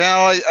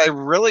Now, I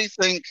really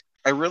think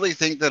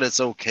that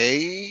it's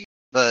okay,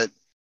 but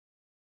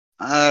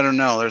I don't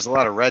know. There's a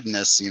lot of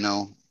redness, you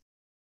know.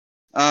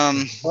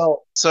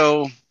 Well,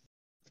 So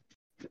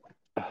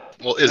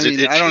Well, is I it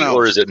mean, I don't itchy know.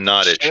 or is it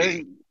not I itchy?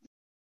 think,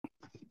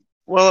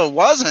 well, it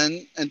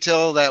wasn't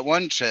until that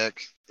one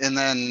chick, and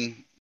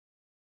then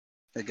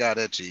it got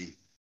itchy.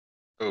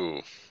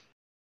 Ooh.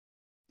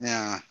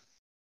 Yeah.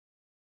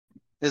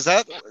 Is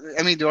that?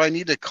 I mean, do I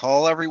need to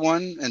call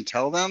everyone and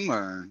tell them,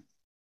 or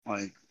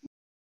like?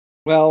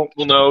 well,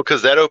 Well, no,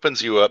 because that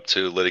opens you up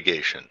to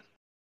litigation.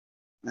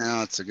 No,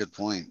 that's a good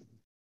point.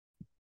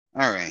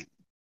 All right.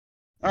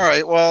 All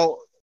right. Well,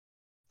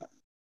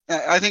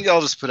 I think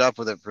I'll just put up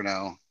with it for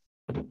now.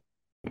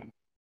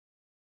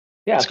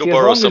 yeah. Let's go See, as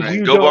borrow long as some.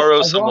 you Go don't, borrow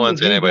as long as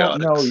someone's you don't know,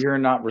 antibiotics. you're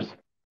not.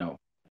 No,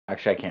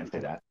 actually, I can't say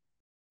that.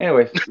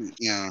 Anyways,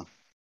 Yeah.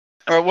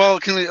 All right. Well,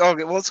 can we?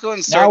 Okay. Well, let's go ahead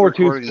and start now the we're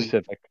too recording,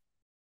 specific.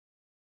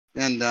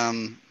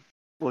 and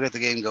we'll get the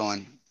game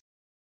going.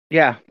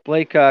 Yeah,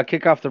 Blake,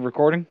 kick off the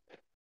recording.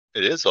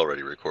 It is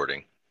already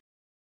recording.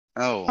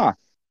 Oh. Huh.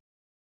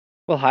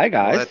 Well, hi Well,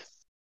 guys.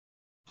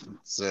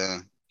 that's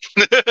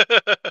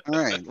all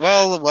right.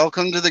 Well,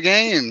 welcome to the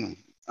game.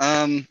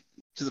 To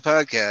the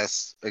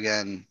podcast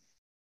again.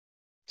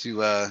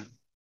 To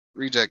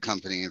Reject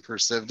Company and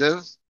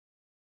Perceptive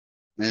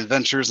and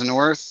Adventures in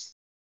North.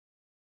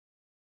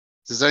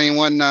 Does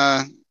anyone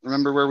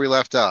remember where we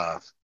left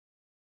off?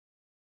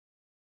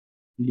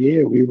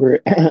 Yeah, we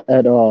were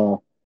at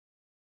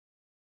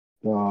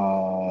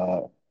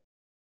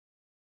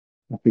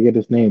I forget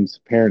his name's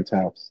parents'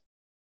 house.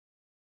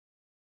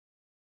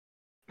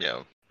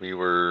 Yeah, we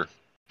were.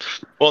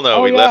 Well, no,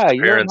 Oh we left yeah, the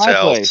you're at parents' my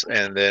house, place.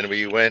 and then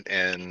we went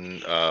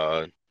and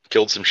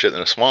killed some shit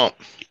in a swamp.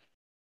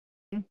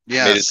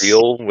 Yes. Made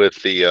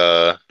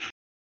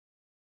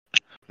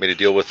a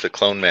deal with the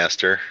clone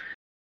master.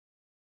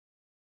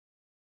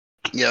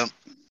 Yep.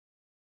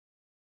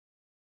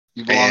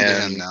 You belong to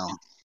him And now.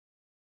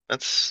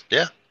 that's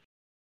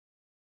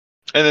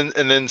and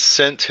then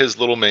sent his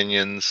little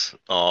minions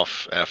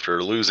off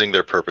after losing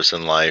their purpose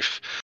in life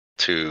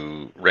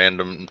to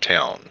random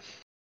town.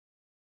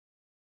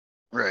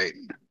 Right.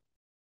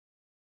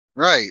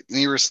 Right. And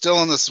you were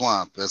still in the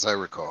swamp, as I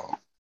recall.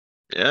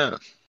 Yeah.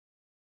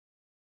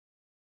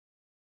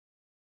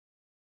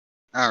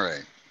 All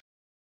right.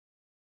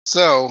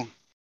 So,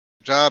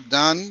 job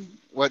done.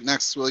 What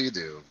next will you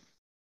do?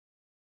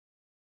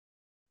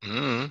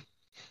 Mm.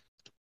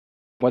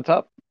 What's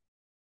up?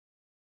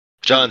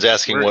 John's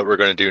asking what we're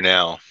going to do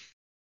now.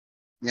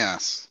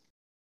 Yes.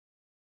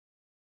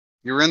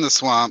 You were in the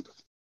swamp.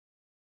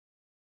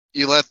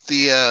 You let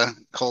the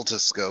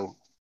cultists go.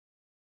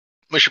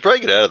 We should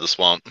probably get out of the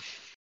swamp.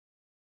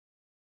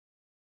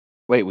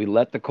 Wait, we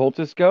let the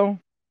cultists go?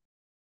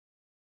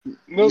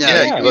 Well,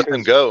 Yeah, you let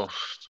them because- go.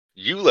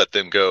 You let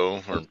them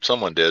go, or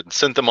someone did.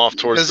 Sent them off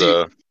towards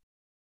the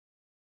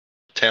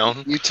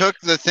town. You took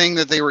the thing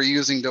that they were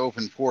using to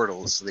open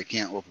portals, so they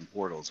can't open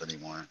portals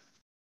anymore,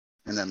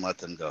 and then let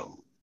them go.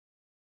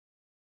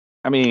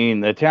 I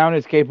mean, the town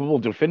is capable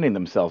of defending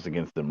themselves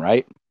against them,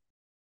 right?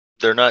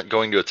 They're not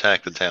going to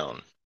attack the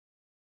town.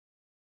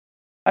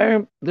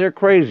 They're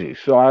crazy,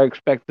 so I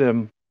expect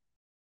them.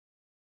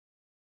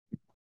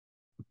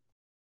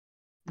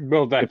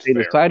 Well, that's If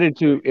they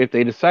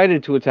fair.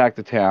 decided to attack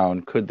the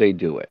town, could they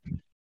do it?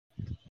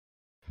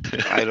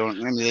 I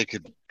mean, they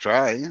could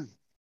try.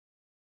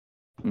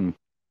 Hmm.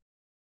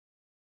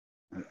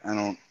 I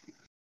don't.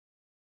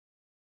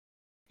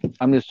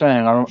 I'm just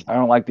saying, I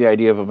don't like the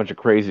idea of a bunch of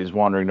crazies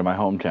wandering to my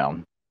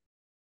hometown.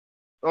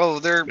 Oh,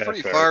 they're That's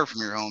pretty fair. far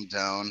from your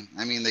hometown.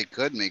 I mean, they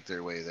could make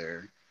their way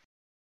there.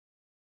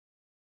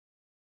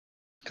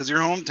 Because your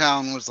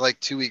hometown was like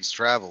 2 weeks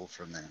travel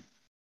from there,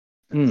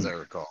 as I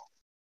recall.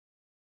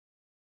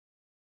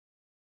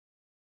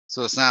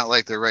 So it's not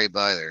like they're right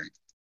by there.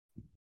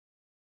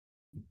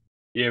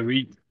 Yeah,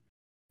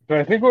 So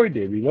I think what we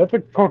did, we let the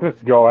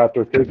cultists go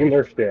after taking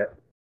their shit,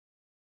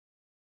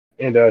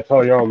 and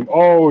tell them,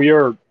 "Oh,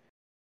 your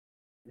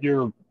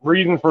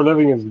reason for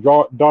living is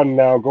done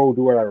now. Go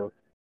do whatever."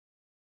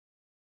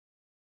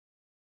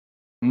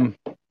 Yeah.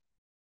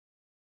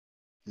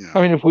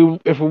 I mean, if we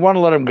want to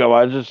let them go,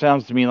 it just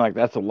sounds to me like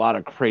that's a lot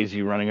of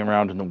crazy running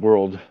around in the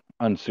world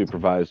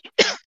unsupervised.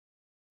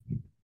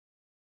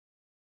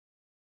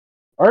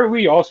 Aren't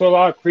we also a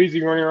lot of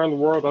crazy running around the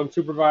world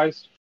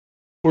unsupervised?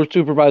 We're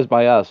supervised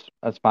by us.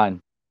 That's fine.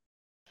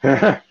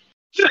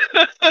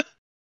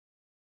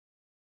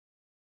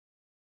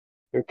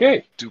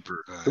 Okay.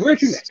 Super. So where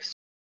to next?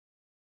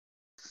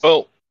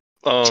 Well,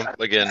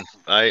 again,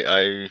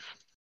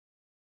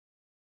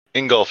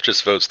 Ingolf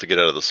just votes to get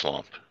out of the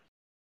swamp.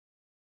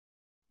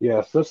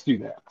 Yes, let's do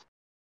that.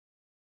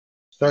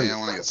 I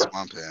want to get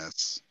swamp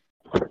ass.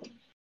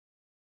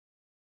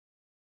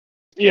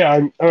 Yeah,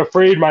 I'm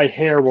afraid my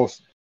hair will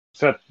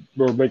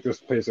make this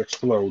place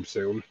explode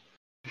soon.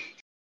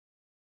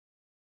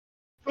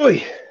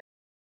 Oy.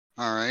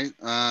 All right.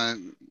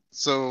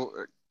 So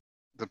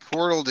the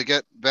portal to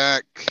get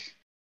back,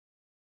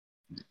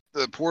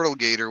 the portal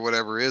gate or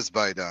whatever is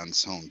by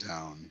Don's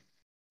hometown.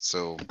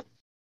 So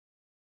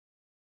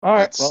All right,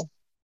 That's well,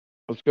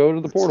 let's go to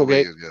the that's portal the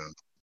way gate. you go.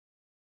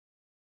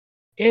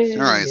 Yeah,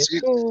 All right, let's so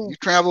go. you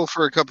travel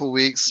for a couple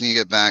weeks and you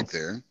get back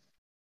there.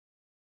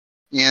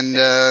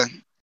 And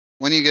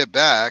when you get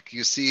back,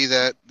 you see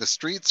that the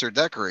streets are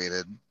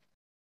decorated.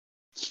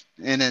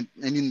 And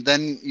you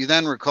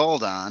then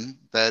recalled on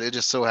that it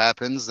just so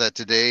happens that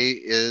today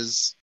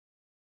is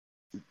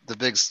the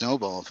big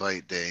snowball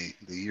fight day,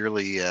 the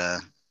yearly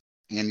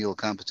annual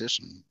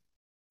competition.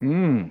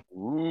 Ooh.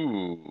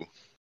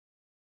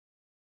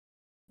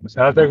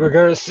 Sounds like we're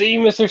gonna see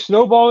Mr.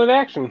 Snowball in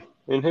action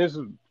in his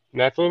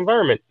natural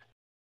environment.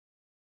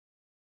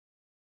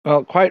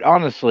 Well, quite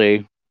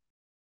honestly,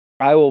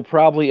 I will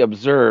probably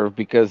observe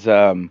because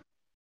I'm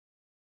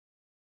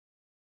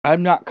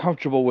not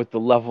comfortable with the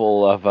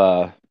level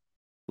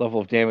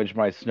of damage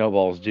my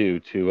snowballs do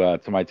to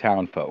my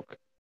town folk.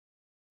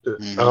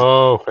 Mhm.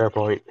 Oh, fair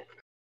point.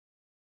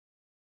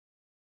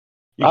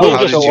 You I can't will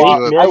How just did show you off.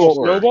 do shoot it normal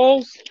before?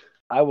 snowballs?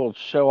 I will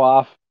show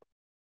off.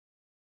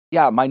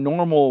 Yeah, my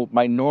normal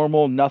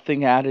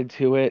nothing added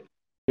to it,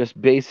 just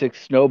basic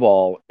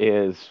snowball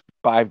is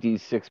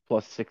 5d6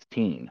 plus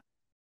 16.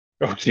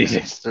 Oh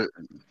Jesus!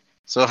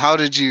 So how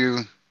did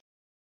your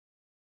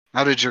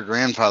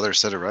grandfather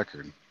set a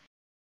record?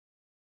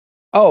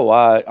 Oh,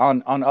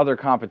 on other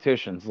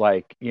competitions,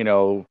 like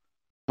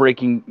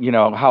breaking,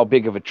 how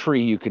big of a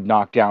tree you could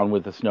knock down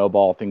with a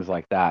snowball, things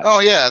like that. Oh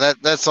yeah,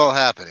 that's all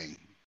happening.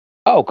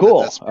 Oh,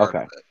 cool. That's part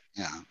Okay. of it.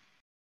 Yeah.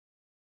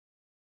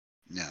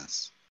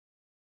 Yes.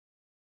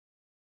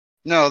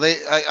 No,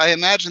 I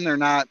imagine they're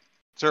not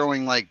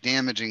throwing like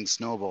damaging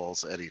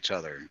snowballs at each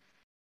other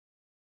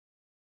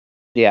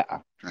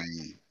Yeah.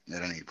 during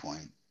at any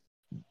point.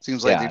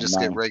 Seems like they Yeah. just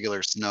get No.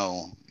 regular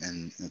snow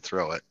and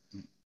throw it.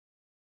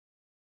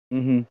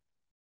 Mm-hmm.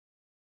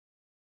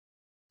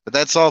 But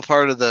that's all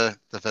part of the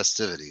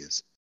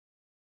festivities.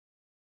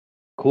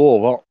 Cool.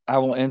 Well, I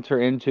will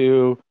enter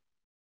into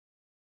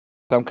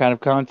some kind of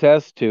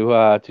contest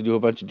to do a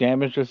bunch of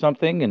damage or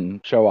something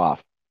and show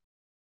off.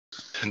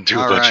 And do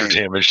a All bunch of right.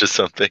 damage to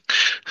something.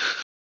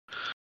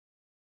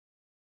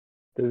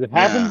 Does it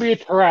happen Yeah. to be a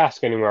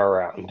Tarrasque anywhere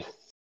around?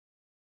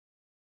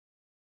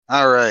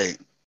 All right.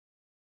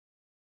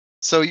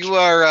 So you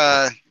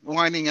are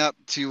winding up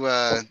to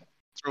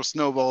throw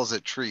snowballs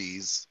at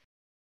trees.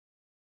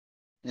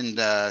 And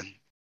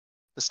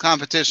this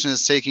competition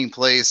is taking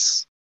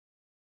place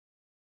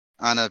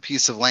on a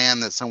piece of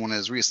land that someone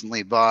has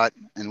recently bought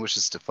and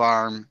wishes to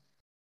farm,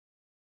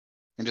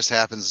 and just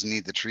happens to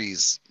need the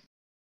trees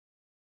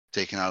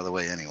taken out of the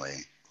way anyway,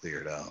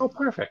 cleared out. Oh,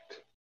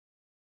 perfect.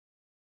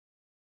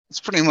 It's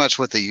pretty much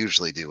what they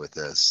usually do with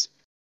this.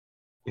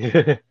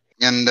 Yeah.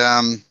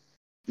 And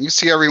you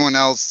see everyone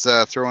else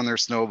throwing their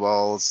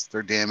snowballs.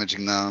 They're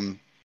damaging them.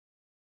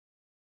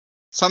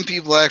 Some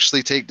people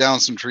actually take down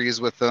some trees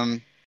with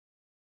them.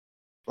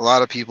 A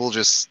lot of people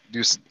just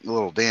do a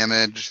little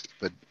damage,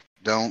 but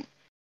don't,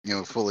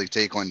 fully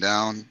take one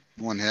down,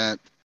 one hit.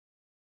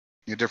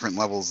 Different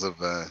levels of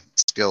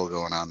skill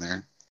going on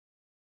there.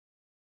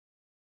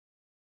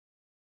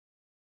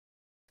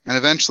 And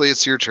eventually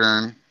it's your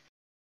turn.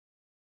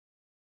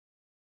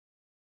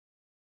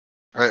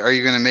 Are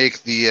you going to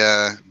make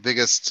the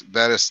biggest,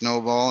 baddest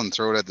snowball and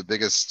throw it at the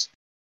biggest,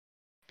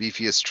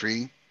 beefiest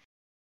tree?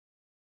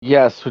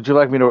 Yes. Would you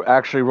like me to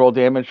actually roll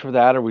damage for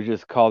that, or we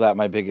just call that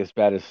my biggest,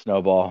 baddest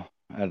snowball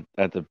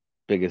at the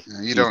biggest?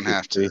 You don't beefiest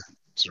have tree?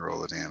 to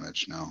roll the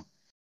damage, no.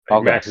 Like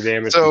Okay. max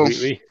damage So-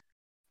 completely.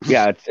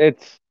 Yeah,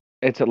 it's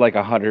at like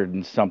 100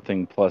 and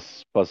something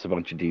plus a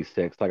bunch of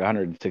d6, like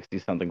 160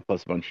 something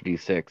plus a bunch of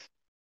d6.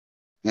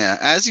 Yeah,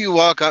 as you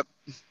walk up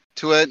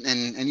to it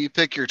and you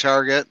pick your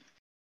target,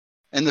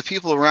 and the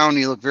people around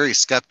you look very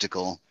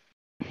skeptical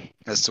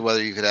as to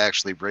whether you could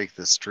actually break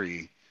this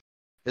tree.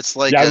 It's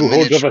like Yahoo a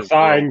holds up miniature a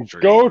sign. world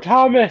tree. Go,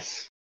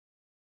 Thomas!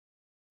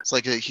 It's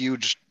like a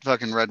huge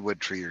fucking redwood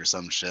tree or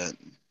some shit.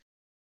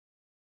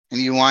 And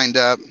you wind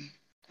up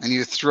and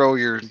you throw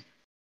your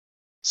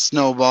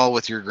snowball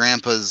with your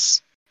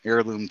grandpa's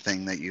heirloom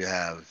thing that you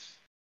have.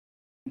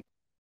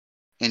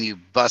 And you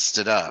bust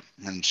it up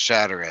and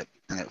shatter it,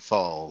 and it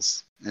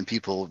falls. And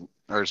people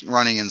are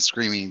running and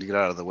screaming to get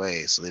out of the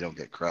way so they don't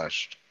get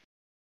crushed.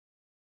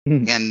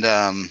 And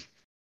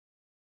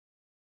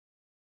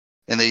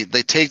they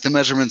take the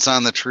measurements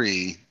on the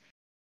tree,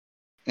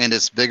 and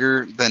it's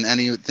bigger than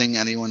anything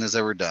anyone has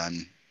ever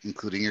done,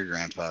 including your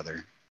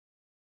grandfather.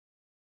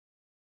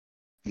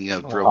 You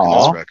have broken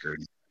Aw. this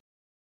record.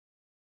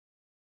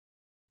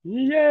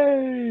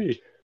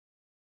 Yay!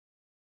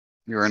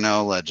 You are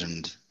now a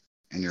legend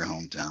in your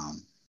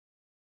hometown.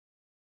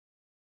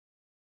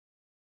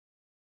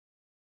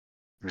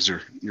 There's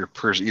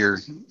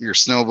your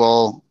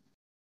snowball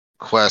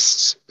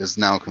quest is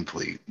now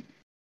complete.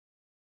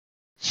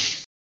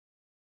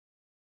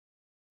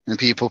 And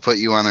people put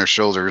you on their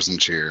shoulders and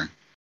cheer.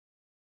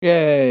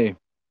 Yay!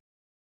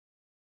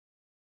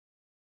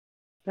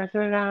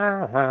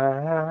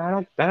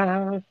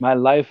 My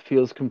life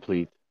feels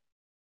complete.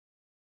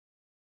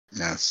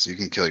 Yes, you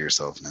can kill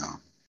yourself now.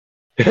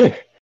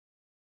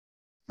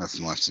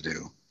 Nothing left to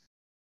do.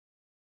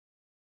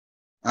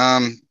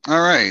 All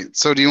right.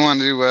 So do you want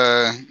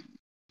to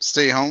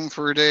stay home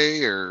for a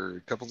day or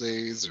a couple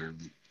days or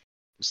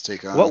just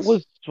take off?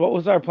 What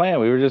was our plan?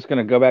 We were just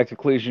gonna go back to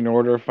Collegian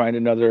Order, find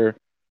another,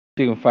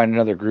 see if we can find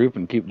another group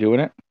and keep doing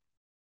it.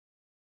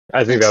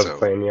 I think that was so. the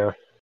plan, yeah.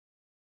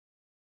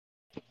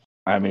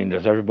 I mean,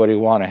 does everybody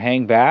want to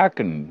hang back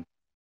and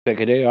take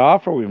a day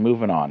off, or are we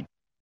moving on?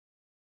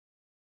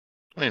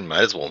 I mean,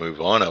 might as well move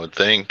on, I would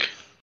think.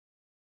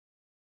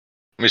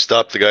 We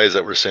stopped the guys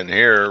that were sent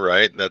here,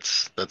 right?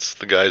 That's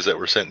the guys that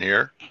were sent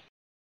here.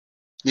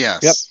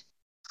 Yes.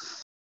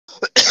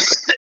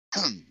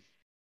 I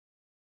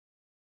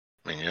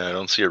mean, yeah, I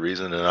don't see a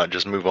reason to not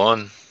just move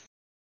on.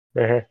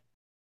 Uh-huh.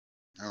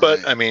 All But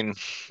right. I mean,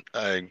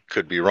 I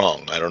could be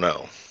wrong. I don't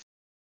know.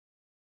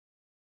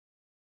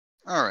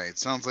 All right.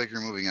 Sounds like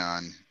you're moving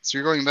on. So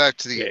you're going back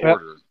to the Yeah.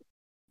 Order,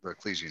 the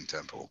Ecclesian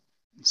Temple.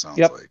 It sounds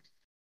Yep. like.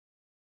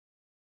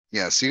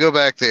 Yeah. So you go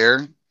back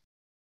there.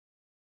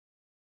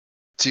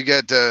 So you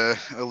get a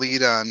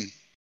lead on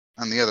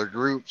the other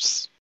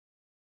groups.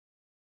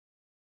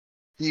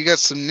 You got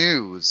some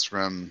news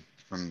from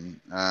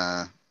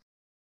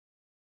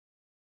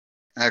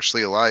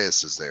actually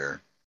Elias is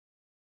there.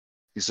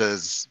 He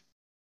says,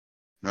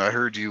 "I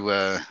heard you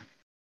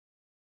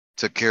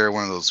took care of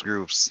one of those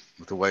groups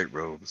with the white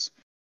robes."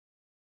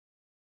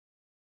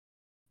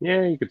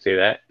 Yeah, you could say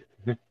that.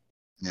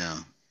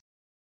 Yeah.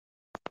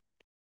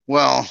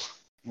 Well,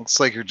 looks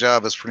like your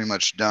job is pretty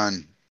much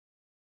done.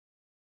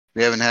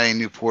 We haven't had any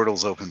new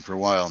portals open for a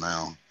while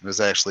now. I was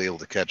actually able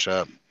to catch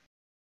up.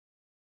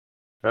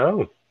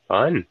 Oh,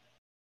 fun.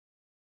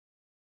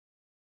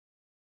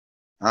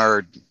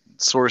 Our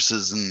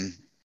sources in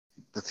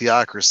the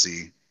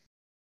theocracy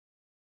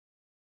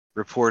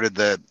reported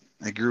that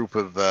a group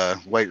of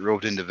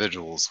white-robed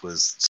individuals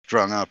was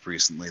strung up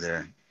recently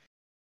there.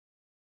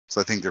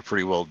 So I think they're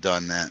pretty well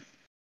done that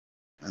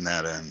on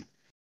that end.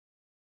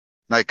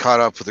 And I caught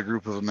up with a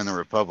group of them in the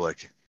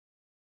Republic.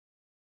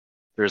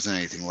 There isn't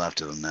anything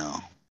left of them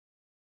now.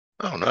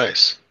 Oh,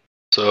 nice.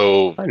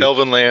 So Fun.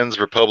 Elven Lands,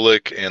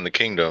 Republic, and the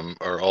Kingdom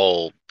are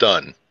all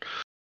done.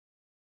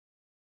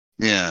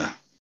 Yeah.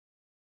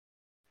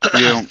 You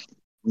don't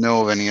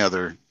know of any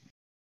other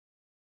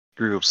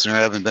groups. There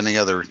haven't been any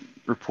other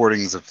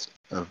reportings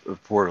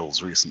of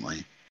portals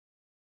recently.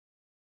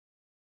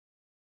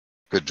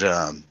 Good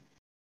job.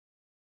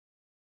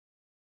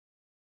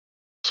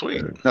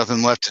 Sweet.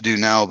 Nothing left to do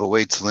now but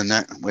wait for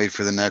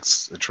the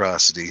next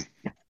atrocity.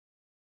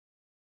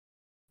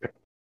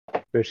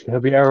 There's gonna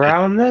be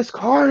around this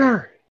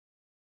corner.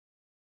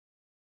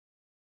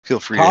 Feel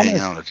free to hang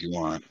Thomas- out if you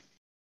want.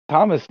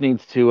 Thomas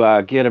needs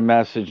to get a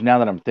message. Now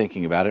that I'm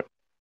thinking about it,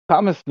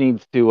 Thomas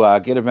needs to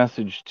get a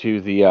message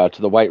to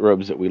the white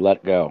robes that we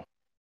let go.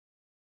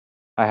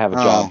 I have a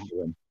job for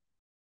them.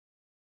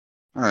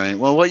 All right.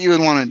 Well, what you would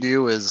want to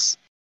do is,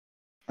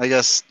 I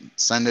guess,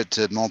 send it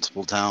to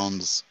multiple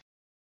towns,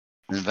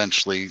 and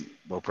eventually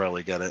they'll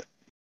probably get it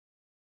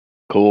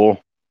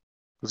Cool.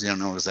 because you don't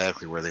know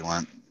exactly where they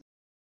went.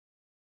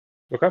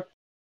 Okay.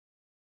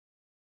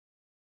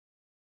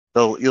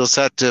 So you'll just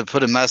have to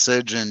put a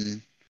message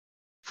in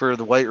for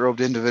the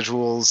white-robed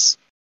individuals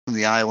from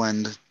the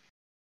island.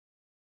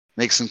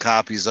 Make some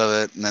copies of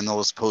it, and then they'll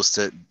just post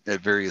it at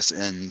various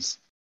inns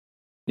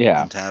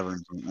Yeah. and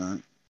taverns and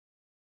whatnot.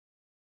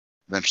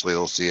 Eventually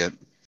they'll see it.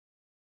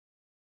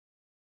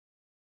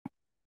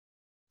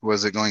 What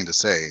is it going to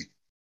say?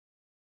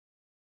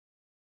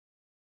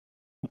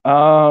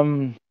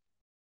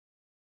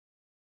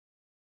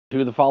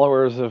 To the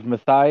followers of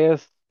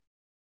Matthias,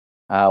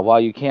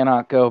 while you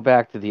cannot go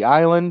back to the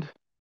island,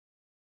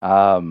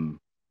 while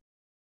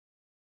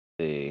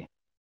you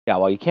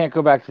can't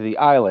go back to the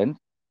island,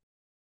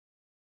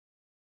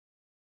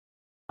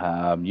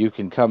 you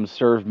can come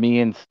serve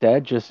me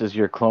instead, just as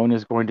your clone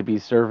is going to be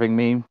serving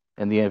me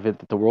in the event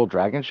that the World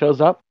Dragon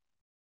shows up.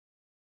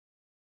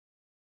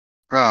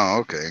 Oh,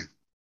 okay.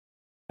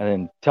 And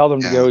then tell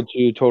them to Yeah. go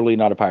to Totally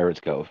Not a Pirate's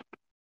Cove.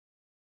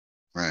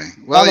 Right.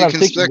 Well, now that you I'm can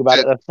thinking expect about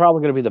it. it, that's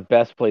probably going to be the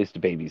best place to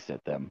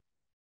babysit them.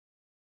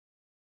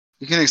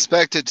 You can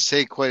expect it to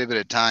take quite a bit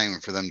of time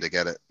for them to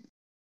get it.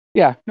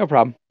 Yeah, no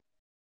problem.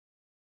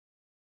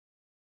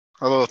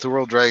 Although if the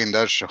World Dragon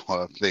does show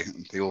up, they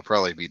will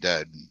probably be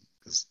dead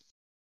because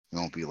they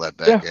won't be let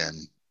back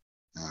in.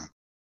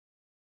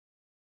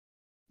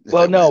 If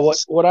Well, it no,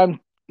 wins. what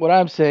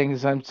I'm saying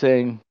is I'm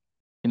saying,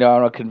 I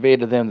want to convey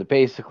to them that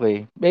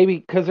basically maybe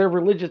because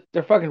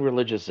they're fucking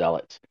religious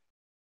zealots.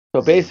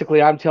 So Mhm.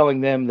 basically, I'm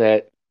telling them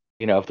that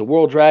if the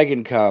World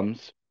Dragon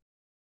comes,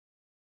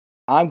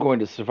 I'm going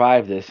to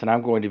survive this, and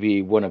I'm going to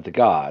be one of the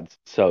gods.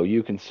 So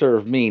you can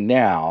serve me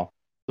now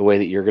the way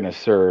that you're going to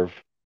serve,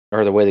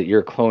 or the way that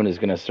your clone is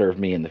going to serve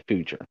me in the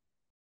future.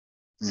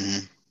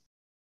 Mhm.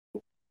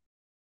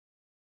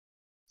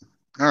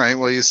 All right.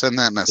 Well, you send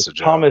that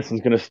message out. Thomas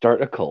is going to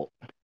start a cult.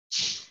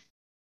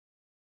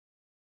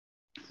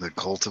 The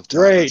cult of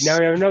Thomas. Great. Now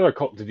we have another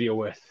cult to deal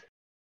with.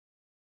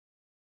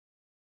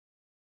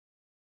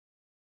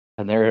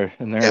 And they're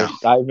Yeah.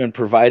 I've been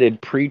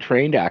provided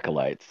pre-trained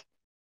acolytes.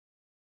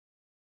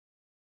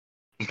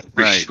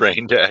 Right.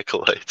 Restrained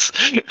acolytes.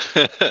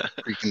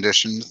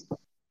 Preconditioned.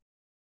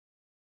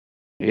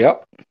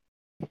 Yep.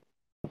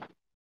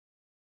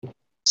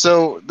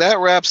 So that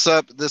wraps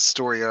up this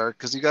story arc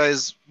because you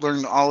guys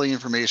learned all the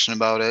information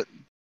about it,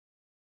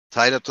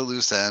 tied up the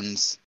loose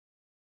ends,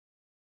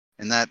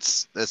 and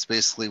that's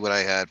basically what I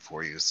had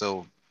for you.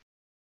 So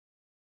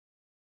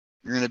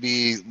you're going to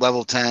be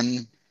level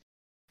 10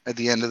 at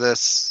the end of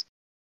this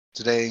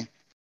today.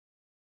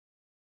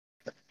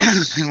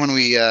 And when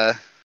we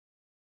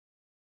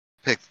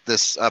pick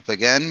this up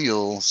again,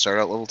 you'll start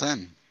out level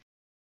 10.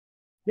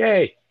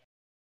 Yay!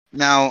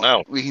 Now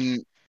Wow. we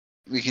can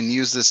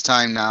use this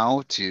time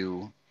now for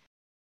you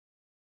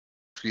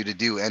to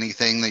do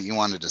anything that you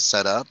wanted to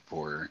set up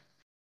or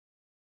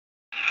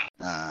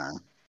All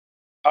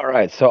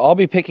right, so I'll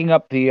be picking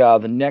up the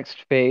next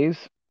phase,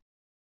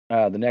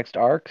 the next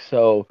arc.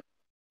 So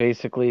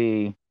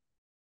basically,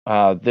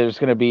 it's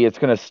going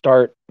to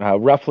start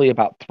roughly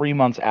about 3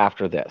 months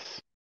after this.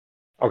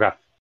 Okay.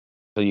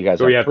 So you guys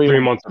So we have 3 3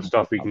 months of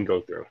stuff we can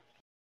go through.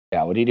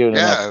 Yeah, what do you do in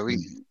the yeah,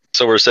 next?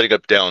 So we're setting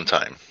up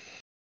downtime.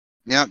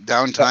 Yeah,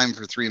 downtime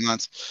for 3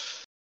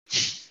 months.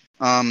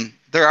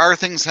 There are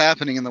things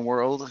happening in the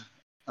world.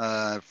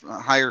 A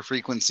higher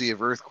frequency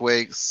of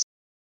earthquakes,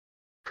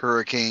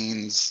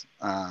 hurricanes,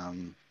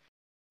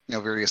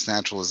 various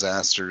natural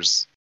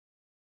disasters.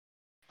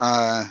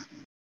 So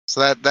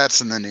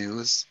that's in the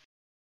news.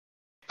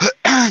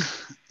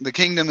 The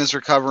kingdom is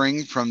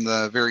recovering from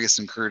the various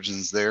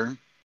incursions there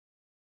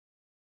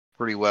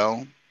pretty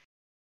well.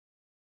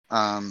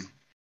 But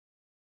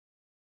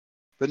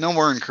no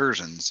more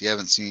incursions. You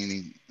haven't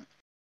seen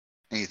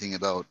anything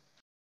about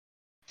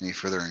any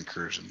further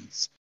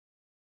incursions.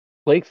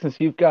 Blake, since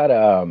you've got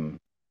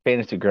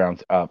Fantasy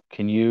Grounds up,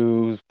 can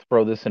you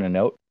throw this in a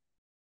note?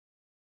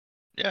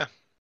 Yeah.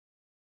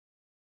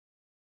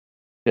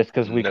 Just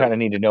because we kind of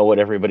need to know what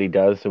everybody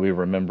does so we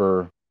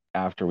remember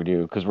after we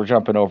do. Because we're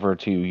jumping over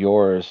to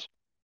yours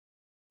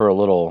for a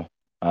little,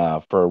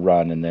 for a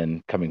run and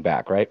then coming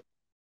back, right?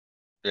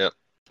 Yep.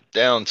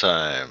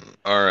 Downtime.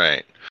 All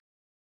right.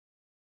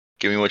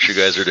 Give me what you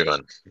guys are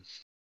doing.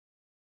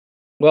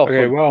 Well,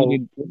 Okay, well- we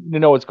need to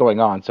know what's going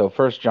on. So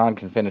first, John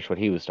can finish what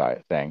he was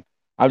saying.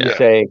 I'm just Yeah.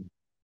 saying,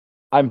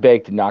 I'm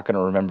baked and not going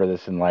to remember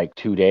this in like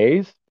 2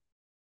 days.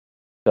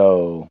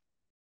 So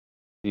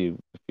if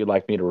you'd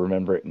like me to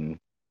remember it in,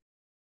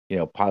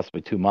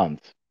 possibly 2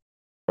 months,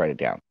 write it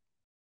down.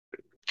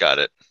 Got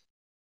it.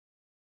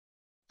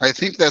 I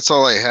think that's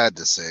all I had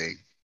to say.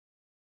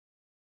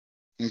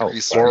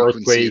 Increased more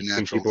frequency of earthquakes and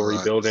natural people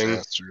rebuilding.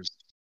 disasters.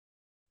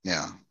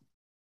 Yeah.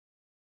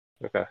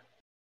 Okay.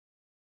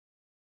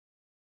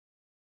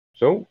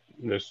 So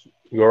just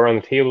go around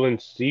the table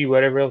and see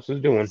what everyone else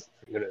is doing.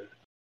 I'm gonna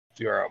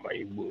figure out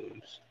my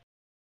wounds.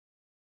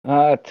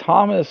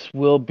 Thomas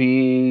will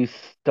be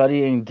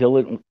studying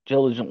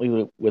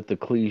diligently with the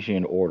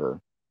Ecclesian Order.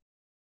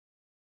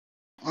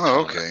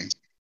 Oh, okay.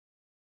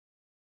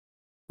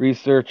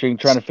 Researching,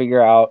 trying to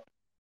figure out,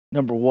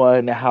 number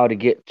one, how to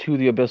get to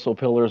the Abyssal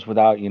Pillars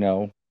without,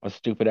 a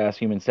stupid-ass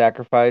human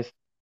sacrifice.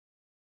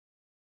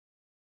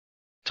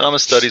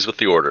 Thomas studies with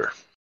the order.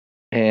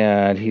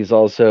 And he's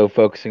also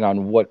focusing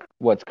on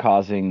what's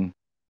causing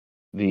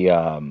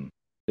the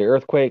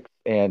earthquakes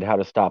and how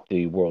to stop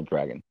the World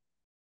Dragon.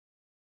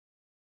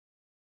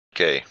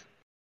 Okay.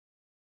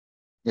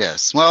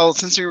 Yes. Well,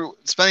 since you're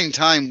spending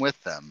time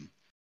with them,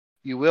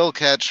 you will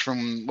catch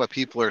from what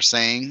people are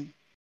saying.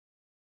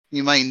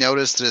 You might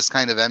notice that it's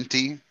kind of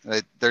empty.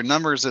 Their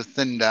numbers have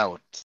thinned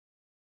out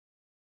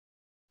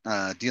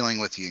dealing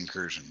with the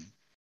incursion.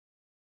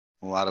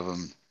 A lot of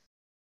them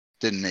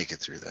didn't make it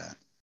through that.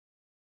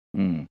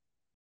 Hmm.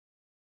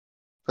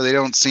 But they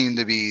don't seem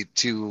to be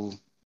too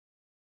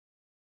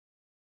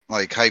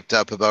hyped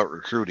up about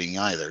recruiting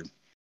either.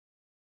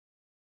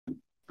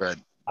 But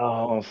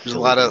Oh, there's a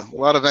lot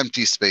of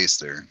empty space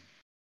there.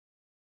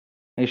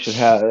 They should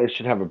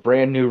have a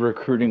brand new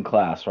recruiting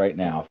class right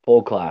now,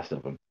 full class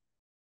of them.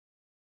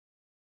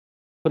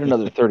 Put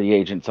another 30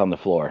 agents on the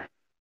floor.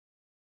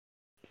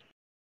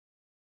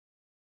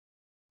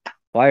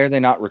 Why are they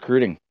not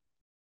recruiting?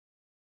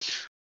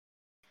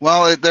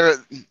 Well,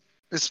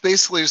 it's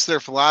basically just their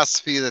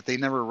philosophy that they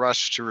never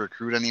rush to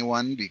recruit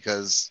anyone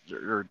because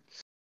their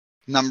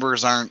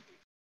numbers aren't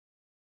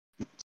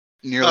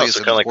nearly as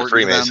so kind of like the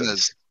important to them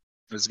Freemasons.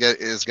 as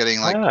getting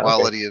Okay.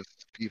 quality of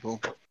people.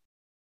 Kind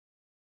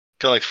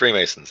of like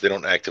Freemasons. They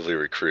don't actively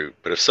recruit,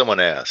 but if someone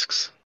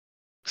asks,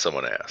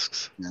 someone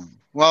asks. Yeah.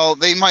 Well,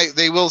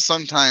 they will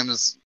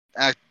sometimes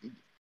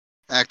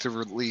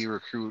actively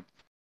recruit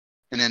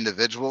an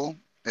individual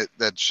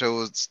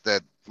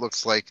that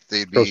looks like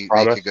they'd Shows make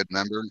promise. a good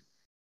member.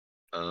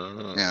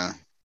 Oh. Yeah.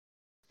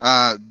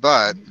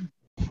 But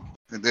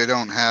they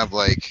don't have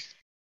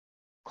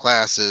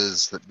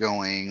classes that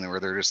going where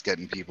they're just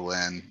getting people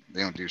in.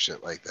 They don't do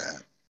shit like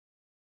that.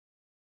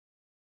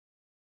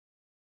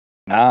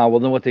 Well,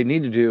 then what they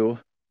need to do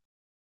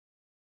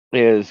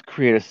is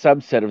create a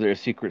subset of their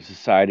secret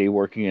society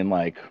working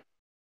in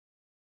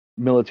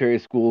military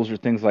schools or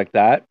things like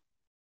that.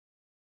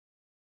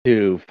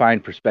 to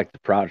find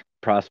prospective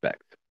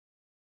prospects.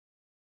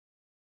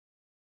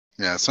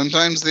 Yeah,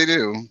 sometimes they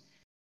do.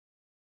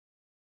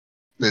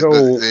 But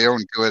So- they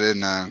don't do it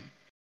in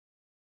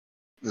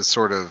this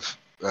sort of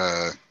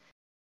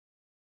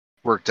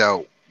worked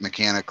out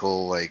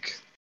mechanical, like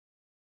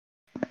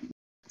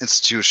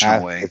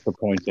institutional way.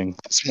 Disappointing.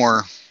 It's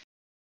more,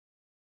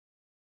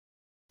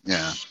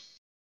 yeah.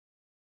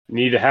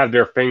 Need to have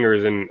their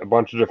fingers in a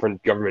bunch of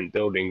different government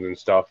buildings and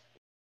stuff,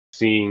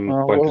 seeing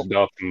a bunch of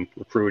stuff and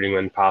recruiting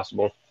when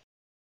possible.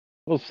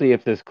 We'll see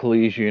if this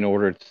Collegian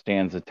order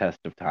stands the test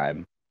of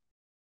time.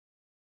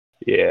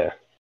 Yeah.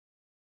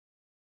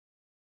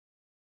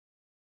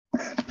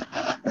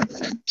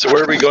 So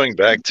where are we going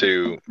back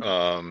to?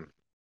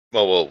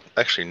 Well,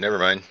 actually, never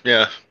mind.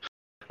 Yeah.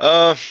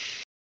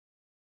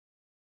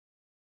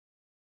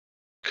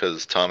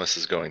 Because Thomas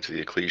is going to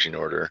the Ecclesian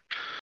Order.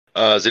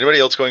 Is anybody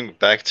else going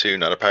back to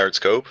Not a Pirate's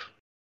Cove?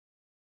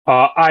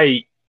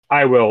 I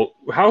will.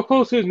 How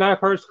close is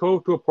Nightpart's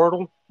Cove to a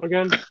portal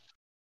again?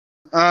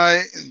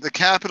 The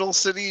capital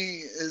city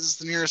is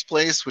the nearest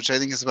place, which I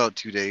think is about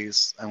 2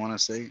 days, I want to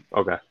say.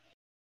 Okay.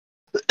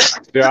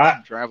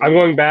 Yeah, Travel. I'm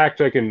going back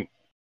so I can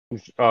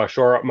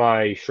shore up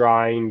my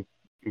shrine,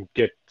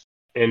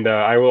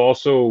 I will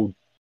also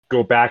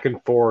go back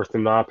and forth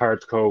from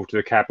Pirates Cove to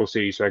the capital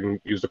city so I can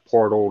use the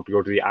portal to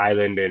go to the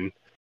island and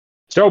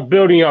start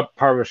building up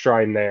part of a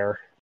shrine there.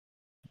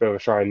 Build a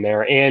shrine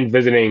there and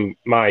visiting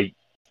my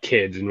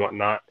kids and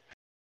whatnot.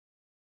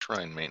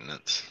 Shrine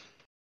maintenance.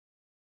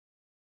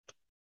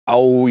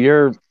 Oh,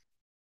 your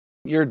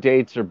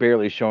dates are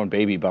barely showing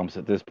baby bumps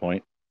at this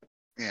point.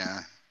 Yeah,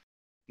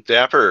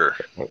 Dapper.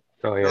 Oh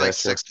they're yeah, like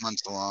that's true. 6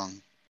 months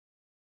along.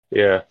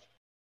 Yeah.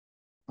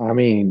 I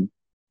mean,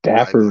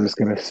 Dapper is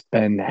going to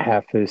spend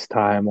half his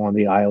time on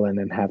the island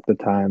and half the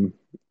time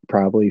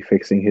probably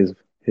fixing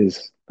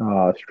his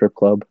strip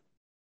club.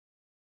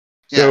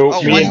 Yeah. So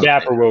Oh, me when, and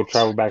Dapper will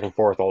travel back and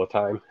forth all the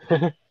time.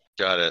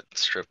 Got it.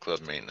 Strip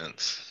club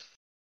maintenance.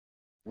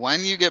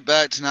 when you get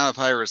back to Not a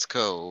Pirate's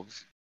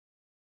Cove,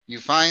 you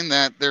find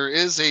that there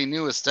is a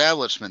new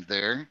establishment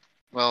there.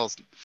 Well,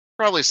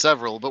 probably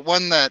several, but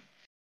one that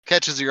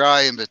catches your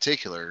eye in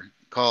particular,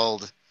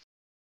 called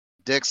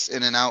Dick's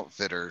In and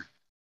Outfitter.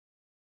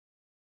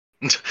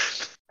 I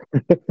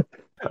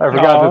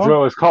forgot that's what it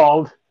was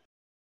called.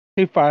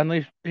 He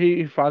finally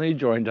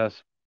joined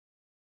us.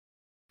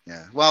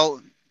 Yeah.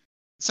 Well,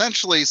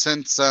 essentially,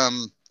 since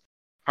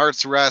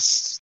Heart's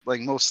Rest, like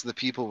most of the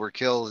people were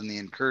killed in the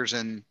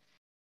incursion,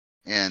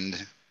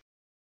 and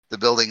the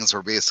buildings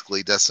were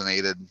basically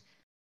decimated,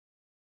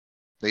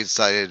 they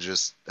decided to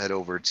just head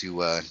over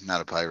to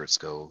Not a Pirate's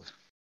Cove,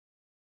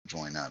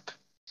 join up.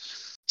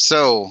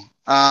 So,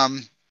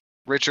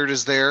 Richard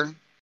is there.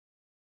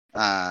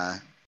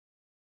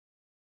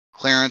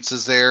 Clarence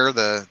is there,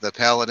 the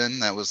paladin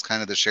that was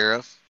kind of the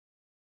sheriff.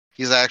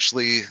 He's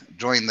actually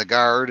joined the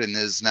guard and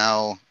is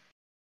now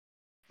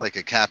like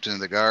a captain of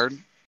the guard.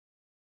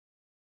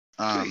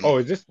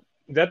 Is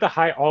that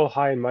the all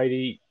high and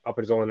mighty up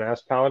his own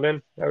ass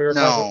paladin that we were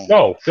No. talking?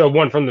 No, the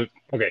one from the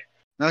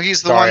No,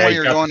 he's the Sorry, one I where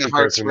you're got going the to two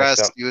Heart's characters mixed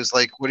Rest. up. He was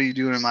like, "What are you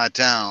doing in my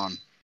town?"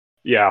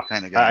 Yeah.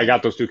 Kind of guy. I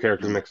got those two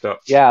characters mixed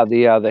up. Yeah,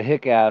 the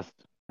hick ass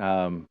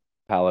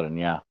paladin.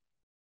 Yeah.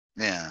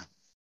 Yeah.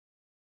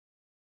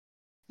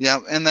 Yeah,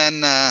 and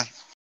then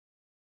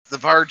the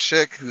bard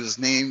chick whose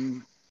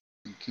name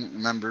I can't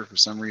remember for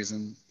some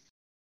reason.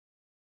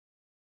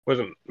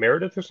 Wasn't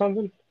Meredith or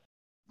something?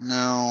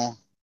 No.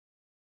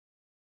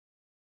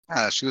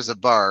 She was a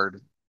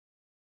bard.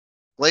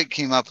 Blake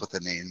came up with the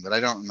name, but I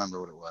don't remember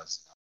what it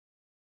was.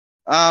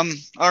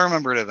 I'll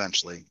remember it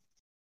eventually.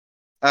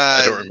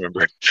 I don't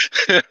remember.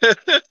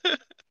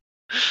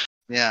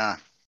 Yeah.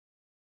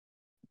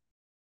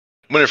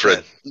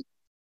 Winifred.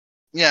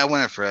 Yeah,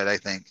 Winifred, I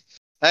think.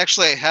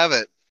 Actually, I have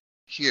it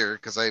here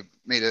because I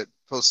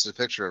posted a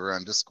picture of her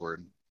on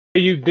Discord.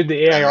 You did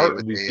the AI I art made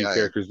with with these two AI.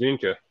 characters,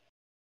 didn't you?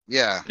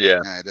 Yeah,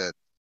 Yeah. I did.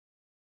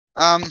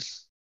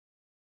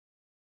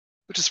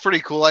 Which is pretty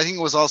cool. I think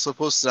it was also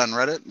posted on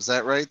Reddit. Is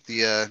that right?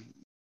 The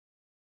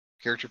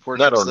character portraits.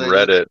 Not on that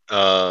I did?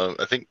 Reddit.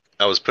 I think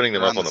I was putting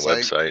them They're up on on the the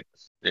website.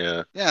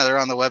 Yeah. Yeah, they're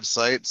on the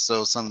website,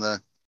 so some of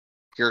the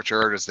character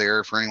art is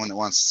there for anyone that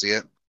wants to see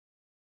it.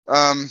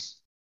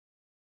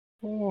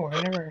 Oh,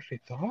 I never actually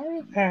thought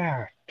of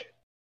that.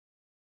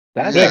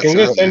 That's Yeah, Nick, I'm so-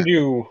 gonna send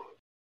you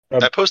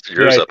I posted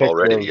yours AI up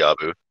already, picture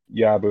Yabu.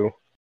 Yabu.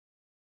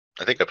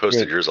 I think I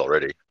posted Good. yours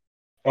already.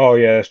 Oh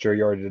yeah, that's true.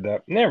 You already did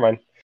that. Never mind.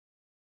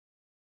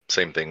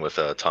 Same thing with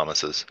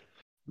Thomas's.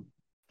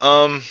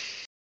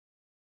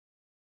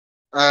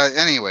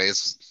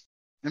 Anyways,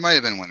 it might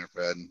have been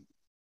Winifred.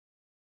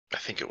 I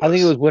think it was. I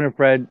think it was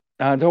Winifred.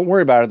 Don't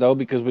worry about it though,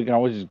 because we can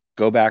always just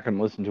go back and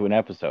listen to an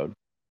episode.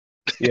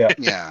 Yeah.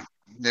 Yeah,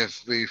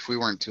 if we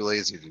weren't too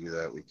lazy to do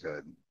that, we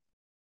could.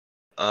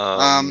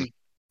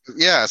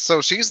 Yeah,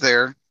 so she's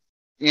there,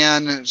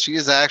 and she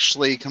has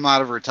actually come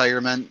out of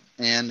retirement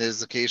and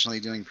is occasionally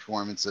doing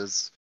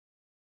performances.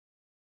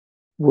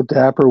 Well,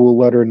 Dapper will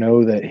let her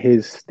know that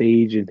his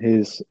stage and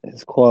his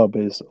club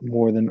is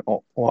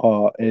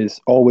is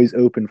always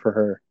open for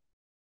her.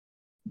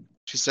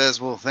 She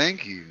says, "Well,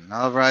 thank you.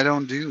 However, I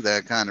don't do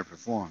that kind of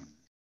performance.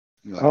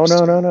 You Oh no, no,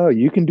 understand?" no!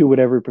 You can do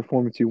whatever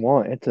performance you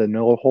want. It's a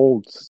no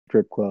holds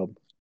strip club.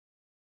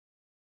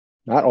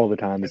 Not all the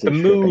time is The it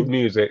mood stripping.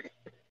 music.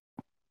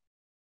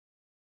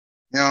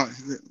 You know,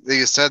 that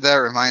you said that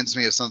reminds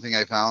me of something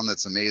I found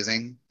that's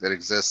amazing that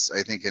exists,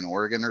 I think, in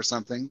Oregon or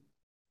something.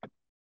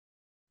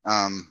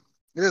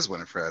 It is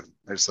Winifred.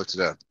 I just looked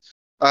it up.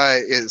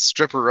 It's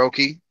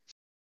Stripperoke.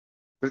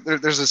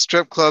 There's a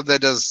strip club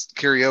that does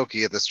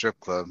karaoke at the strip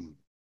club.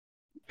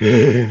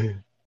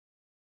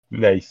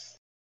 Nice.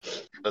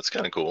 That's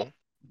kind of cool.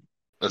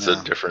 That's Yeah.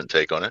 a different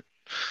take on it.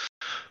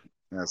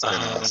 That's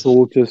kind of So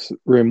we'll just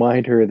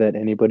remind her that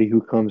anybody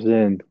who comes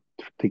in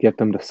to get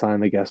them to sign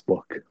the guest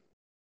book.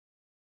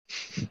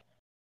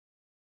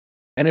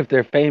 And if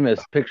they're famous,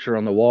 picture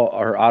on the wall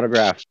or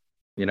autograph,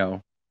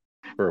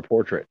 for a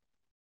portrait.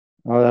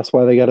 Oh, that's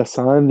why they got to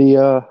sign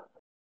the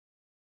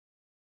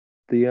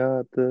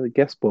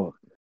guest book.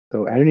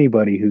 So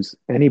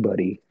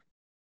anybody,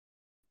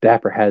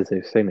 Dapper has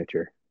their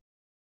signature.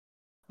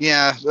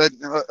 Yeah, but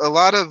a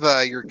lot of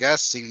your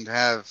guests seem to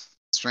have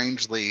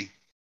strangely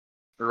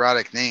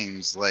erotic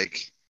names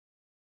like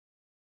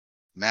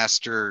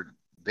Master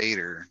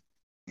Bader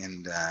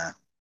and A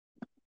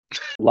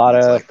lot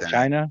things of like that.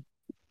 vagina.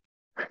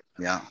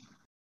 Yeah,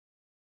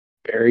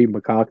 Barry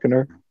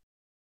McCockiner.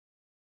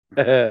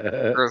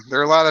 there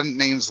are a lot of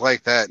names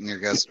like that in your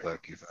guest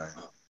book. You find.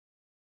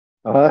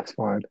 Oh, that's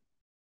fine.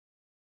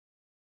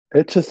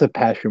 It's just a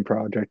passion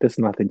project. It's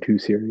nothing too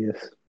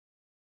serious.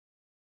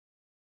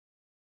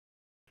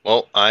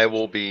 Well,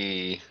 Ingolf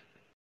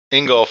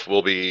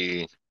will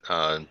be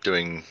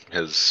doing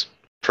his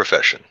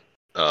profession,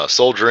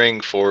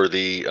 soldiering for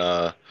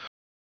the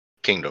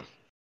kingdom.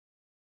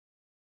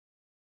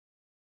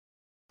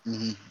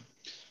 Mm-hmm.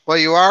 Well,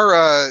 you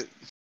are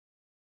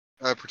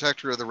a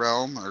protector of the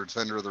realm or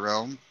defender of the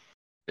realm.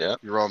 Yeah.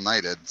 You're all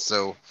knighted,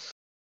 so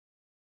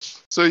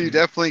you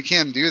definitely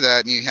can do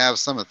that, and you have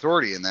some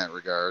authority in that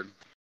regard.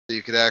 So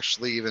you could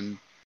actually even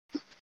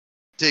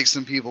take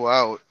some people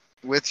out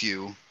with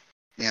you,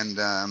 and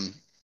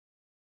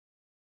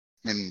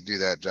do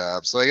that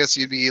job. So I guess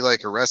you'd be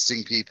like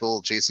arresting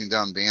people, chasing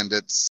down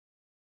bandits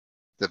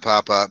that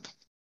pop up.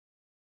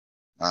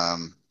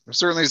 There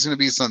certainly is going to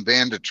be some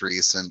banditry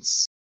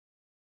since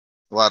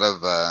a lot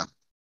of, I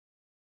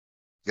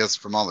guess,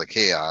 from all the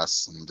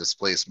chaos and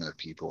displacement of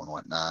people and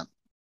whatnot.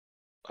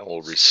 I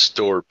will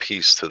restore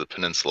peace to the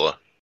peninsula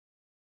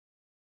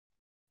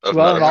of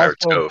Well, Not a and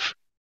Pirate's also- Cove.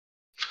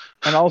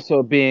 And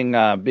also being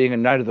a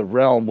knight of the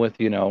realm with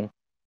a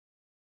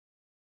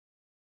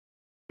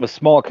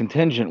small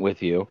contingent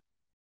with you,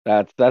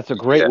 that's a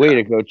great way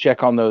to go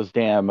check on those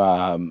damn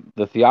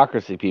the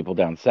theocracy people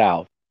down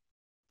south.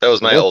 That was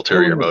my They're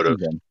ulterior pulling motive.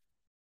 them.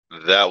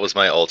 That was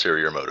my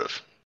ulterior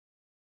motive.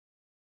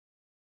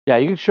 Yeah,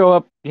 you can show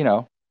up,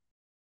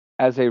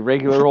 as a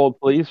regular old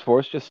police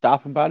force, just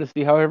stopping by to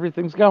see how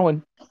everything's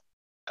going.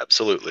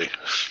 Absolutely.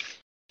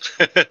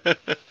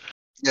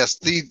 Yes,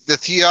 the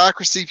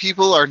theocracy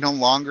people are no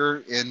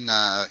longer in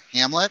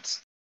Hamlet.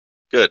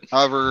 Good.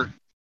 However,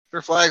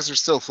 their flags are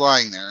still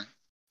flying there.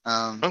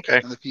 Okay.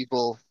 And the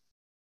people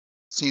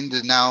seem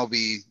to now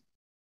be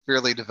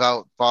fairly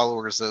devout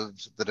followers of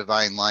the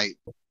divine light.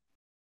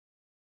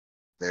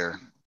 Their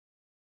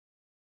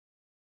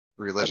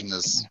religion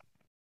has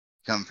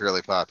become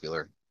fairly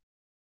popular.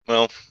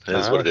 Well, it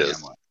is what it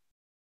is.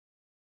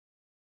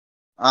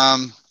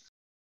 Hamlet.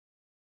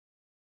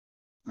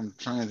 I'm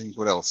trying to think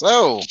what else.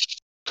 Oh,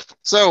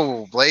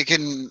 so Blake,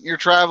 in your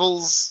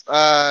travels,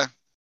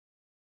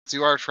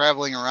 you are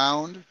traveling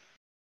around.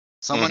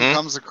 Someone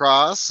comes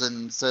across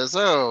and says,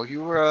 "Oh,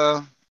 you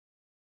were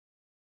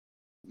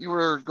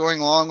going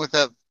along with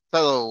that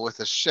fellow with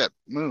a ship,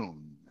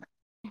 Moon.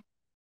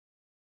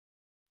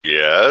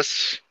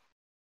 Yes.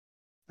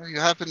 You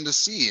happened to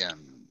see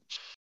him."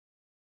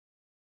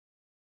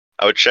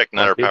 I would check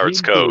Not a What did Pirate's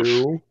he Cove.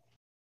 do?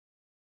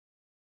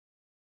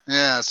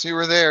 Yeah, so you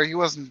were there. He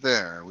wasn't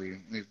there.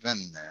 We've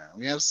been there.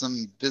 We have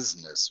some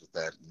business with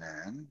that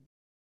man.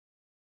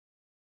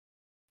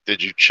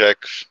 Did you check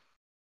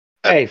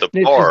Hey, at the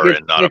snitches bar get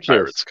in Not a stitches.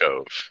 Pirate's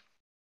Cove?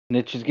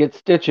 Snitches get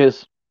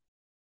stitches.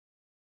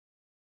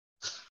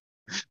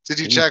 Did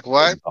you check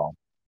what?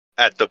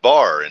 At the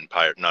bar in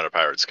Not a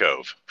Pirate's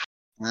Cove.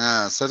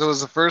 Yeah, said it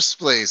was the first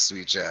place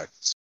we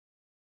checked.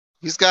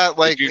 He's got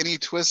any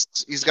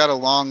twist. He's got a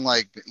long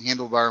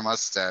handlebar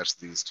mustache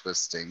that he's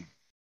twisting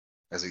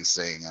as he's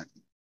saying it.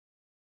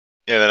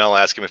 Yeah, then I'll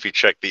ask him if he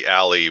checked the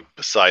alley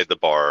beside the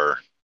bar,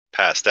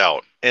 passed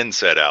out in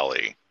said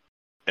alley,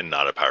 and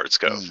Not a Pirate's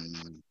Cove.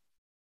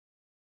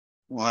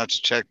 We'll have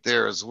to check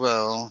there as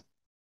well.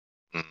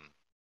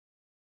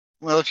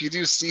 Well, if you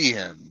do see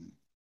him,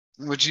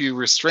 would you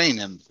restrain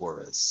him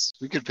for us?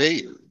 We could pay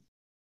you.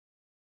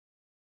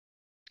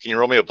 Can you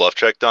roll me a bluff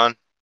check, Don?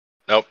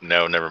 Nope,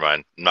 no, never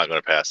mind. I'm not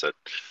going to pass it.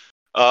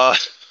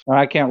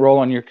 I can't roll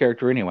on your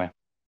character anyway.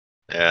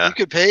 Yeah. You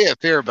could pay a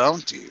fair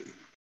bounty.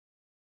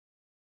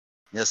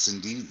 Yes,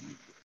 indeed.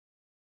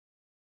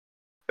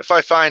 If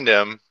I find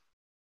him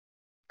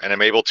and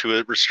I'm able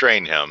to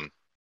restrain him,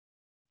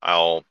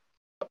 I'll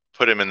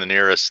put him in the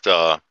nearest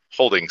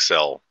holding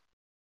cell.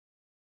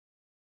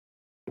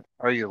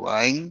 Are you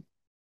lying?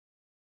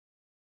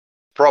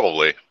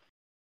 Probably.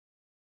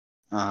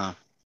 Uh-huh.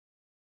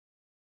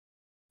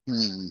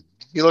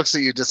 He looks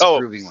at you Oh,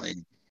 disapprovingly.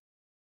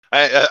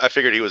 I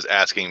figured he was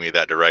asking me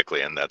that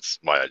directly, and that's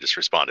why I just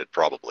responded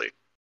probably.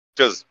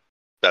 Because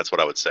that's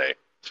what I would say.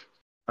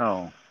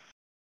 Oh.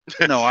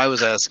 No, I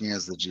was asking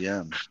as the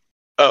GM.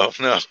 Oh,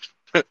 no.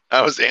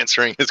 I was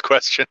answering his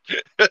question.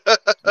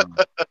 Oh.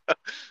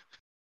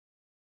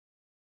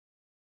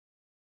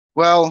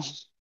 Well,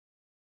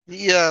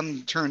 he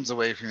turns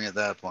away from you at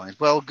that point.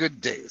 Well,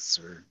 good day,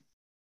 sir.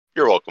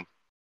 You're welcome.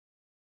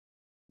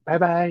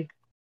 Bye-bye.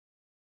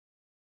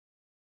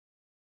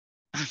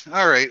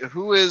 All right,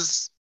 who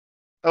is...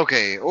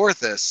 Okay,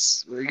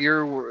 Orthus. Or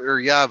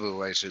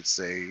Yabu, I should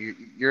say.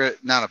 You're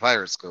not a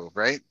Pirate's Cove,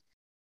 right?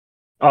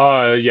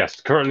 Yes.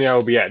 Currently, I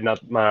will be at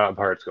my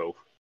Pirate's Cove.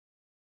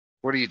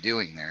 What are you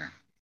doing there?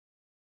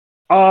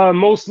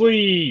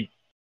 Mostly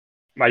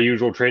my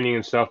usual training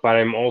and stuff, but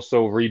I'm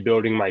also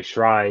rebuilding my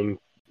shrine.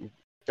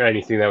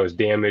 Anything that was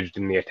damaged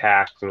in the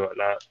attacks and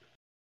whatnot.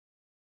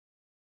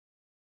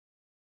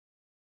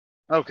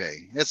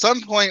 Okay. At some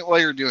point while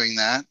you're doing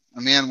that,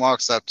 a man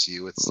walks up to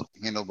you with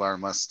a handlebar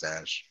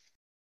mustache.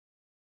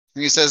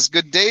 And he says,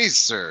 "Good day,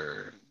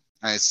 sir.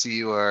 I see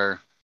you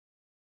are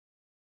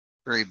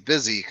very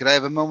busy. Could I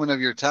have a moment of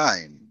your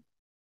time?"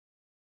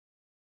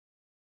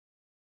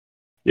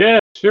 Yeah,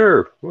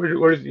 sure.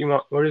 What is it you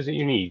want? What is it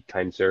you need,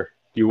 kind sir?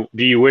 Do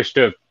you wish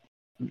to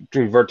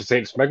convert to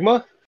Saint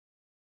Smegma?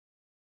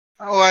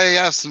 Oh, I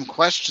have some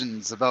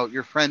questions about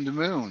your friend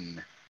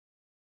Moon.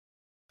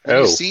 Have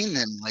you Oh, seen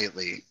him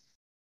lately?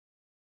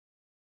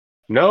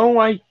 no,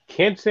 I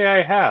can't say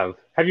I have.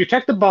 Have you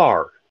checked the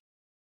bar?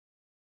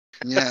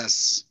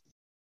 Yes.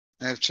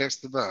 I've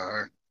checked the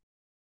bar.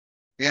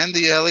 And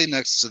the alley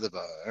next to the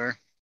bar.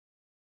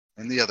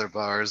 And the other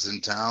bars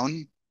in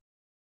town.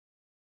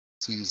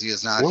 Seems he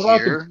is not What about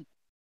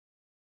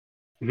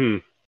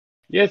here.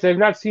 Yes, I've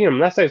not seen him.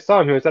 Last I saw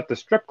him, he was at the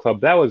strip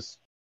club. That was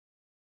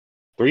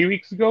 3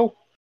 weeks ago.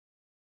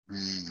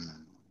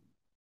 Hmm.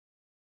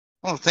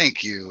 Well,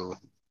 thank you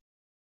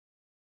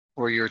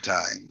for your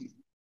time.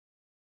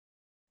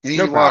 And he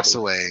No walks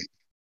problem. away.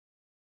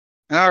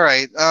 All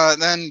right.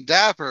 Then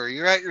Dapper,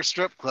 you're at your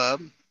strip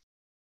club,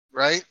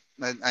 right?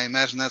 I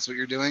imagine that's what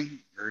you're doing,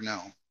 or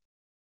no?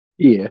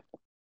 Yeah.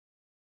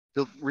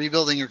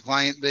 Rebuilding your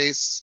client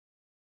base.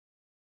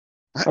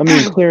 I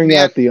mean, clearing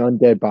Man, out the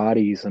undead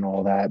bodies and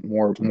all that.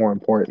 More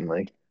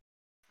importantly.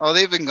 oh,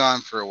 they've been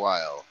gone for a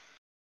while.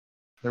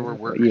 There were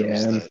work crews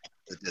Yeah, and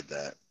that did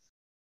that.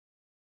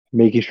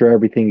 making sure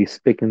everything is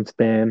spick and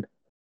span.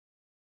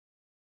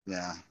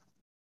 Yeah.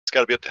 It's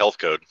got to be up to health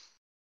code.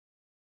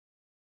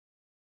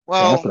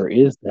 Well, Dapper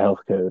is the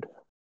health code.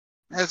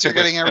 as you're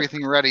getting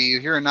everything ready, you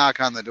hear a knock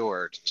on the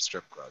door to the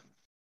strip club.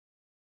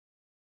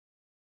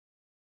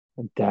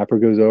 And Dapper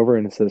goes over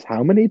and says,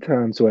 "How many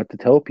times do I have to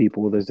tell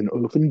people there's an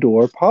open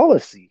door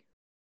policy?"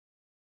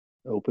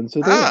 Opens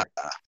the Ah,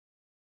 door.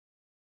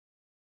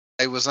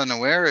 I was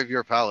unaware of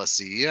your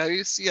policy. Yeah,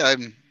 you see,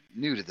 I'm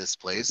new to this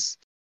place.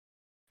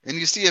 And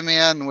you see a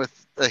man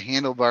with a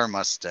handlebar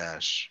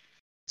mustache.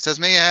 He says,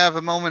 "May I have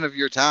a moment of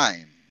your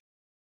time?"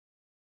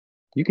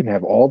 You can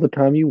have all the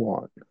time you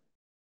want.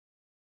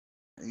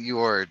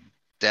 You're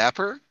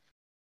Dapper?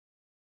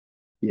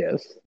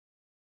 Yes.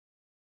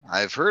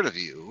 I've heard of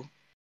you.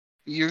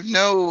 You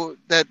know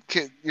that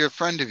your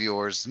friend of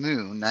yours,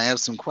 Moon. I have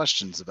some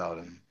questions about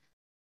him.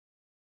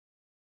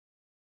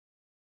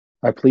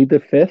 I plead the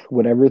fifth.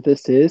 Whatever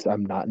this is,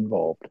 I'm not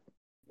involved.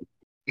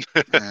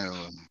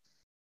 Oh.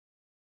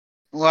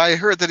 Well, I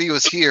heard that he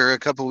was here a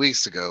couple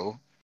weeks ago.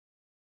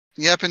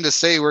 He happened to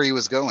say where he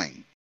was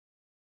going.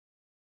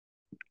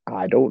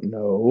 I don't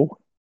know.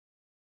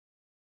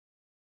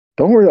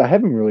 Don't worry, I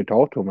haven't really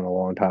talked to him in a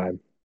long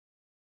time.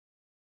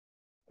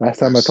 Last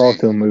time I talked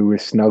to him, we were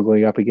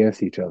snuggling up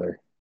against each other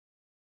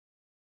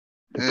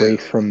to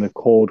brace Oh. from the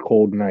cold,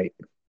 cold night.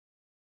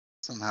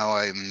 Somehow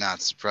I'm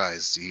not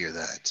surprised to hear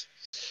that.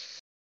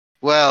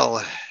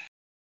 Well,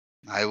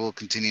 I will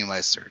continue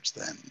my search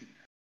then.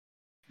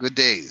 Good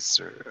day,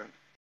 sir.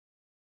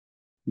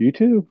 You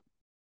too.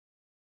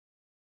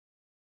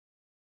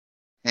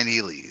 And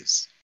he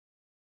leaves.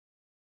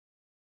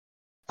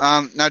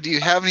 Now, do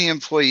you have any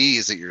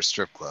employees at your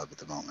strip club at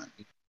the moment?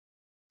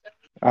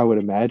 I would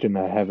imagine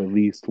I have at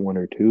least one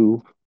or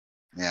two.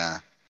 Yeah.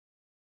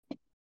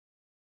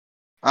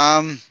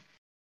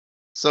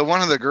 So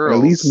one of the Or at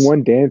least girls,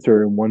 one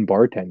dancer and one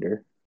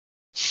bartender.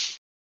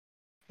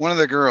 who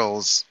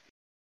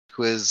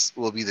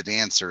will be the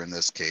dancer in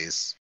this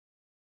case,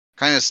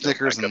 kind of No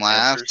snickers and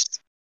backup dancers. laughs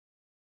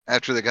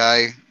after the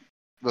guy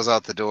goes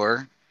out the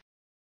door.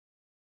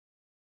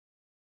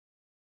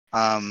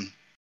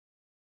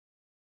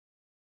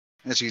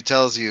 And she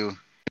tells you,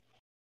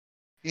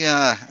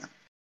 "Yeah,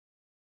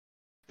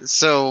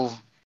 So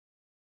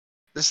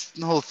this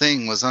whole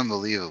thing was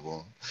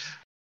unbelievable.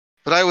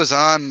 But I was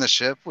on the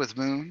ship with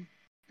Moon.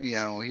 You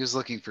know, he was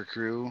looking for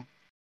crew.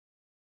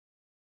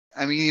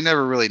 I mean, you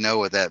never really know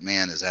what that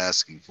man is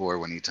asking for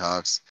when he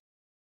talks.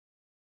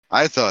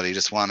 I thought he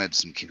just wanted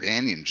some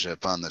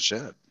companionship on the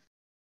ship.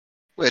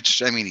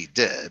 Which, I mean, he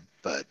did,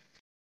 but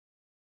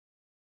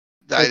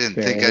I didn't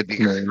fair, think I'd be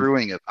it's Moon.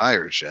 crewing a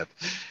pirate ship.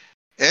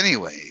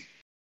 Anyway,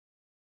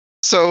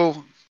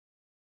 so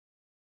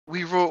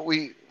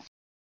we're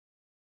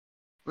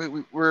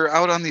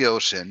out on the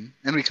ocean,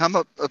 and we come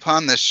up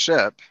upon this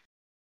ship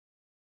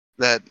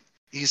that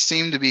he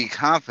seemed to be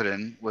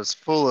confident was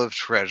full of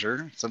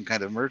treasure, some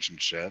kind of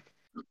merchant ship.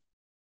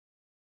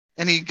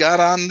 And he got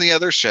on the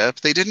other ship.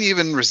 They didn't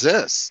even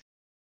resist.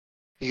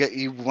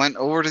 He went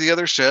over to the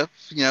other ship,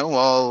 you know,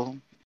 while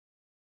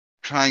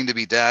trying to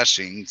be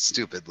dashing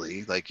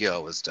stupidly, like he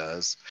always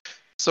does.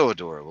 So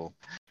adorable.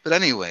 But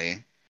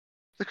anyway,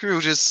 the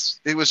crew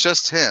it was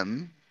just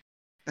him.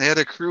 They had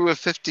a crew of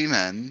 50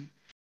 men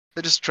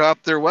that just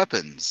dropped their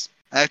weapons,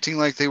 acting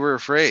like they were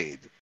afraid.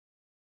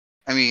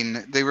 I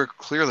mean, they were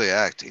clearly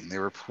acting. They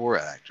were poor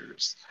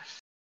actors.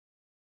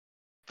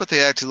 But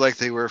they acted like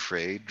they were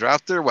afraid,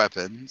 dropped their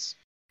weapons,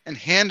 and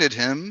handed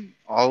him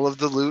all of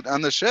the loot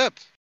on the ship.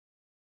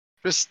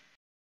 Just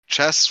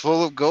chests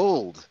full of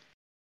gold.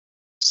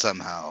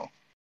 Somehow.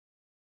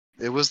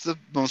 It was the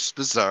most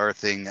bizarre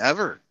thing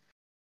ever.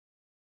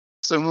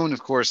 So Moon,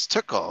 of course,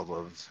 took all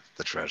of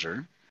the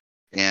treasure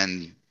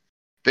and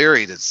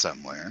buried it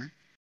somewhere.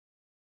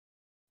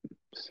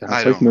 Sounds I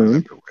like don't Moon.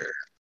 remember where.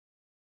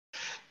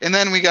 And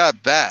then we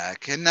got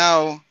back, and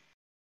now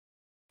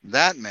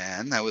that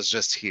man that was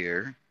just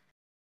here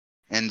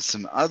and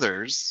some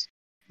others,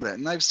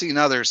 and I've seen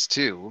others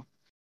too,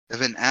 have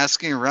been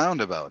asking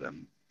around about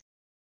him.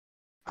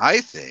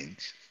 I think,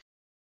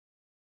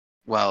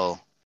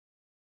 well,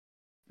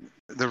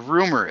 the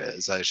rumor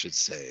is, I should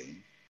say,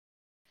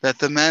 that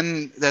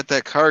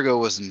that cargo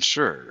was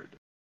insured,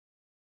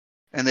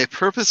 and they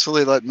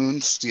purposefully let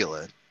Moon steal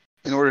it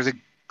in order to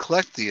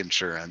collect the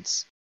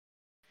insurance,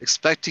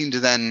 expecting to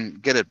then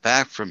get it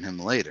back from him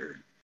later.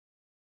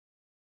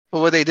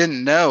 But what they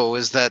didn't know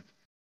is that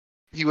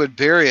he would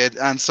bury it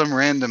on some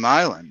random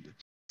island.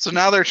 So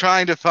now they're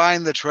trying to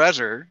find the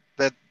treasure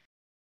that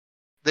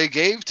they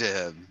gave to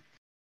him.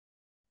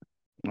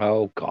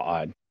 Oh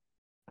God.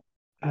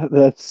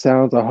 That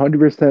sounds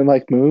 100%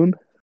 like Moon.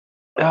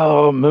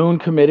 Oh, Moon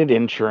committed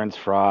insurance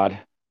fraud.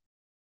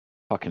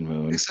 Fucking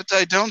Moon. Except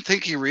I don't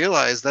think he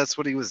realized that's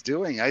what he was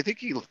doing. I think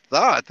he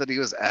thought that he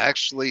was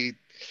actually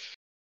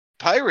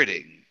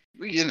pirating.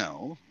 You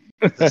know,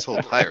 this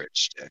whole pirate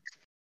shtick.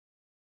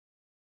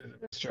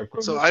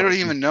 So I don't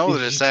even know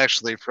that it's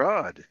actually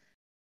fraud.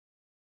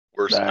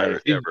 Worst Right.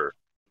 pirate ever.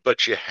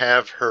 But you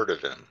have heard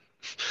of him.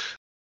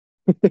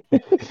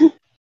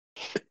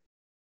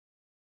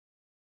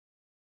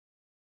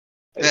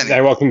 Anyway.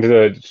 I walk into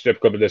the strip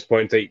club at this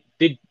point and say,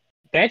 "Did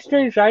that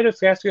strange guy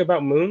just ask you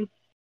about Moon?"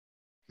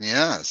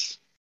 Yes.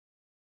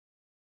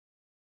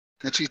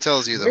 And she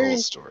tells you the whole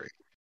story.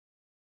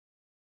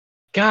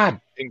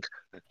 God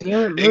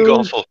damn it,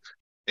 Moon.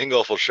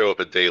 Ingolf will show up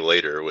a day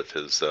later with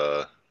his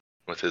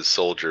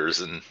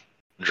soldiers and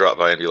drop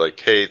by and be like,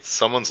 "Hey,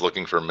 someone's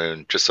looking for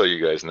Moon, just so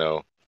you guys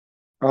know."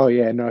 Oh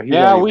yeah, no, he's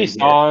Yeah, already we been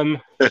saw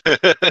him.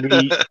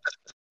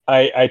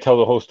 I tell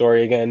the whole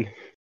story again.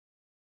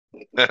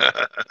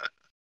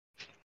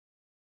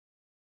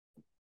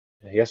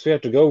 I guess we have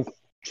to go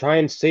try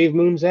and save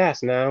Moon's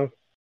ass now.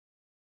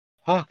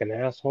 Fucking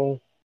asshole.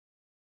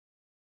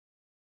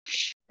 here.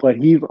 But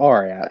he's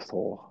our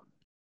asshole.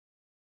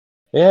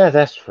 Yeah,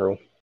 that's true.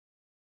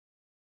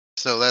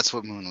 So that's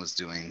what Moon was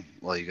doing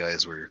while you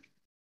guys were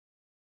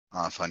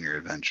off on your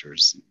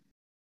adventures.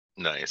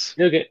 Nice.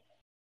 Okay.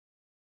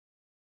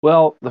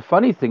 Well, the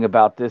funny thing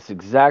about this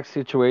exact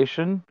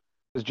situation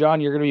is,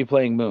 John, you're going to be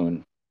playing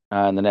Moon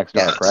in the next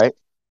arc, right?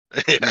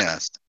 Yeah.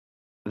 Yes.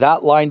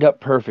 That lined up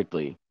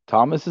perfectly.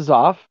 Thomas is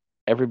off.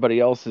 Everybody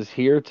else is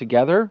here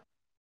together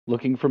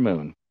looking for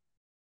Moon.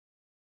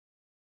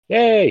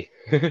 Yay!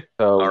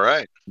 So, All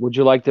right. would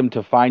you like them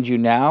to find you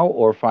now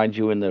or find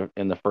you in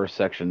the first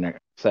session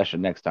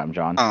next time,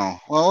 John? Oh,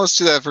 well, let's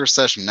do that first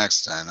session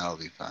next time. That'll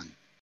be fun.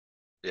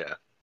 Yeah.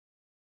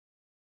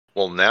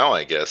 Well, now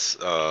I guess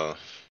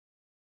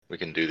we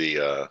can do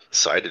the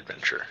side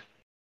adventure.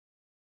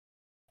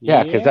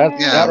 Yeah, because that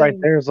Yeah. right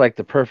there is like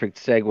the perfect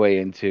segue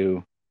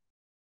into,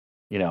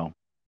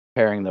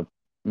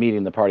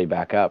 meeting the party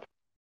back up.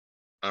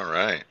 All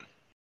right.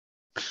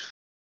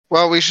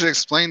 Well, we should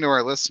explain to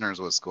our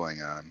listeners what's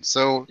going on.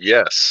 So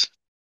Yes.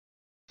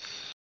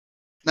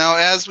 now,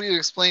 as we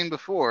explained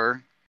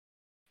before,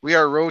 we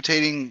are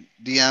rotating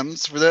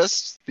DMs for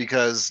this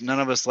because none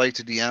of us like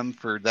to DM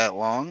for that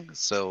long.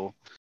 So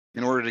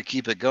in order to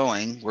keep it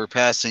going, we're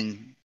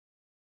passing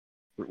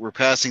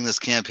this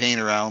campaign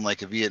around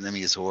like a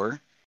Vietnamese whore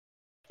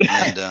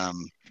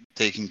and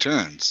taking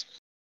turns.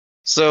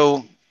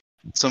 So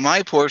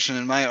my portion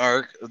in my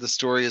arc of the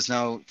story is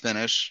now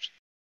finished,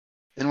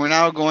 and we're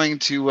now going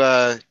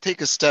to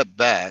take a step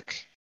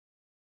back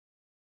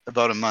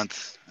about a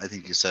month, I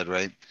think you said,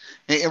 right?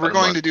 And we're About a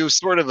going month. to do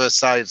sort of a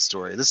side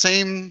story. The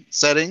same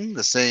setting,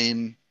 the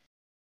same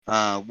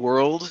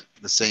world,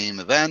 the same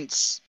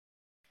events,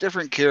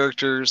 different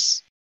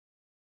characters.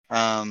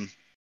 And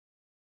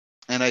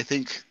I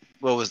think,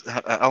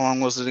 how long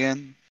was it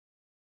again?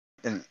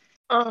 And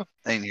Uh,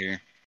 I didn't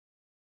hear.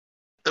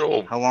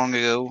 it'll, How long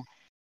ago?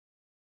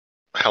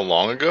 how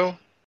long ago?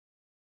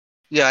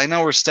 Yeah, I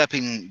know we're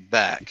stepping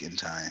back in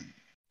time.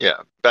 Yeah,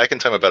 back in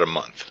time about a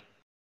month.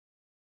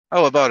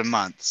 Oh, about a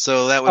month.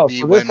 So that would be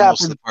so when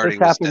most of the This party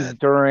was happens dead.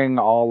 during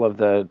all of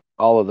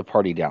the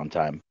party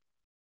downtime.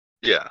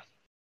 Yeah.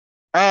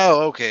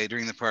 Oh, okay,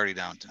 during the party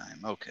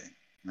downtime. Okay,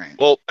 right.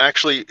 Well,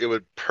 actually, it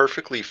would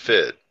perfectly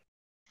fit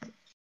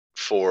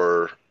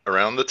for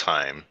around the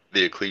time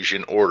the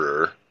Ecclesian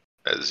Order,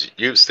 as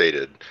you've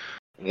stated,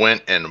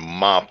 went and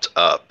mopped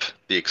up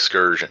the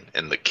excursion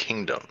in the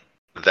kingdom.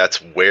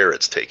 That's where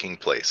it's taking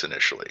place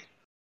initially.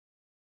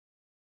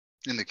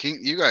 In the king,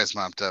 you guys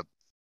mopped up.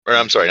 Or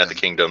I'm sorry, not the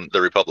kingdom,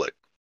 the Republic.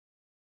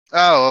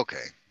 Oh,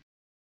 okay.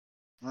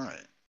 All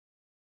right.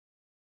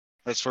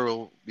 That's where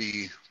we'll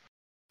be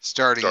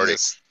starting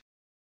this.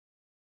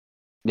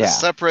 Yeah. A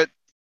separate.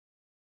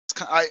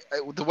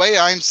 The way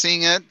I'm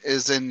seeing it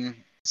is in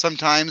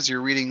sometimes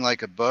you're reading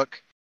like a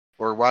book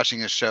or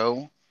watching a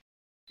show,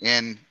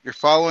 and you're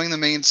following the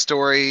main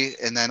story,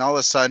 and then all of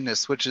a sudden it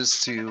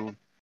switches to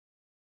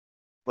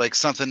like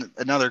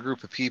another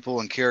group of people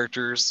and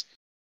characters.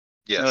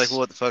 Yes. You're like, well,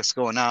 what the fuck's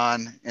going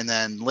on? And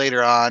then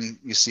later on,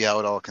 you see how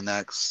it all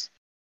connects.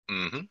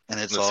 Mm-hmm. And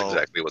it's That's all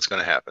exactly what's going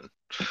to happen.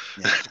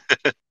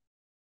 Yeah.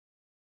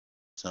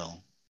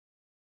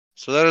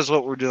 So that is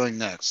what we're doing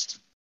next.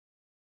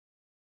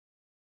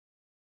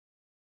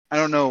 I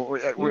don't know.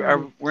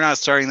 We're not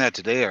starting that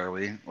today, are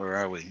we? Or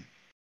are we?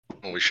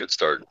 Well, we should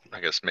start, I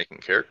guess, making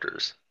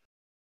characters.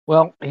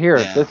 Well, here,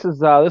 Yeah.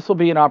 this will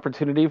be an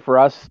opportunity for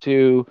us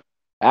to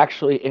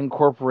actually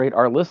incorporate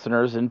our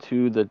listeners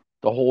into the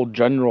whole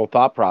general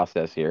thought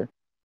process here.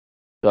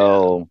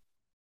 So,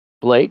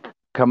 Blake,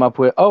 come up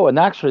with. Oh, and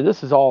actually,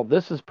 this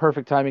is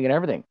perfect timing and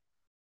everything.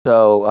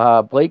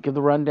 So, Blake, give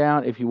the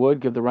rundown, if you would,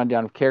 give the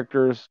rundown of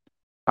characters,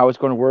 how it's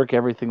going to work,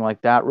 everything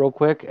like that, real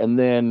quick, and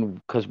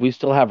then because we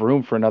still have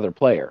room for another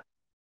player,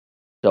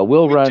 so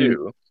we're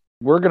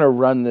going to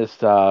run this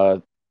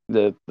the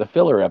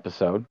filler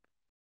episode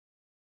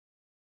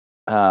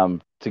to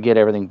get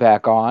everything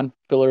back on,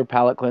 filler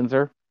palate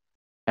cleanser,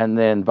 and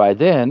then by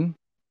then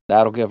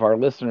that'll give our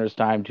listeners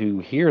time to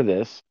hear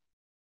this,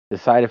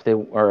 decide if they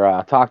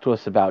or talk to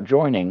us about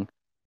joining,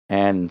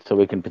 and so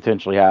we can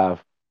potentially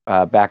have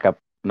back up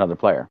another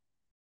player.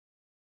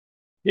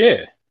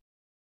 Yeah.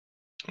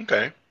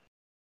 Okay.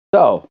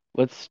 So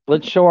let's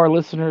show our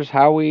listeners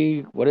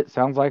what it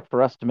sounds like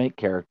for us to make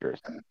characters.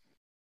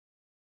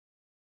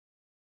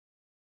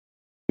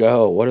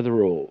 Go. What are the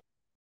rules?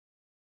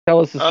 Tell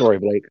us the story,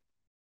 Blake.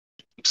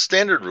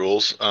 Standard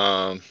rules,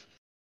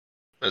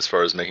 as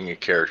far as making a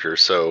character.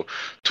 So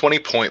 20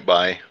 point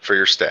buy for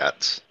your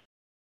stats.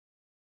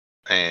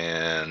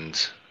 And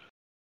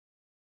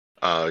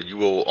you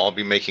will all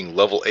be making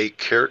level 8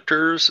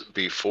 characters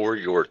before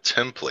your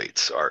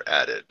templates are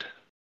added.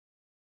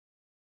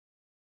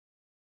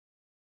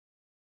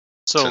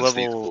 So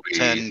level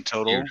 10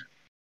 total?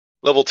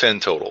 Level 10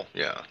 total,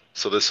 yeah.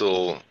 So this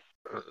will,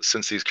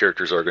 since these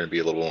characters are going to be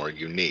a little more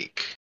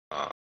unique.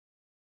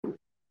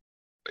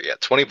 But yeah,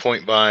 20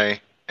 point buy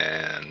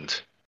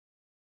and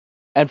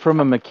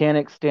from a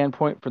mechanic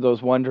standpoint, for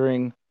those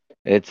wondering,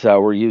 it's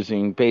we're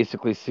using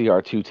basically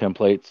CR2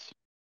 templates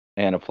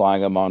and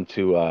applying them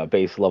onto a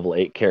base level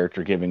 8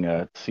 character, giving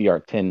a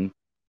CR10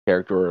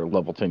 character or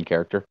level 10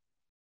 character.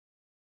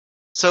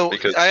 So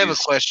I have a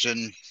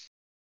question.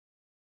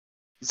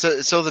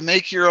 So the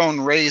make your own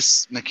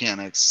race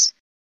mechanics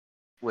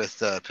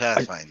with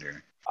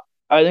Pathfinder.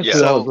 I think we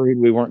all agreed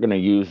we weren't going to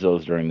use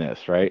those during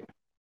this, right?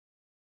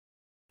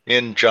 Me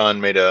and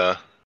John had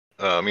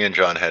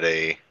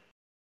a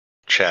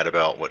chat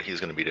about what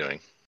he's going to be doing.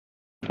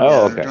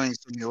 Oh, okay. We're doing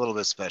something a little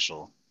bit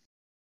special.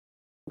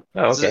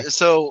 Oh, okay.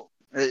 So,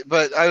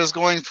 but I was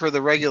going for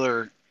the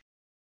regular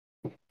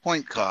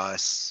point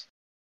costs.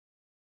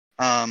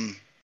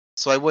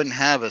 So I wouldn't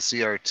have a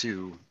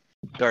CR2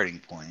 starting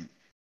point.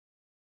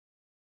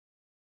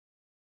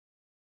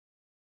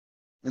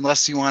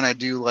 Unless you want to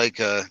do like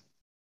a...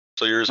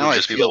 So yours would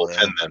just be level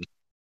 10 then.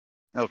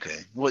 Okay.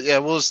 Well, yeah,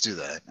 we'll just do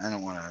that. I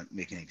don't want to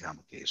make any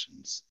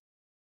complications.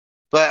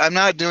 But I'm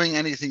not doing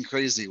anything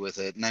crazy with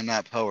it, and I'm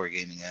not power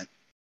gaming it.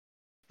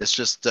 It's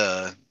just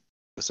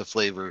it's a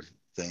flavor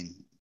thing.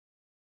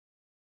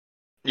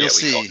 You'll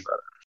see.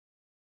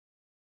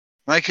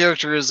 My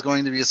character is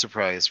going to be a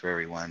surprise for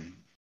everyone.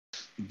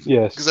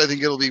 Yes. Because I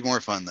think it'll be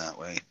more fun that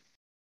way.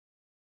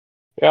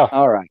 Yeah.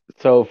 All right.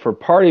 So for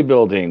party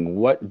building,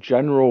 what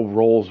general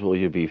roles will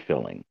you be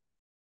filling?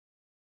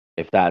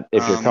 If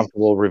you're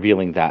comfortable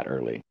revealing that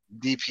early.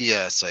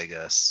 DPS, I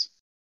guess.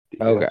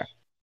 Okay.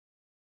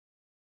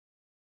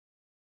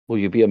 Will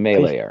you be a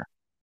meleeer?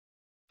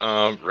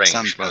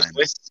 Range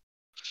mostly.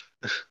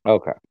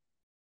 Okay.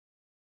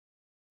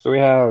 So we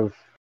have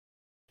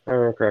I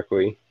remember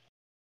correctly.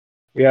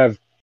 We have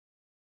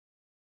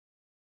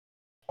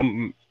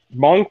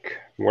Monk,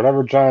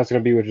 whatever John's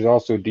going to be, which is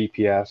also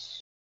DPS.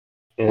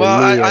 And Well,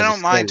 me I as a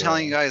don't mind samurai.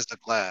 telling you guys the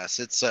class.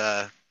 It's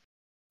the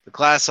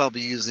class I'll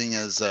be using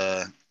is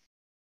I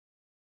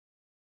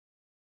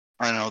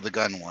know the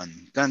gun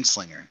one,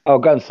 gunslinger. Oh,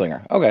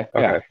 gunslinger. Okay,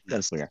 yeah, Okay.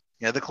 Yes. gunslinger.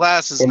 Yeah, the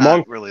class is So not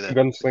Monk, really that.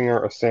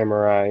 Gunslinger, a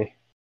Samurai,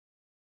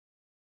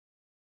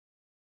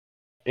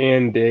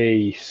 and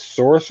a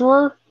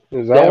Sorcerer?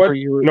 Is that Dapper, what?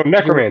 you were No, you were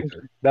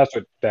Necromancer. That's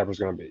what Dapper's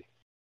going to be.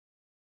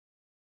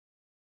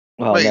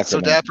 well, Wait, so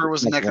necromancer. Dapper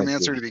was a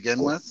necromancer to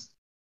begin with?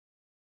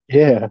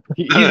 Yeah.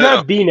 He's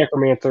not the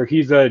Necromancer.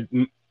 He's a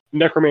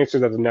Necromancer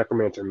that's a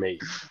Necromancer mage.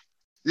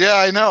 Yeah,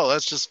 I know.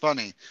 That's just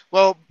funny.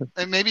 Well,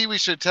 and maybe we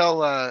should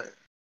tell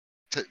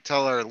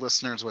tell our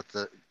listeners what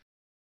the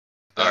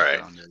All right.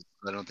 background is.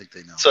 I don't think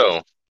they know.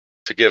 So,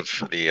 to give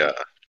the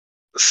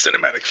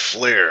cinematic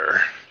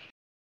flair,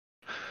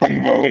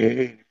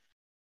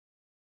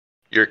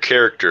 your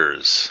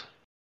characters,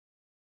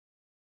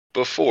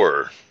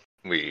 before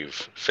we've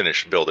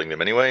finished building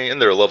them anyway, in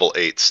their level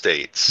 8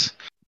 states,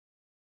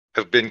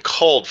 have been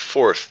called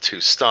forth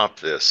to stop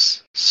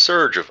this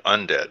surge of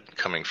undead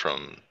coming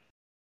from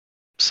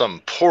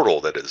some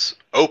portal that is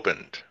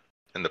opened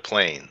in the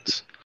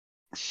plains,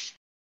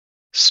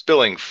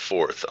 spilling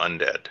forth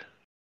undead.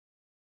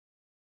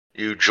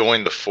 You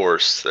join the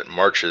force that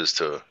marches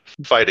to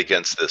fight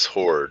against this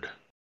horde,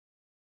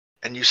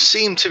 and you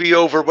seem to be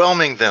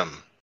overwhelming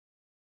them.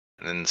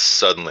 And then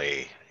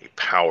suddenly, a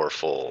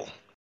powerful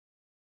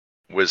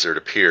wizard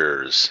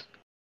appears,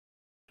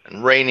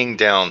 and raining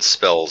down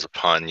spells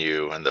upon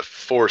you and the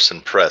force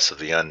and press of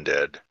the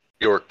undead,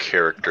 your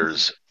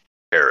characters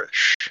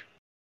perish.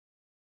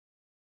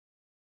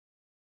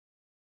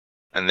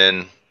 And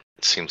then,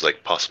 it seems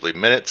like possibly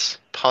minutes,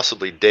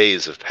 possibly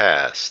days have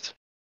passed.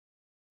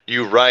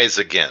 You rise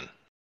again,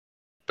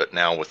 but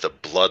now with a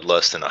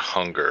bloodlust and a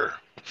hunger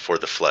for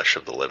the flesh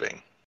of the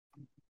living.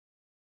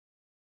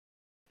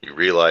 You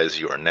realize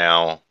you are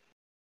now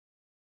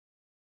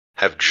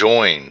have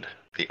joined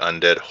the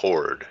undead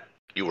horde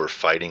you were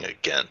fighting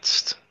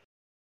against.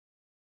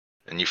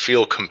 And you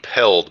feel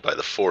compelled by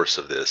the force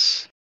of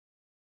this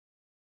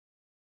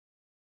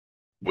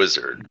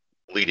wizard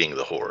leading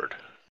the horde.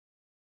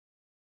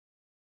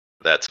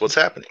 That's what's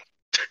happening.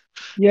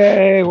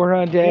 Yay, we're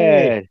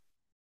undead.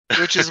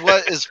 Which is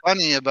what is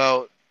funny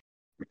about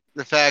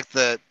the fact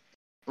that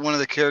one of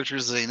the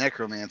characters is a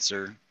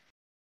necromancer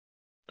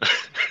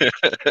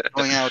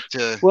going out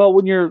to. Well,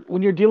 when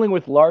you're dealing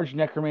with large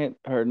large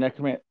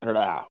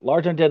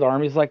undead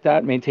armies like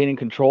that, maintaining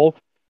control,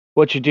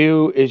 what you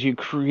do is you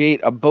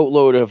create a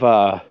boatload of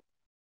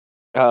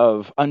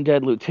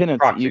undead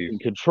lieutenants that you Proxies. can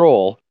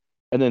control,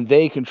 and then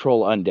they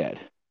control undead.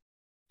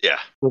 Yeah.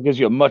 So it gives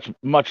you a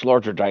much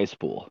larger dice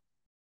pool.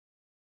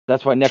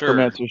 That's why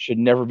necromancers should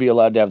never be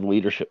allowed to have the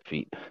leadership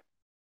feat.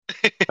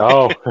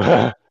 Oh.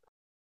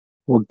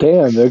 Well,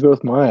 damn, there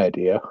goes my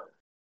idea.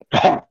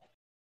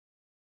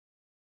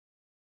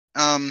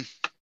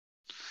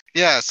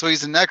 Yeah, so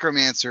he's a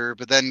necromancer,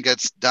 but then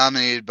gets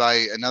dominated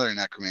by another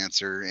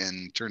necromancer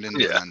and turned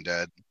into an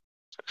undead.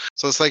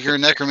 So it's like you're a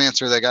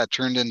necromancer that got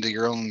turned into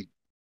your own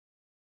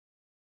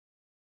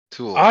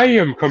tool. I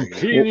am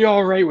completely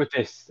all right with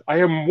this. I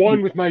am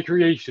one with my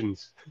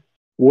creations.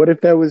 What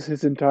if that was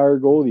his entire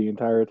goal the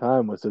entire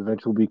time, was to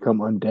eventually become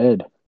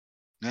undead?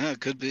 Yeah, it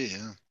could be,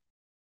 yeah.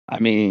 I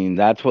mean,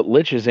 that's what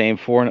Lich is aimed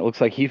for, and it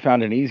looks like he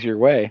found an easier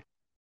way.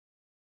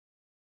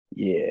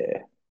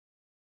 Yeah.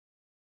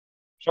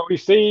 Shall we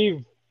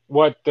save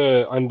what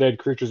the undead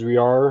creatures we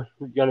are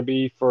going to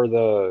be for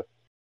the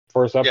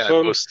first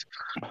episode?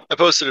 I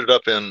posted it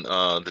up in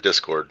the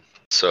Discord.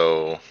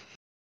 So,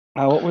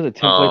 what were the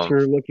templates we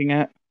were looking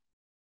at?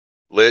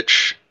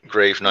 Lich,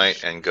 Grave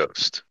Knight, and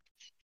Ghost.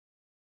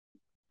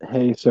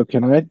 Hey, so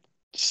can I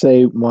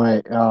say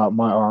my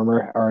my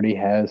armor already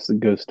has the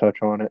ghost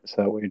touch on it,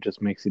 so that way it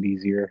just makes it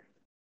easier.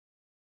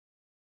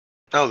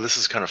 Oh, this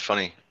is kind of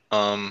funny.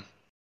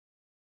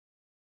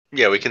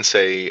 Yeah, we can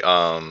say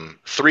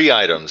 3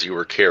 items you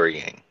were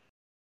carrying,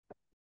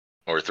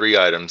 or 3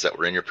 items that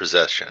were in your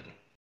possession,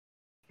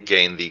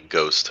 gain the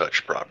Ghost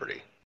Touch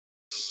property.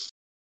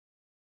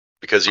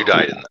 Because you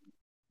died in them.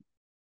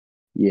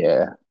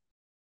 Yeah.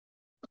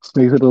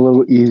 Makes it a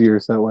little easier,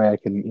 so that way I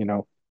can,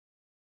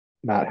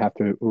 not have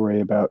to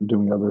worry about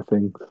doing other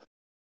things.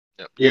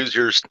 Yep.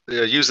 Use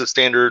the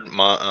standard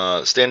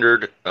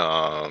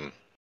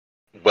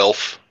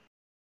wealth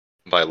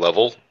by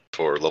level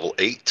for level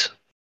 8.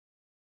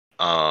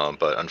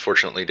 But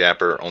unfortunately,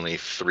 Dapper, only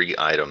 3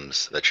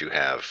 items that you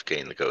have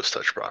gain the Ghost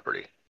Touch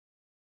property.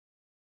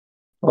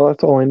 Well,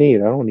 that's all I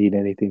need. I don't need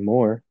anything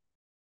more.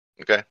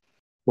 Okay.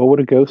 What would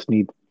a ghost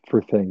need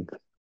for things?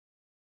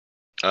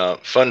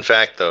 Fun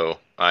fact, though,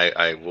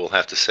 I will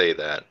have to say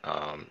that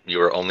you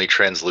are only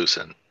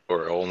translucent,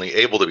 or only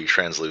able to be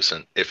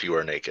translucent, if you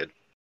are naked.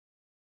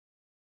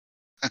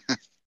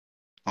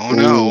 Oh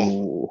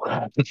no.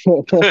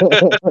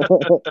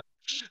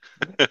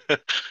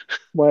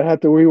 Might have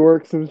to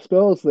rework some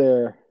spells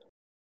there.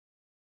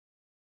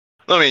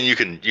 I mean, you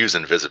can use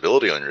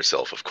invisibility on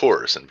yourself, of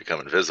course, and become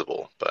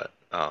invisible. But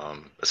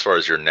as far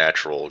as your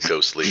natural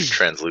ghostly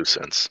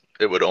translucence,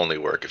 it would only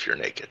work if you're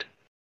naked.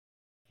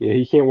 Yeah,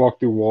 he can't walk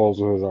through walls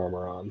with his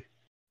armor on.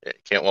 You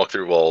can't walk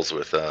through walls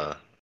with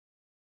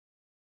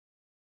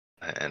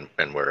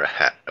and wear a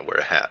hat. Wear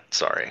a hat.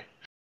 Sorry.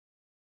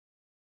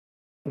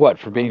 What,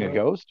 for being a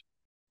ghost?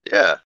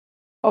 Yeah.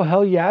 Oh,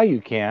 hell yeah, you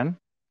can.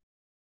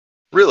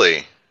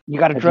 Really? You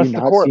got to Have dress you the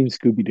not corpse. seen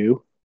Scooby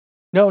Doo?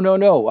 No.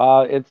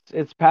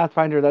 It's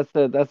Pathfinder. That's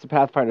the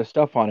Pathfinder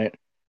stuff on it.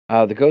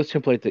 The ghost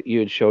template that you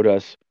had showed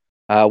us.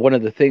 One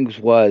of the things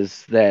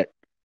was that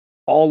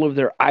all of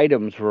their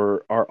items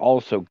are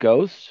also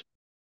ghosts,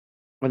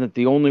 and that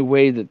the only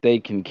way that they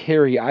can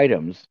carry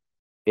items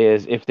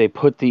is if they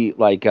put the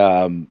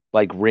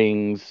like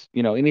rings,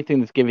 anything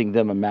that's giving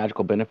them a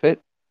magical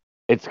benefit.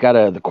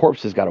 The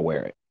corpse has got to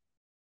wear it.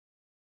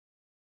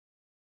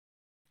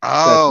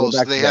 Oh, go so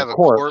back they to that have a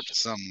corpse. corpse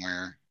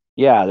somewhere.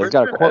 Yeah, they've Where's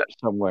got a that corpse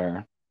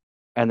somewhere,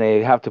 and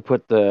they have to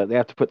put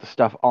the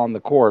stuff on the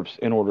corpse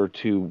in order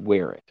to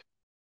wear it.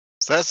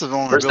 So that's a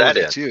Where's that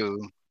vulnerability in?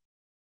 too.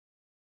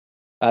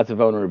 That's a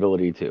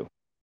vulnerability too.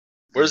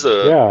 Where's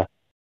the? Yeah.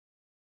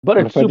 But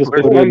What it's if I super just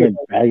put cool. it in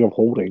a bag of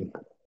holding?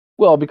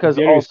 Well, If because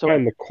the enemies also,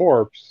 find the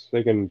corpse,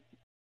 they can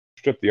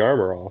strip the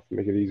armor off and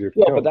make it easier to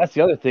yeah, kill. but that's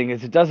the other thing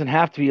is it doesn't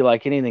have to be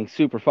like anything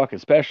super fucking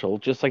special.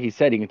 Just like he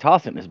said, he can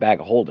toss it in his bag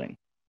of holding.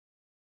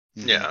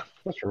 Yeah.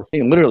 That's true. He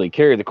can literally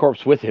carry the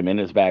corpse with him in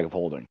his bag of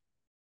holding.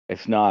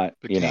 It's not,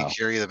 But can you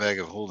carry the bag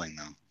of holding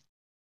though?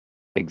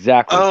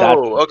 exactly.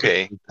 Oh,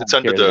 okay. You It's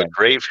can't under carry the bag.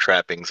 grave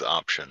trappings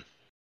option.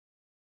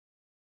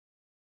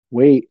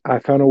 Wait, I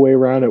found a way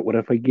around it. What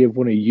if I give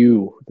one of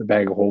you the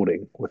bag of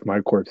holding with my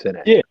corpse in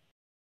it? Yeah.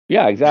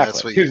 Yeah, That's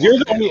exactly. what you Because you're want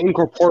the to only do.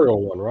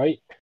 incorporeal one, right?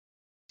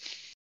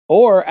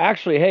 Or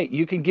actually, hey,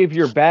 you can give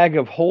your bag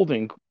of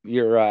holding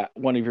your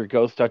one of your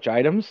ghost touch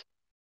items,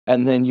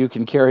 and then you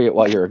can carry it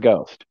while you're a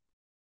ghost.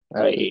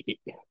 Hey,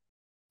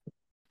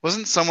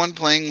 Wasn't someone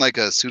playing like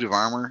a suit of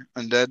armor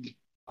undead?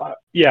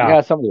 Yeah.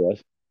 Yeah, somebody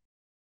was.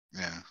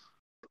 Yeah.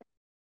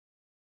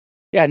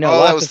 Yeah, no. Oh,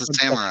 that lots was of the fun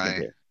stuff you can samurai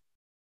do.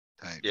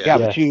 type. Yeah, Yes,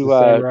 but you, the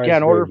samurai's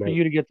in order grave for knight.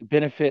 you to get the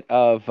benefit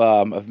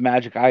of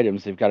magic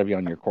items, they've got to be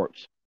on your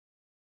corpse,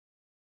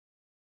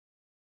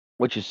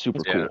 which is super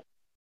Yeah. cool.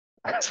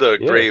 It's the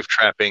Yeah. grave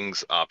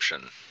trappings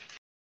option.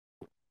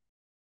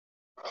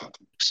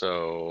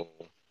 So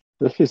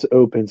this just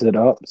opens it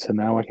up, so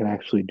now I can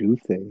actually do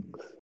things.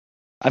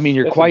 I mean,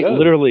 you're Yes, it quite does.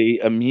 literally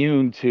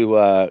immune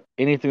to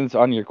anything that's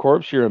on your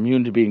corpse. You're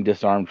immune to being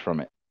disarmed from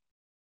it.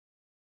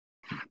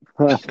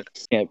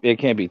 It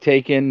can't be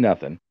taken,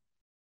 nothing,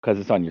 because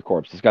it's on your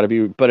corpse. It's got to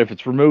be. But if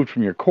it's removed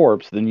from your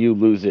corpse, then you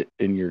lose it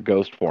in your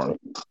ghost form.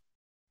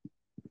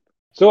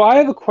 So I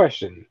have a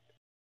question.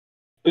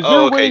 Is there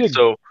a way to...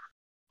 So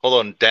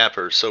hold on,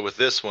 Dapper. So with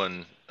this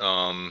one,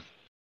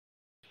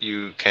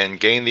 you can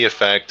gain the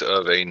effect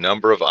of a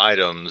number of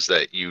items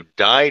that you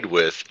died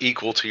with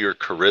equal to your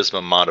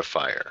charisma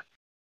modifier.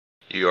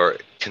 You are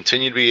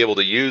continue to be able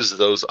to use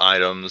those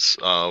items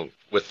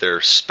with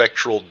their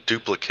spectral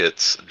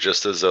duplicates,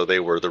 just as though they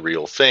were the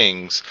real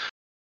things.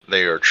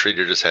 They are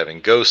treated as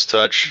having ghost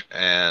touch,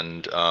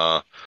 and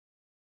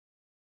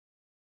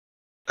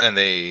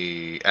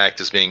they act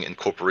as being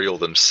incorporeal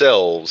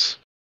themselves,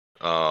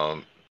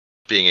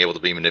 being able to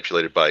be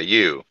manipulated by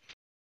you.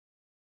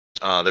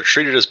 They're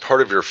treated as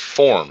part of your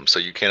form, so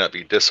you cannot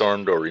be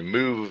disarmed or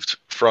removed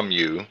from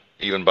you,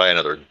 even by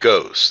another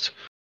ghost.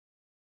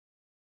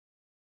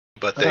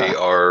 But they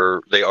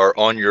are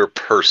on your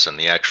person.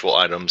 The actual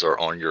items are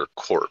on your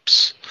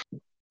corpse,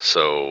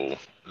 so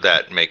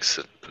that makes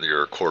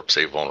your corpse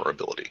a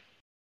vulnerability.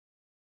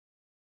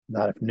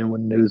 Not if no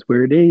one knows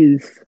where it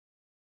is.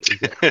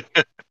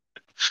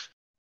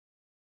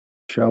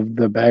 Shove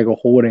the bag of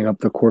holding up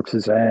the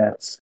corpse's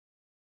ass.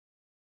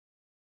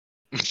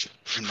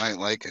 You might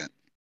like it.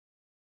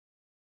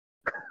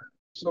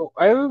 So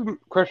I have a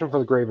question for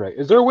the grave knight.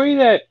 Is there a way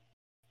that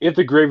if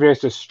the grave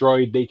knight's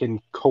destroyed, they can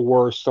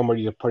coerce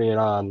somebody to putting it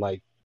on?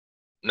 Like,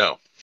 No,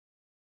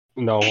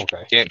 no,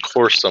 okay, you can't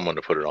coerce someone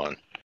to put it on.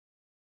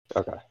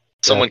 okay.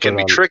 Someone put can it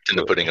be on. tricked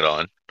into putting it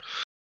on.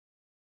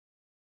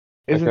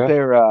 Isn't Okay.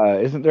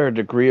 there a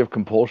degree of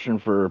compulsion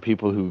for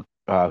people who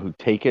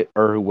take it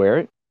or who wear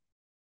it?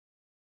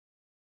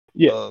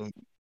 Yeah.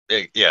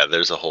 Yeah,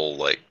 there's a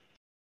whole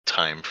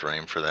time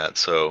frame for that.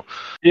 So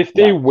If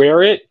they Right.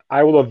 wear it,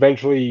 I will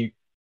eventually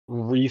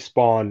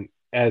respawn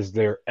as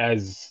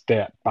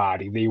that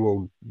body. They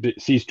will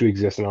cease to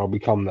exist, and I'll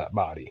become that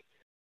body.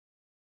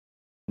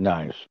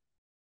 Nice.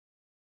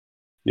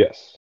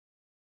 Yes.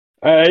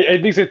 I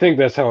think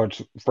that's how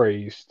it's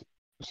phrased,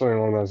 something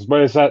along those.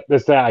 But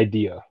that's that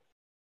idea.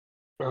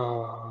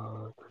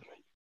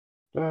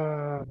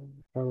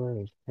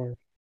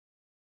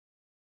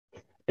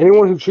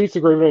 Anyone who treats the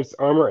Grave Knight's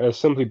armor as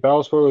simply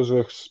battle spoilers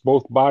risks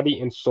both body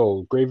and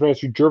soul. Grave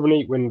Knights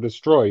rejuvenate when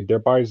destroyed. Their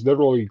bodies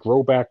literally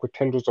grow back with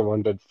tendrils of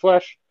undead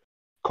flesh,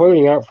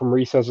 coiling out from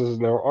recesses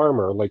in their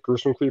armor like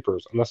gruesome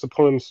creepers. Unless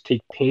opponents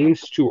take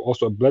pains to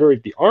also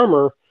obliterate the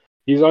armor,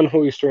 These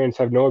unholy strands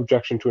have no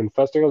objection to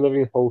infesting a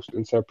living host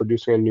instead of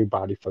producing a new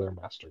body for their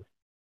master.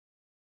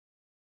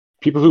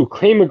 People who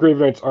claim a Grave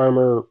Knight's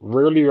armor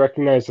rarely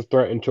recognize the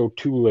threat until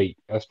too late,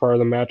 as part of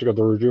the magic of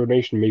the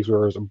rejuvenation makes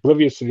wearers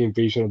oblivious to the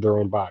invasion of their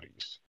own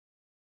bodies.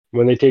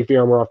 When they take the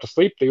armor off to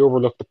sleep, they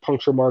overlook the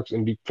puncture marks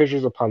and deep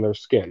fissures upon their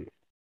skin.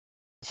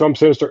 Some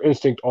sinister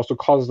instinct also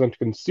causes them to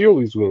conceal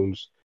these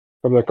wounds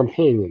from their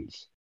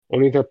companions.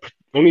 Only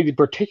the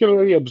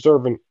particularly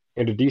observant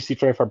and a DC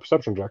 25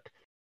 perception check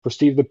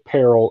perceive the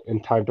peril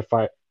in time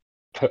to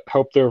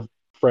help their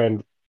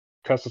friend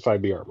cast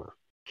aside the armor.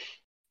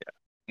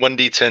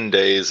 1d10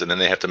 days, and then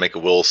they have to make a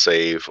will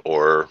save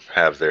or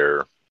have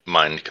their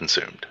mind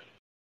consumed.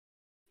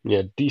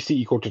 Yeah, DC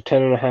equal to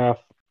 10.5,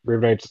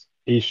 Grave Knight's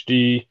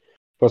HD,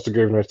 plus the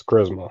Grave Knight's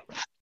Charisma.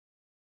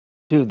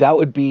 Dude, that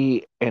would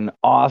be an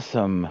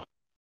awesome.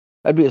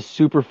 That'd be a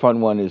super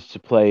fun one. Is to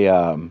play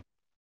a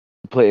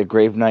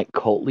Grave Knight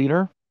cult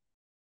leader.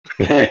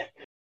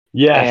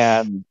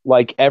 Yes. And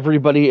like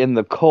everybody in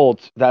the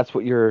cult, that's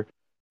what you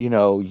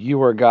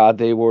are God,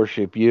 they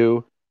worship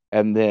you,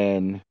 and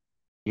then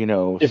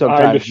if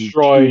sometimes I'm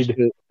destroyed,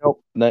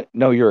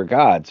 no, you're a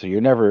God, so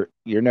you're never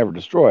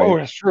destroyed. Oh,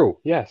 that's true.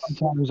 Yes.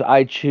 Sometimes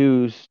I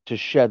choose to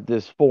shed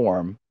this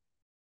form,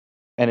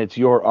 and it's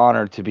your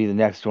honor to be the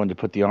next one to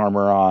put the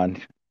armor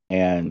on,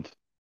 and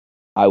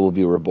I will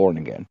be reborn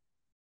again.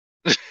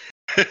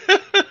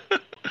 That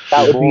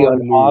would be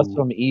an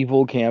awesome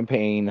evil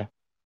campaign,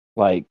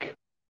 like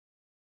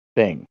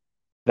thing.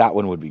 That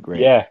one would be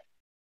great. Yeah.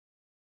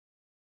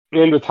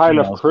 And with high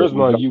enough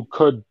charisma, you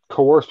could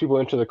coerce people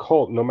into the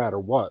cult no matter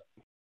what.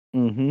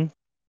 Mm-hmm.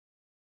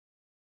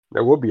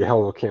 That would be a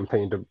hell of a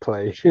campaign to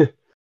play.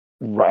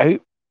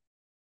 Right?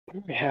 Where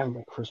do we have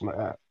my charisma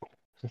at? I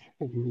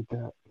think I need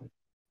that.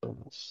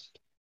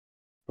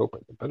 Hope I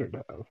better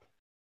have.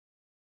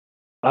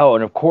 Oh,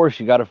 and of course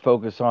you got to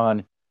focus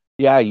on,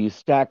 you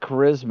stack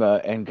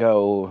charisma and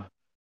go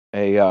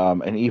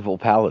an evil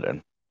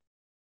paladin.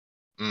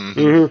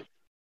 Mm-hmm.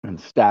 And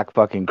stack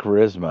fucking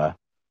charisma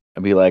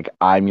and be like,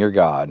 I'm your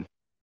god.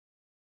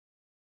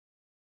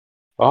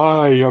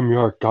 I am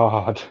your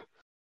god.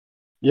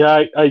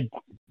 Yeah, I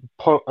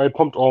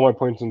pumped all my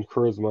points in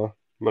charisma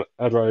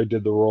after I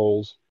did the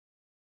rolls.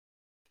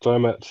 So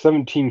I'm at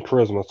 17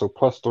 charisma, so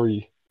plus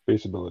 3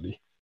 base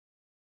ability.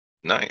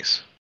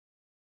 Nice.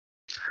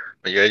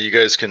 But yeah, you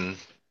guys can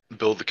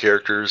build the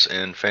characters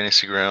in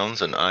Fantasy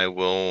Grounds, and I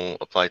will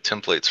apply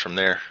templates from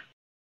there.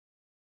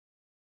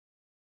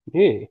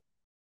 Yeah.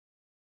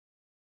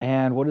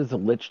 And what does the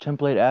Lich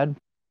template add?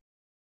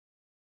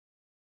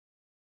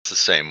 It's the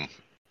same.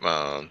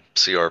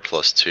 CR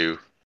plus 2.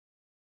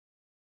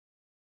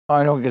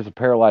 I know it gets a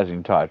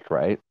paralyzing touch,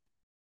 right?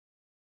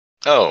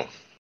 Oh,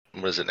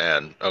 what does it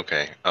add?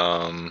 Okay.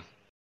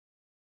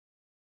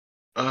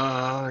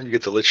 You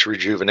get the Lich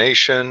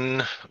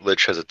Rejuvenation.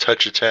 Lich has a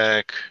touch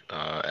attack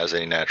as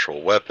a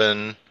natural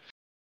weapon.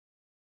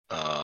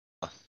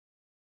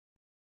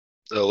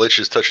 The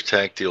Lich's touch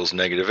attack deals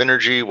negative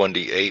energy,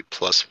 1d8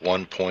 plus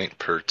 1 point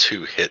per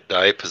 2 hit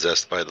die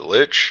possessed by the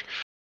Lich.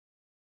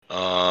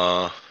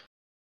 Can't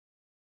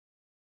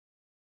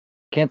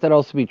that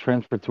also be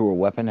transferred to a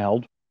weapon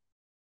held?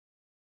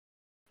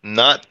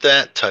 Not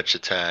that touch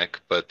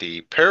attack, but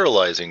the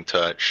paralyzing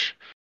touch.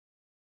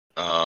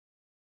 Oh,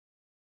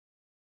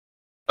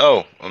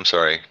 I'm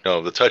sorry.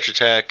 No, the touch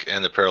attack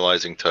and the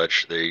paralyzing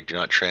touch, they do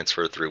not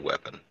transfer through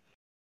weapon.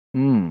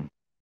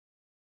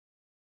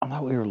 I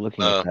thought we were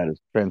looking at that as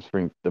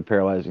transferring the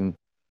paralyzing.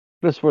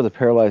 That's where the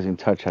paralyzing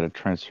touch had a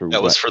transfer.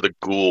 That was for the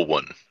ghoul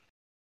one.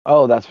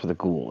 Oh, that's for the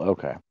ghoul.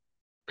 Okay.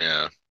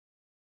 Yeah.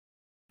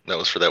 That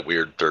was for that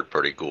weird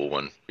third-party ghoul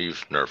one.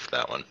 We've nerfed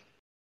that one.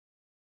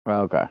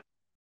 Okay.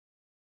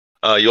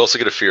 You also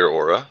get a fear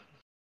aura.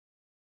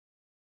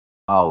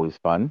 Always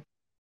fun.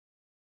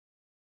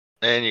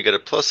 And you get a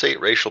 +8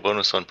 racial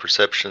bonus on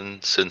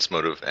perception, sense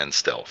motive, and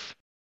stealth.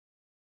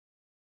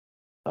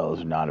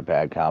 Those are not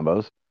bad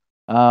combos.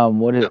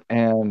 What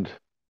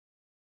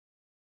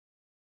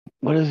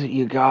is it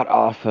you got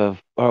off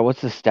of, or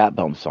what's the stat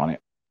bumps on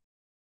it?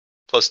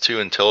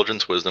 +2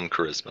 intelligence, wisdom,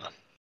 charisma.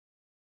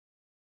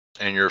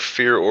 And your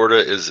fear aura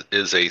is a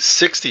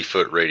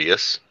 60-foot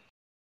radius.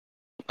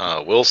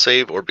 Will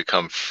save or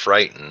become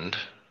frightened.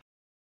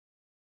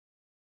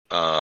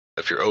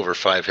 If you're over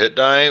 5 hit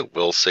die,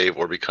 will save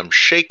or become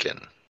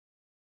shaken.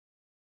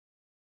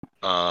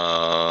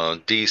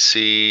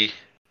 DC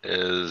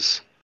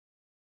is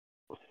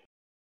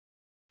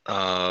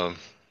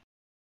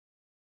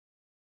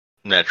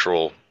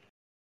natural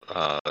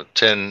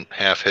 10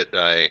 half hit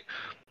die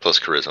plus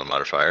charisma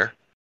modifier.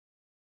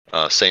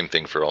 Same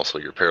thing for also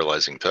your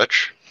paralyzing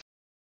touch.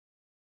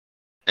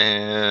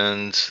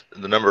 And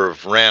the number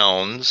of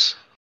rounds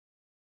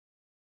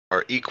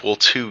are equal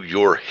to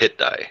your hit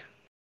die.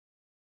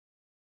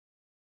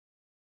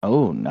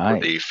 Oh,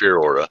 nice. The fear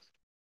aura.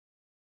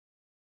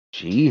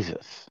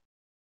 Jesus.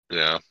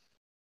 Yeah.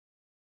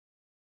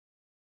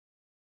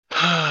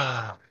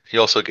 You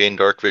also gain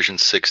dark vision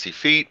 60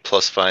 feet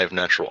plus 5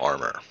 natural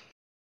armor.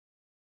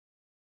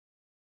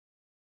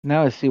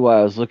 Now I see why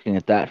I was looking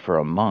at that for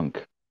a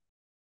monk.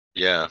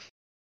 Yeah.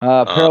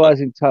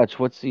 Paralyzing touch.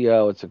 What's the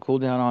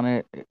cooldown on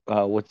it?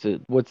 What's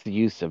the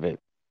use of it?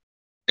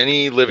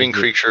 Any living Is it-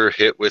 creature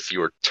hit with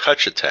your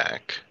touch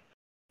attack,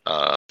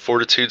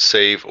 fortitude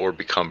save, or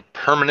become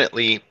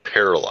permanently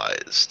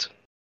paralyzed.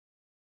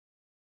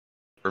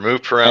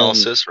 Remove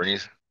paralysis or any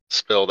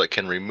spell that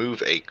can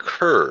remove a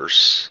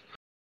curse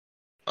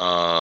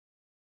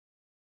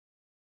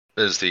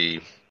is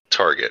the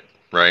target,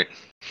 right?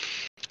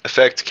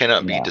 Effect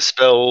cannot be Yeah.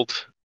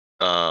 dispelled.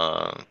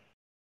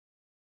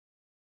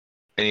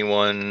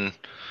 Anyone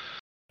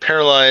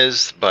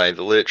paralyzed by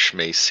the Lich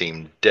may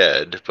seem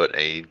dead, but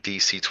a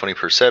DC 20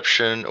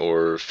 Perception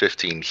or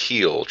 15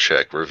 Heal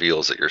check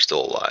reveals that you're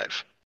still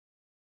alive.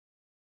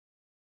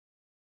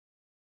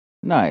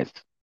 Nice.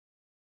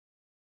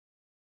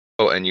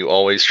 Oh, and you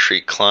always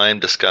treat Climb,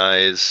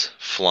 Disguise,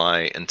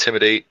 Fly,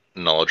 Intimidate,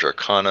 Knowledge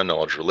Arcana,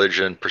 Knowledge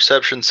Religion,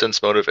 Perception,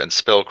 Sense Motive, and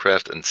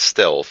Spellcraft and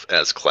Stealth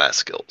as class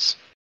skills.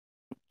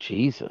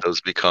 Jesus.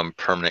 Those become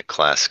permanent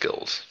class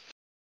skills.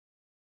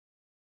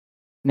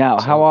 Now,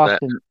 So how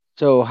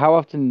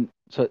often?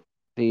 So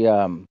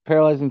the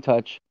paralyzing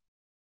touch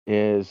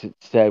is it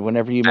said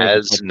whenever you make a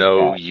Has touch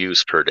no attack.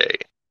 use per day.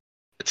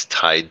 It's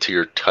tied to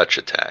your touch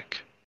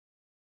attack.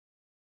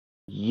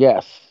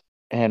 Yes.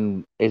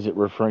 And is it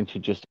referring to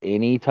just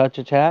any touch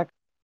attack,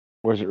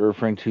 or is it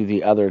referring to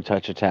the other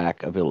touch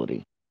attack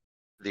ability?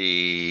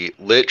 The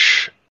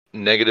Lich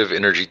negative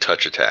energy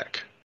touch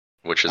attack,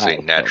 which is a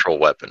Okay. natural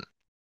weapon.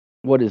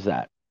 What is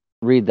that?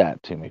 Read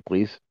that to me,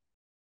 please.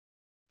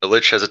 The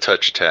Lich has a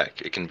touch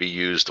attack. It can be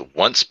used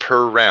once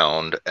per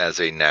round as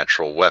a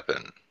natural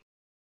weapon.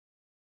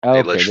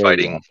 Okay, A Lich there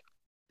fighting, you go.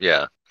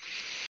 yeah.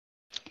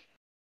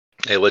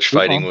 A Lich Keep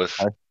fighting on. with,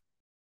 Sorry.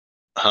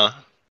 huh?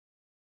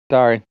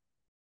 Sorry.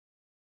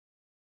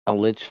 A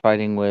Lich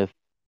fighting with.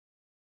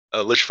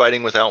 A Lich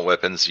fighting without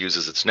weapons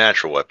uses its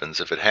natural weapons,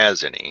 if it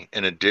has any,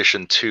 in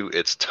addition to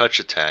its touch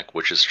attack,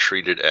 which is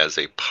treated as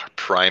a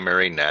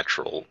primary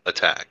natural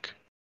attack.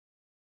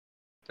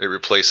 It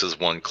replaces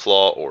one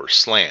claw or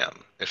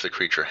slam, if the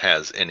creature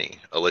has any.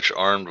 A Lich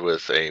armed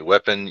with a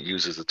weapon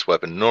uses its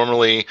weapon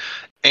normally,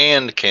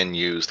 and can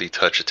use the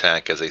touch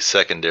attack as a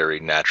secondary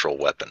natural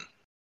weapon.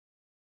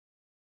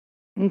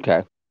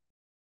 Okay.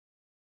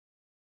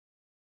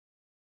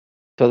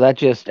 So that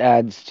just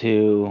adds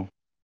to.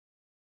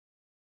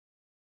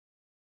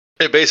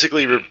 It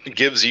basically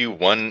gives you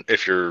one.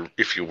 If you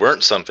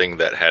weren't something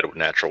that had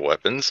natural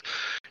weapons,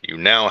 you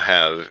now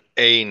have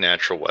a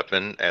natural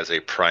weapon as a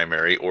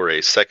primary or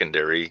a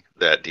secondary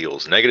that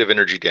deals negative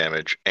energy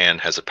damage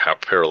and has a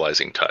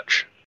paralyzing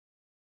touch.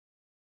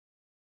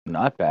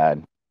 Not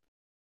bad.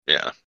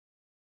 Yeah,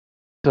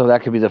 So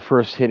that could be the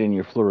first hit in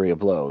your flurry of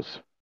blows.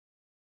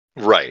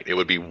 right. It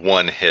would be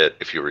one hit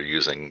if you were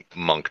using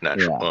monk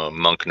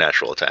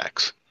natural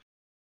attacks.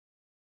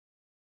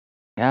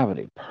 Yeah, but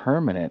a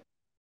permanent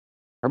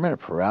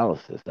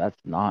paralysis, that's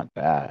not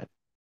bad.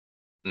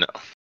 No.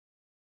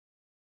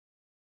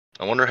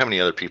 I wonder how many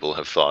other people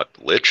have thought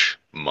Lich,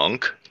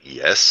 monk,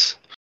 yes.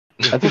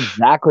 That's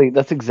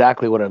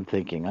exactly what I'm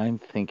thinking. I'm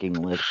thinking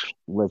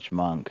Lich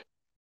Monk.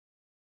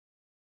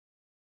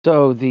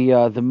 So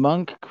the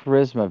Monk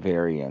Charisma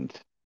variant.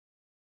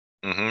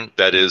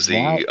 That is the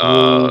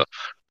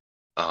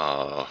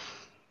That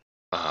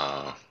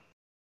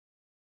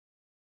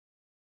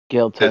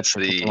Gale Touch it's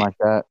or something the like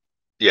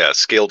that.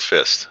 scaled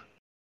fist.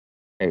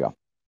 There you go.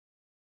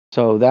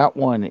 So that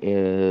one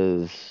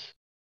is,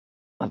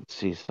 let's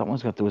see,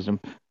 someone's got the wisdom.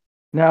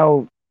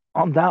 Now,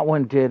 on that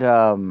one,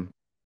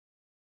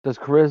 does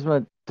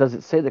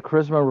it say that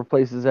charisma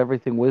replaces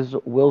everything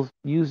wisdom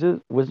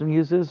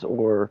uses,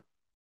 or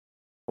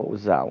what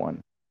was that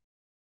one?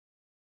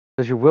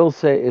 Does your will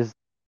say is,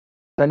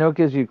 I know it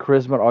gives you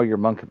charisma and all your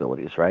monk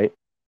abilities, right?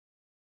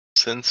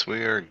 Since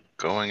we are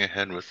going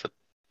ahead with the,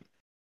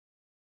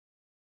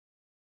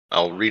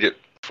 I'll read it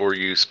for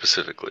you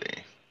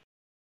specifically.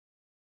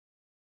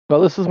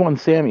 Well, this is one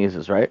Sam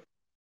uses, right?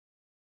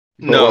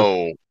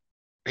 No,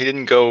 he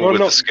didn't go with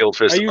no, the scaled I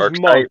fist use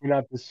archetype. monk,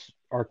 not this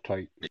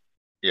archetype.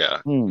 Yeah,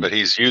 Hmm. but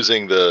he's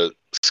using the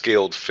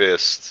scaled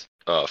fist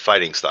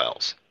fighting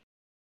styles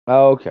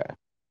Oh, okay.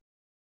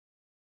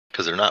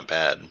 because they're not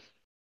bad.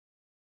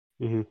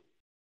 Mm-hmm.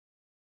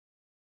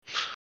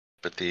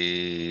 But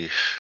They're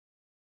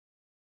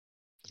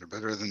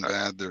better than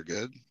bad. They're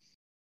good.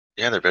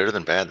 yeah, they're better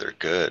than bad. They're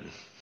good.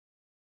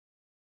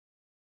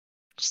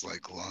 Just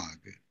like log.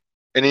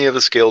 Any of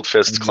the scaled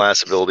fist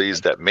class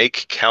abilities that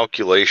make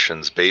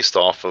calculations based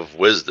off of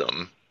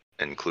wisdom,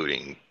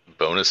 including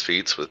bonus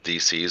feats with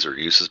DCs or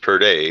uses per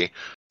day,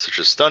 such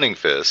as Stunning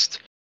Fist,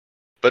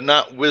 but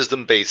not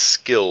wisdom-based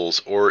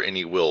skills or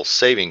any will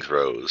saving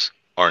throws,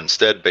 are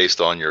instead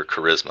based on your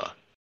charisma.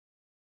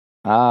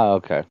 Ah,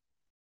 okay.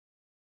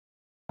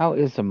 How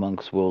is a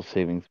monk's will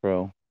saving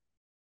throw?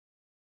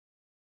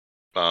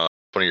 One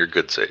of your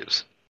good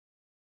saves.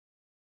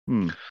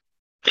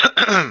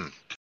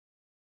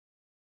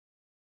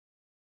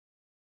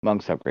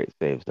 Monks have great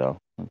saves, though.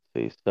 Let's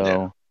see.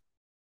 So,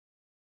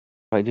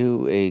 if I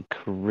do a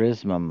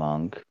charisma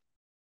monk,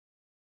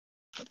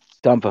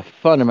 dump a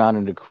fun amount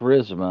into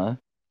charisma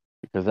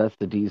because that's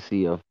the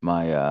DC of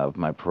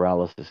my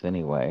paralysis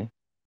anyway.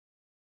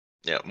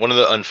 Yeah, one of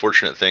the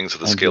unfortunate things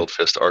with the And Scaled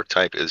Fist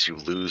archetype is you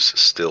lose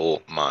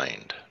Still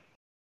Mind.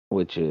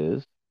 Which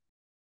is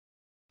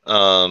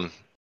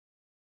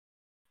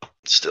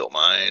Still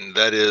Mind.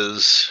 That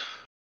is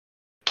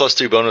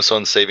 +2 bonus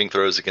on saving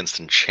throws against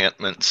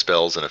enchantment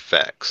spells and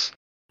effects.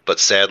 But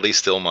sadly,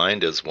 Still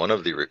Mind is one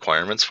of the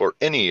requirements for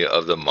any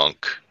of the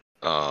monk,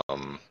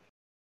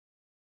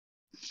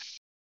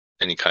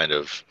 any kind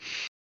of,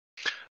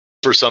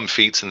 for some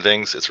feats and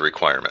things, it's a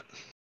requirement.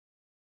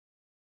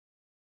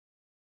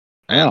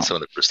 And some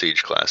of the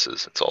prestige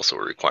classes, it's also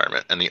a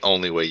requirement. And the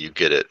only way you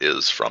get it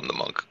is from the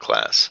monk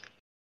class.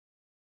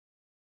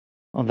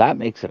 Well, that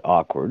makes it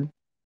awkward.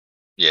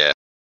 Yeah.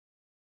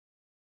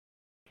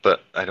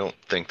 But I don't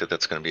think that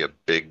that's going to be a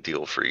big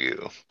deal for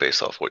you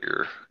based off what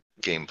your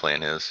game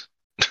plan is.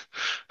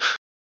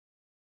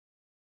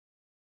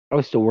 I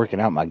was still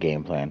working out my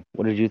game plan.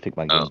 What did you think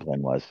my game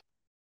plan was?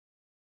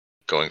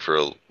 Going for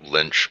a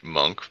lynch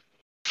monk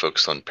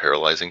focused on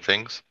paralyzing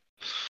things?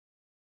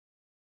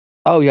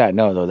 Oh yeah,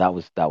 no,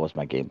 that was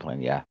my game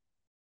plan, yeah.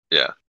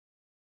 Yeah.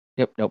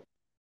 Yep, nope.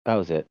 That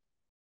was it.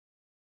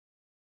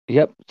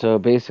 Yep, so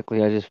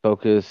basically I just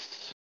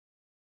focus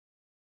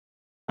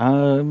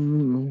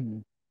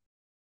monks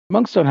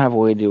don't have a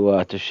way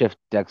to shift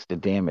dex to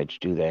damage,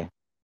 do they?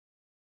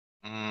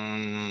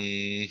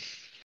 I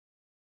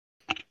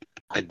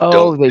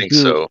don't think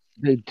so.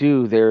 They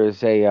do. There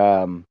is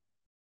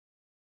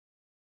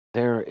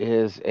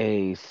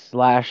a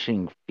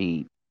slashing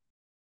feat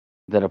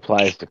that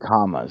applies to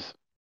commas.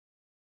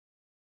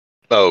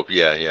 Oh,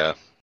 yeah.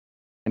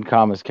 And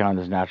commas count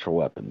as natural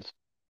weapons.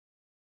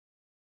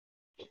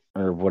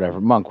 Or whatever,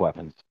 monk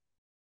weapons.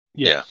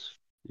 Yes.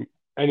 Yeah.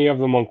 Any of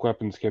the monk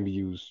weapons can be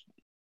used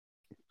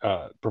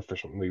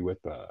proficiently with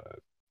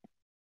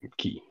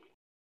key.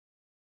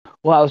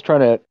 Well, I was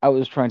trying to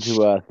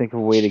think of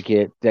a way to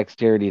get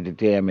dexterity to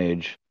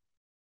damage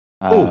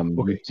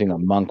using a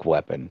monk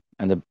weapon.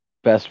 And the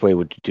best way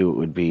to do it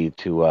would be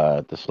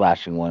to the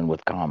slashing one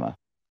with comma.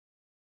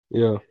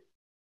 Yeah.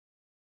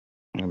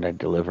 And I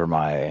deliver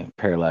my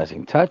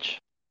paralyzing touch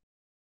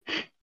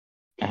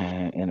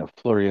in a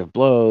flurry of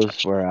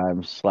blows where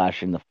I'm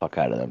slashing the fuck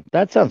out of them.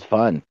 That sounds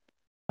fun.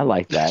 I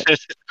like that.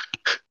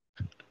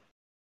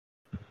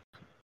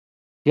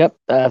 Yep,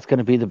 that's going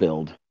to be the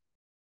build.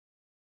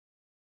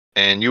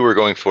 And you were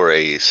going for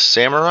a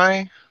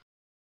samurai?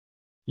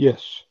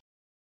 Yes.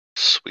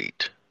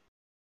 Sweet.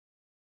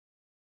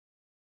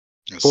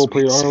 Full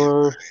plate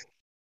armor,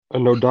 a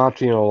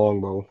Nodachi, and a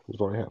longbow is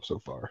what I have so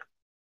far.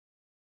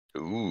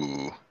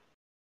 Ooh.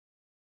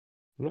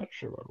 I'm not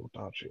sure about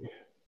Nodachi.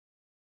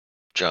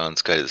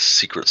 John's got his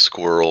secret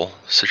squirrel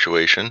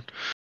situation.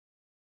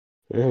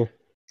 Yeah.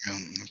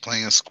 I'm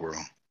playing a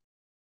squirrel.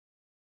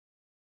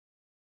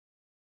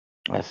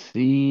 A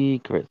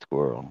secret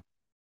squirrel.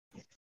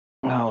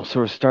 Oh, so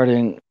we're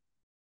starting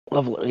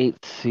level 8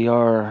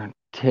 CR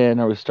 10.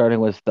 Are we starting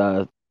with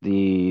the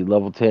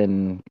level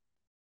 10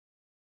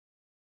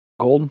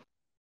 gold?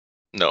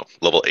 No,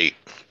 level 8.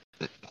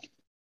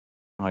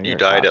 Oh, you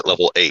died at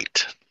level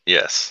 8.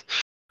 Yes.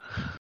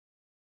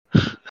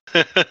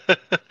 It's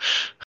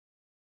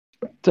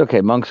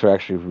okay. Monks are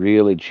actually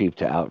really cheap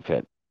to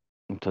outfit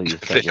until you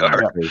start getting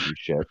crazy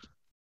shit.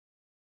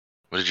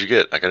 What did you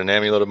get? I got an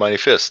amulet of mighty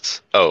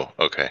fists. Oh,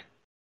 okay.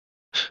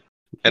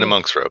 And a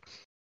monk's robe.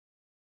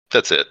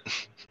 That's it.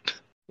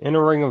 And a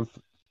ring of...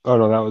 Oh,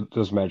 no, that was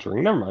just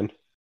measuring. Never mind.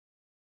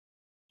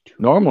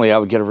 Normally, I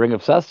would get a ring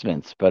of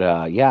sustenance,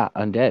 but yeah,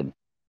 undead.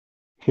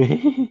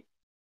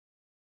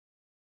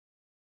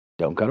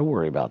 Don't got to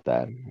worry about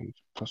that.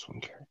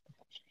 +1 character.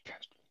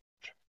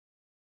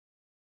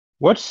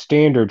 What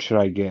standard should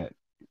I get?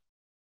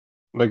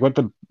 Like, what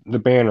the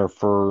banner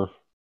for...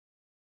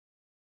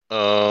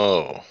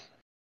 Oh.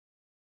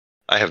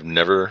 I have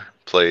never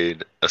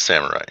played a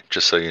samurai,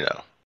 just so you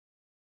know.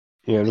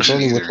 Yeah,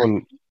 deciding which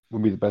one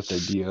would be the best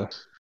idea.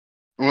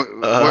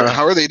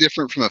 How are they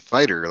different from a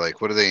fighter?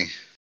 Like, what are they?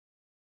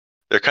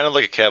 They're kind of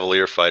like a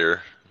cavalier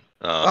fighter.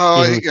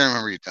 I think I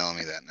remember you telling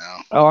me that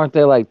now. Oh, aren't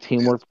they like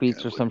teamwork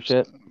feats or some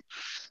shit?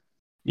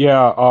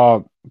 Yeah,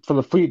 for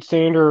the fleet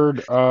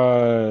standard,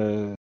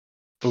 land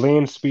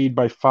speed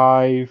by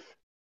 5.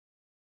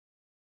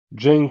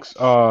 Jinx,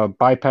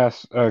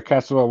 bypass,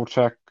 castle level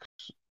checks,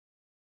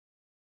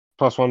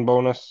 +1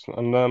 bonus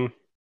on them.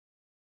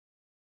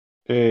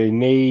 A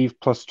knave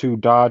 +2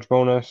 dodge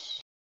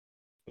bonus.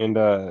 And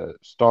a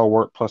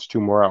stalwart +2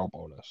 morale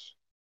bonus.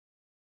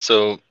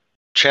 So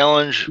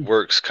challenge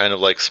works kind of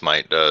like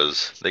Smite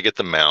does. They get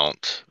the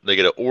mount. They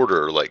get an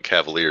order like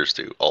Cavaliers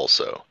do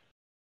also.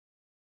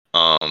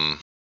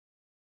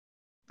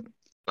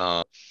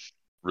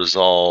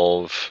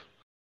 Resolve,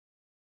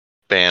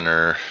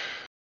 banner,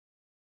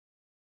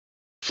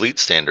 fleet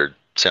standard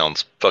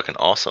sounds fucking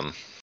awesome.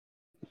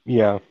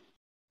 Yeah.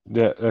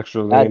 The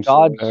extra land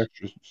dodge,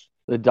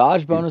 the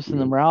dodge bonus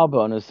and the morale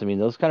bonus. I mean,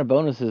 those kind of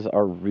bonuses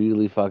are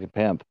really fucking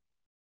pimp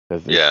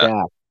because they're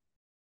stacked,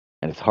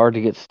 and it's hard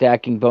to get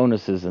stacking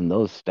bonuses, and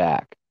those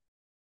stack.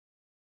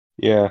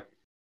 Yeah.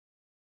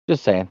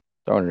 Just saying,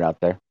 throwing it out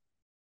there.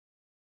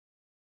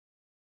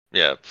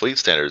 Yeah, fleet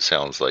standard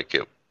sounds like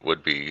it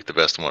would be the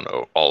best one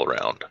all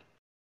around.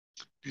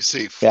 You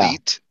say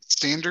fleet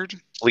standard?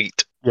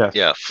 Fleet. Yes.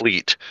 Yeah,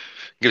 fleet.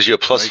 Gives you a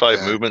plus Like 5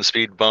 that. movement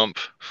speed bump,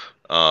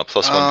 plus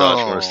 1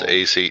 dodge bonus to Oh.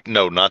 AC.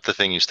 No, not the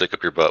thing you stick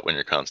up your butt when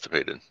you're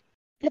constipated.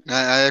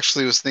 I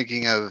actually was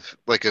thinking of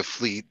like a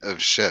fleet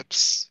of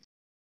ships.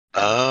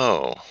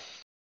 Oh.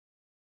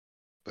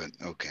 But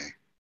okay.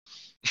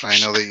 I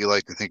know that you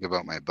like to think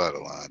about my butt a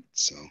lot,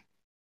 so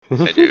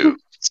I do.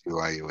 see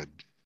why you would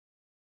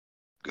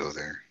go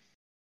there.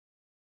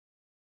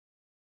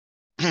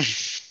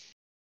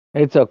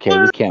 It's okay.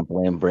 We can't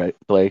blame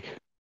Blake.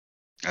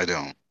 I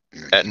don't.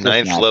 At Just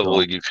 9th level,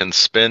 natural. you can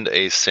spend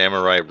a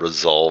samurai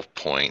resolve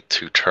point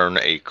to turn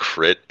a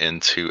crit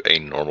into a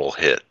normal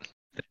hit.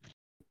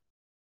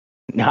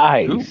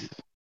 Nice.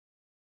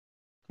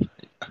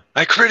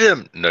 I crit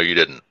him! No, you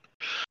didn't.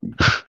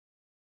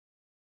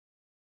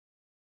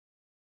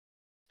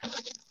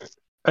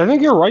 I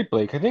think you're right,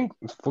 Blake. I think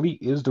fleet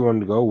is the one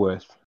to go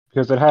with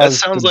because it That has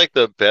sounds like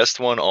the best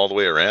one all the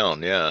way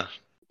around, yeah.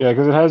 yeah,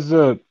 because it has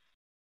the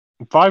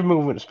 5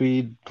 movement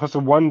speed plus a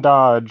 1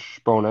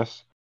 dodge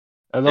bonus.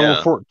 At level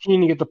Yeah.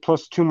 14, you get the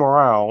plus 2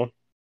 morale.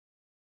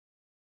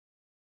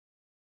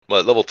 Well,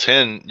 at level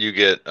 10, you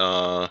get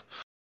the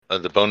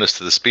bonus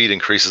to the speed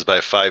increases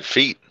by 5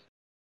 feet.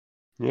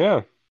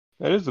 Yeah,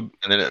 that is And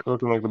then it,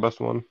 looking like the best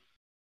one.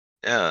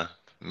 yeah,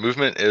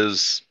 movement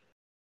is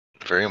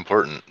very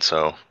important,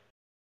 so.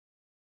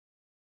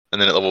 And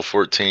then at level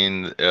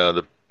 14,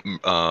 the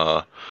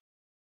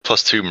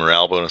plus 2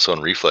 morale bonus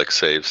on reflex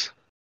saves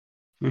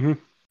Mm-hmm.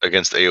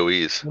 against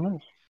AoEs. Oh,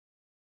 nice.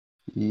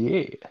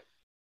 Yeah.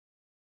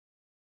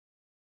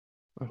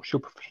 I'm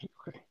super proficient.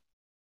 Okay.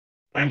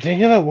 I'm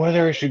thinking about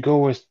whether I should go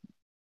with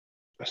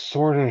a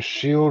sword and a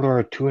shield or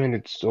a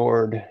two-handed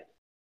sword.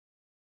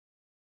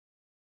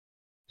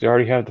 They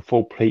already have the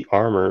full plate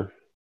armor.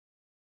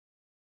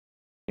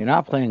 You're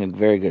not playing a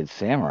very good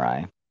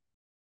samurai.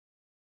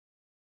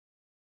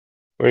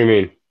 What do you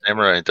mean?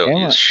 Samurai don't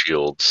use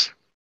shields.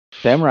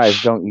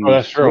 Samurais don't use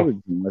that's true.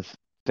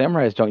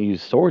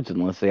 swords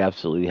unless they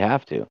absolutely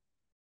have to.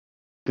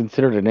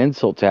 Considered an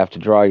insult to have to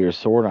draw your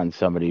sword on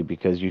somebody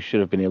because you should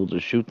have been able to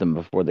shoot them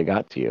before they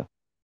got to you.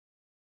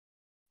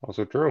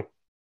 Also true.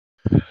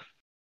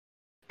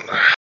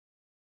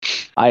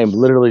 I am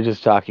literally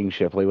just talking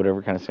Shipley,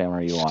 whatever kind of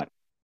samurai you want.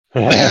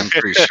 I'm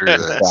pretty sure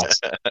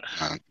that's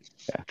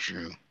not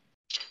true.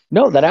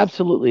 No, that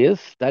absolutely is.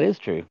 That is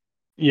true.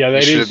 Yeah, You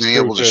that should is have been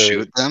true able to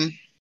shoot them.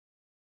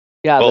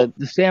 Yeah, Well-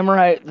 the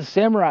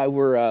samurai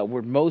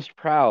were most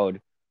proud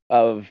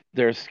of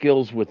their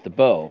skills with the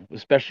bow,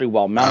 especially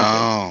while mounted.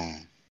 Oh,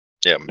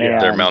 Yeah, Yeah.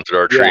 they're mounted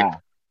archery. Yeah,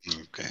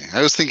 okay.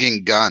 I was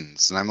thinking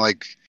guns, and I'm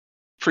like,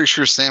 pretty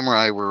sure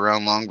samurai were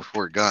around long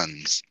before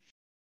guns.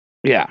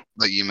 yeah.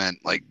 But you meant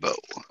like bow.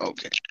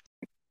 Okay,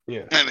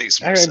 Yeah. that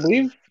makes more I sense.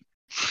 believe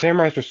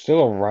samurais were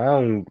still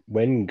around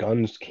when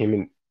guns came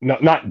in.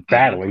 Not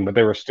battling, but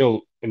they were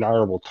still an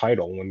honorable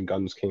title when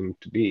guns came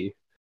to be.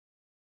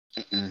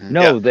 Mhm.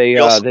 No,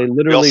 Yeah, they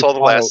literally saw The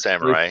fought Last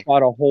Samurai. They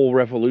fought a whole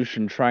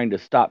revolution trying to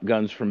stop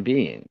guns from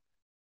being.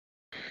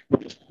 Oh,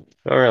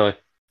 really?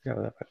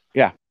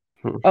 Yeah.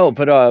 Oh,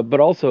 but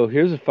also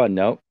here's a fun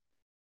note.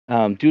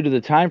 Due to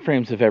the time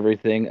frames of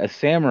everything, a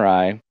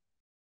samurai,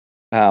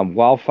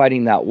 while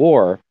fighting that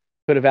war,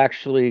 could have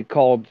actually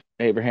called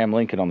Abraham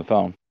Lincoln on the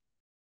phone.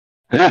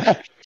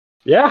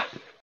 Yeah.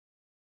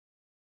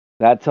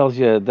 That tells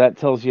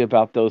you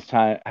about those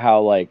time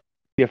how like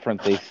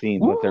different they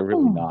seem, but they're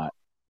really not.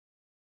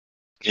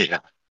 Yeah.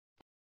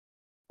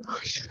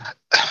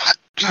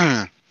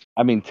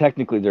 I mean,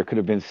 technically, there could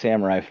have been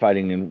samurai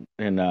fighting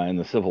in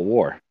the Civil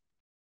War.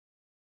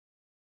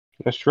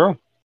 That's true.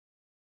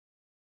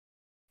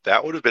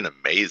 That would have been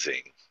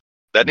amazing.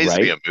 That needs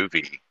to be a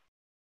movie.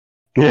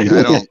 I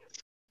don't.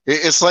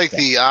 It's like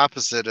the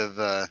opposite of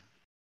The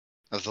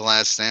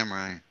Last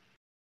Samurai.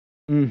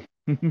 Mm.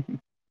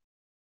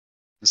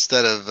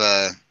 Instead of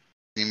the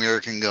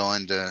American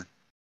going to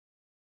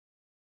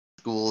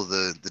school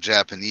the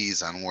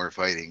Japanese on war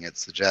fighting,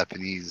 it's the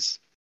Japanese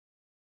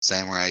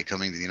samurai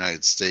coming to the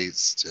United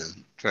States to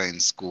try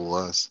and school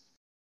us,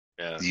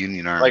 Yeah. the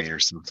Union Army or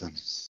something.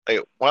 Like,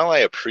 while I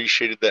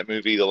appreciated that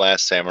movie, The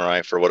Last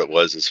Samurai, for what it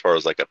was as far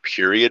as like a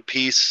period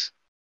piece,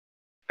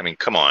 I mean,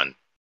 come on.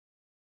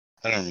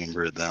 I don't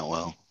remember it that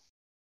well.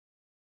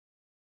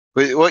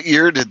 Wait, what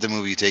year did the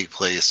movie take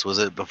place? Was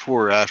it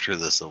before or after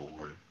the Civil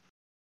War?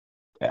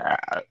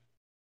 After,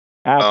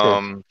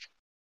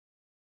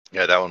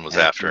 Yeah, that one was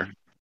after.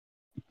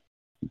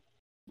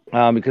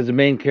 because the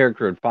main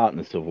character had fought in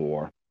the Civil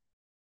War.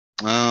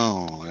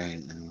 Oh,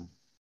 right.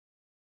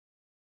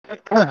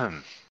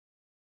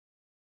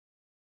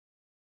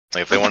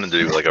 Like, if they wanted to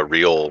do like a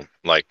real,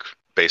 like,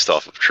 based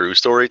off of true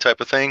story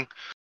type of thing,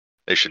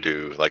 they should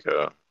do like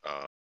an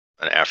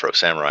Afro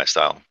samurai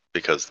style,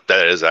 because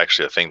that is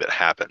actually a thing that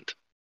happened.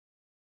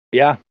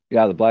 Yeah,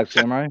 the Black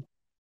Samurai.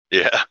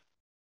 Yeah.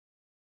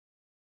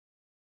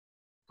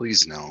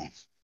 Please no.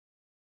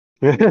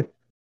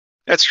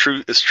 That's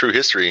true. It's true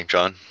history,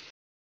 John.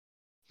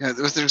 Yeah,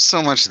 there's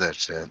so much of that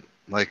shit.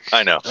 Like,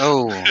 I know.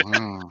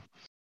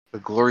 The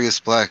glorious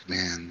black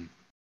man,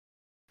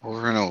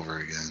 over and over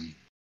again.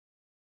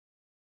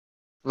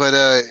 But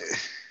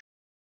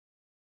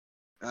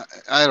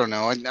I don't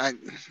know. I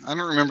don't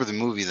remember the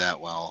movie that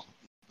well,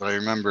 but I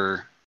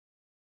remember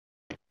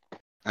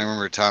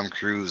Tom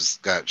Cruise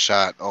got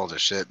shot all to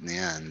shit in the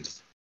end.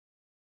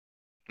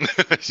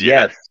 Yeah.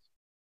 Yes.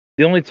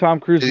 The only Tom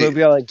Cruise Did he-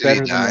 movie I like did he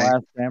better than The die?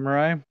 Last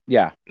Samurai.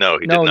 Yeah. No,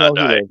 he No, did not he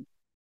die. lived.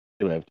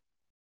 He lived.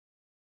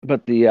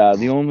 But the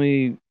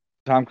only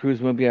Tom Cruise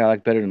movie I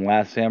like better than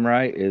Last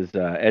Samurai is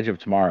Edge of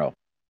Tomorrow,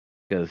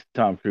 because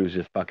Tom Cruise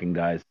just fucking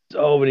dies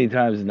so many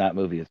times in that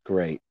movie. It's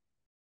great.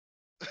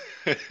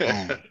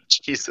 Oh.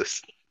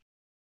 Jesus.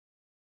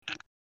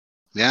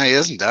 Yeah, he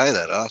doesn't die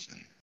that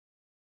often.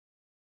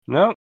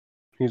 No,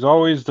 he's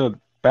always the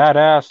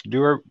badass,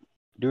 do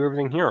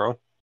everything hero.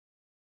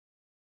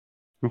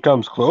 He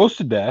comes close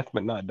to death,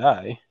 but not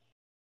die.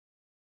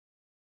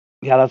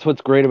 Yeah, that's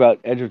what's great about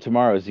Edge of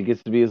Tomorrow is he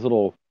gets to be his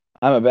little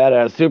I'm a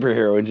badass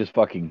superhero and just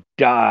fucking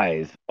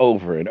dies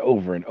over and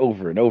over and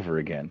over and over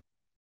again.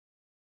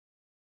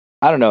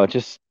 I don't know, it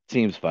just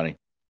seems funny.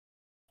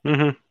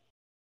 Mm-hmm.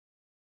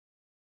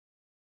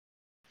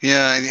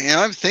 Yeah, and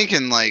I'm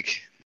thinking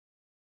like,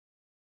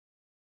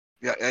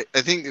 yeah,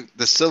 I think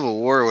the Civil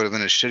War would have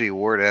been a shitty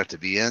war to have to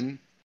be in,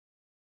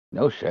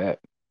 No shit.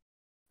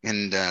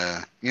 and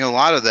a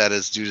lot of that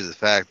is due to the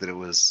fact that it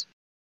was,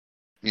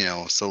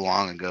 so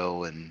long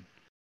ago and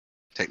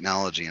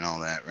technology and all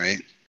that,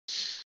 right?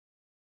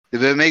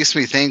 But it makes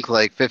me think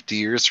like 50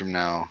 years from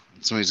now,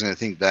 somebody's going to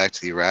think back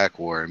to the Iraq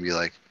War and be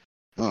like,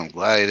 "Oh, I'm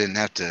glad I didn't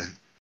have to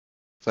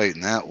fight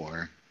in that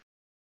war."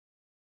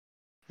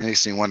 It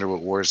makes me wonder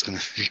what war is going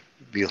to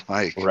be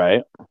like.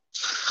 Right.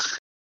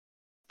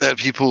 That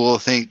people will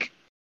think.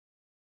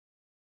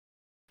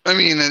 I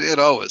mean, it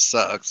always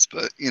sucks,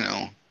 but you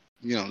know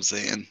what I'm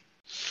saying.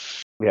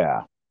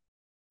 Yeah.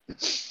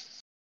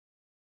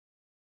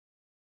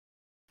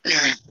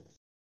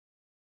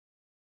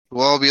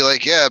 We'll all be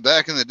like, yeah,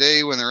 back in the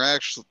day when their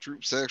actual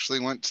troops actually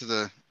went to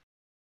the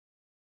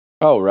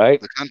Oh,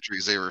 right.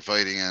 countries they were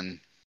fighting in.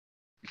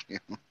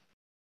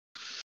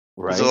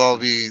 Right. They'll all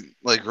be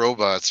like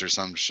robots or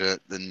some shit.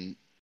 Then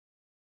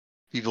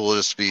people will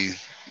just be.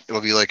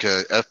 It'll be like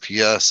a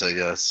FPS, I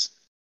guess.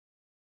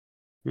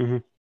 Mm-hmm.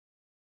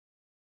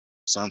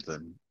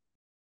 Something.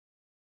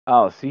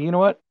 Oh, see, you know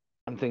what?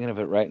 I'm thinking of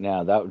it right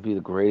now. That would be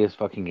the greatest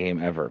fucking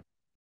game ever.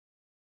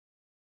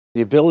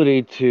 The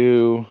ability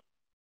to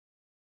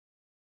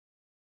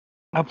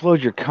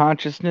upload your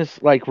consciousness,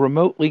 like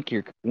remote link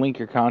your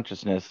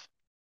consciousness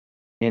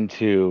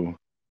into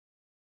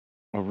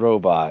a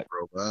robot.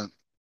 Robot.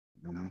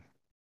 You know?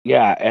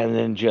 Yeah, and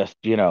then just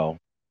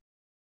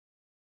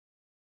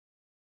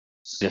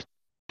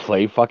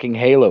play fucking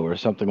Halo or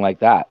something like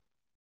that.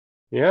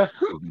 Yeah.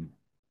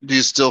 Do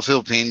you still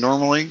feel pain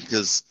normally?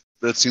 Because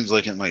that seems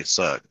like it might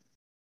suck.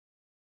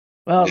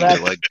 Well, You get your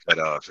that's leg cut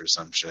off or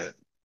some shit.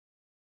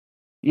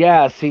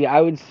 yeah. See, I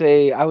would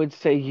say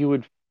you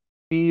would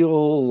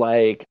feel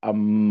like a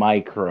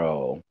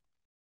micro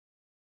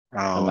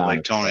Oh, amount like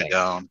of tone it pain.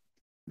 down.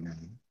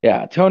 Mhm.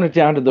 Yeah, tone it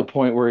down to the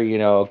point where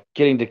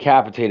getting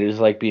decapitated is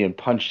like being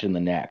punched in the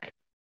neck.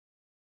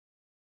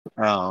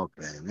 Oh,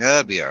 okay. Yeah,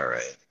 that'd be all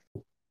right.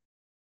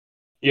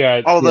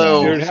 Yeah,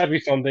 Although, there'd have to be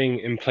something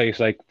in place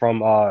like from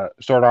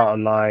Sword Art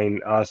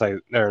Online,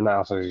 Sword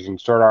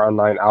Art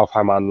Online,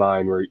 Alfheim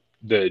Online, where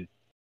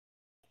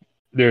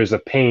there's a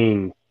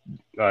pain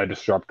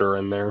disruptor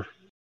in there.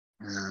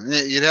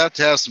 you'd have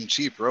to have some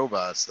cheap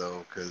robots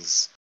though,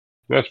 because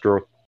That's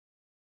true.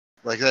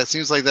 like that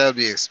seems like that would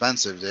be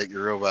expensive to get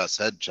your robot's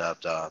head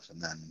chopped off,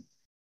 and then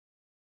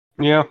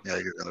Yeah. you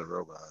get another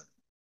robot.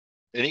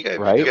 And you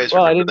Right. guys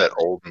Well, remember that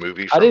old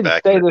movie I from didn't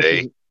back say in the this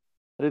day?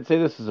 I didn't say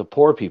this is a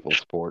poor people's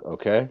sport.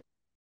 Okay.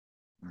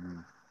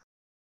 Mhm.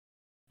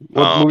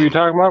 What movie are you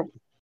talking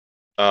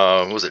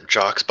about? Was it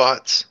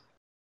Jocksbots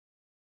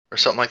or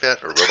something like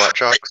that, or Robot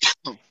Jocks?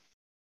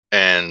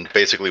 And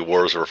basically,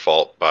 wars were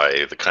fought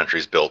by the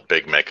countries built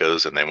big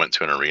mechas, and they went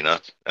to an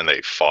arena and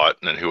they fought,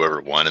 and then whoever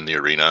won in the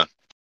arena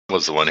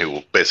was the one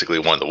who basically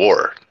won the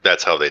war.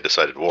 That's how they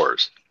decided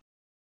wars.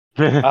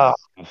 Oh,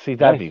 see,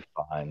 that'd Nice. be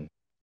fun.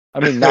 I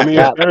mean, not it's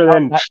that, better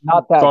than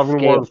not that solving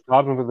scale. world's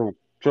problems with a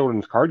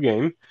children's card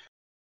game.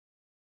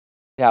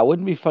 Yeah, it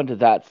wouldn't be fun to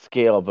that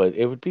scale, but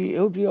it would be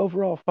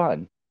overall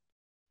fun.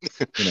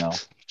 Yeah,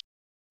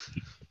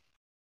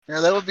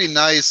 that would be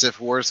nice if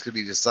wars could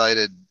be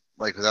decided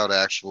like without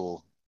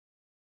actual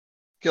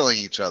killing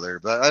each other,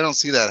 but I don't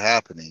see that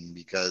happening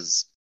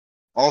because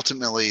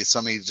ultimately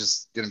somebody's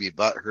just going to be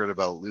butthurt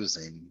about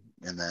losing,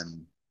 and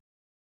then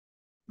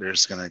they're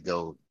just going to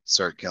go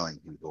start killing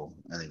people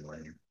anyway.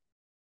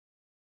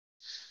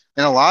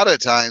 And a lot of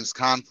times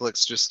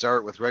conflicts just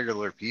start with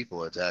regular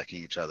people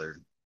attacking each other,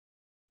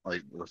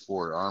 like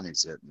before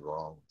armies get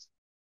involved.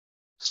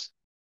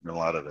 In a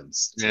lot of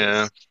instances.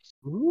 Yeah.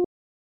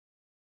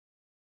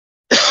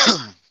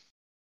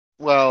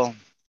 Well,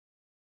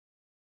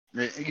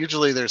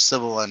 Usually there's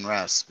civil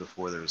unrest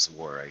before there's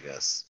war, I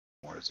guess.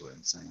 More is what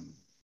I'm saying.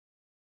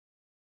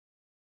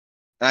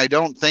 And I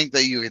don't think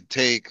that you could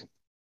take,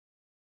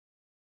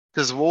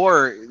 because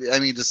war, I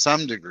mean, to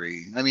some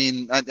degree, I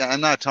mean,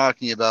 I'm not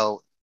talking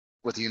about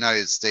what the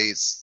United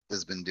States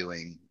has been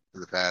doing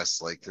for the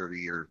past like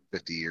 30 or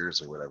 50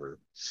 years or whatever,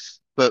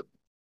 but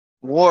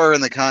war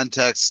in the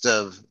context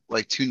of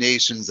like two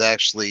nations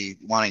actually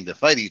wanting to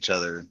fight each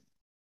other,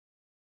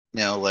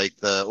 like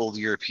the old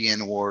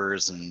European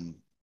wars and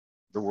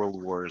the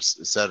world wars,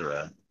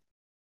 etc.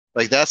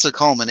 Like that's a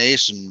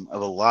culmination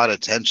of a lot of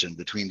tension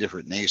between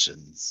different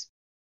nations.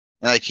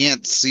 And I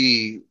can't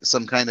see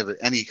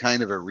any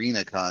kind of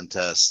arena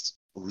contest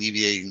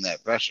alleviating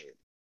that pressure.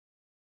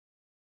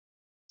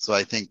 So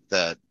I think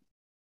that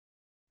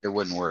it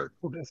wouldn't work.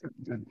 Oh, that's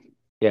good.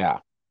 Yeah.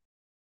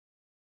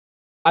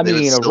 I They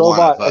would mean, a still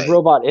wanna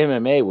robot fight.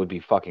 MMA would be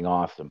fucking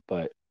awesome,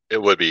 but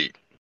It would be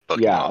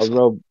fucking yeah,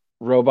 awesome.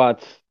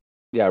 robots,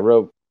 yeah,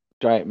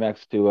 giant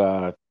mechs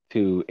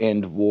to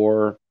end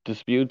war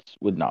disputes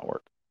would not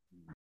work.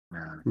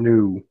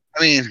 No.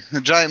 I mean,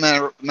 the giant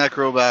mech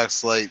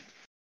robots, like,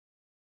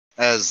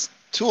 as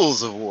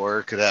tools of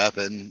war could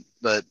happen,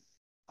 but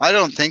I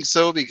don't think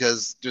so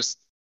because just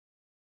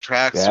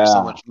tracks are so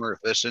Yeah. much more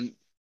efficient,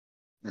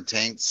 and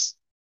tanks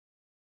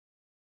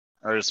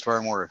are just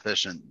far more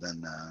efficient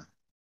than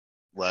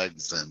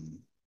legs and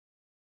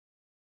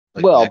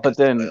like Well, NECA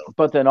style.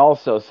 but then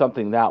also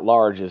something that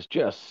large is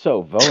just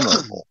so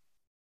vulnerable.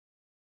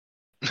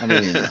 I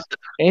mean,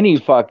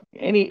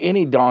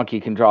 any donkey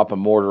can drop a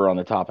mortar on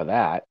the top of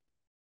that.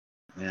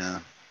 Yeah,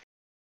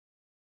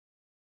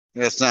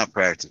 it's not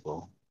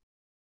practical.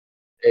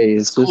 Hey,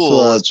 It's is this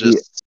cool. It's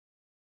just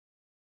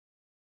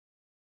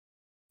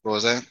what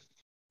was that?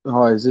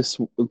 is this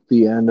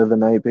the end of the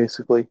night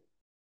basically?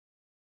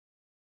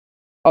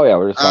 Oh yeah,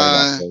 we're just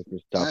talking about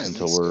character stuff I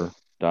until think we're so.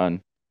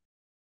 done.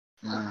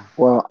 Yeah.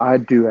 Well, I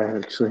do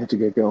actually have to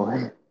get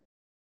going.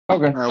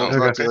 Okay. We'll Okay.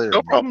 talk to you later.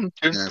 No problem,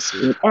 dude. Yeah,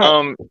 see. All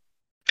right.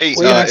 Hey,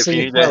 Well, yeah, if so you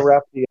you need want to a,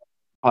 wrap the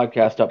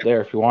podcast up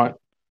there if you want.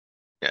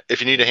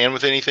 if you need a hand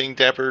with anything,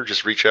 Dapper,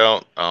 just reach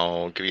out.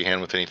 I'll give you a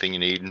hand with anything you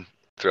need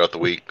throughout the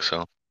week.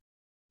 So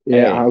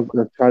Yeah, Hey, I'll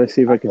try to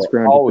see if I can will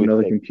scrounge up always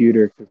another take-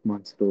 computer because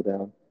mine's still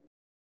down.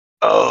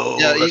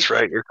 Yeah, that's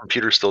right. Your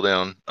computer's still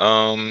down.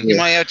 You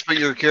might have to put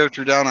your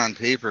character down on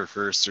paper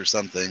first or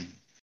something.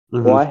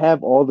 Well, I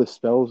have all the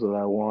spells that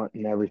I want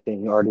and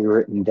everything already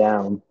written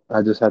down.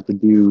 I just have to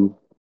do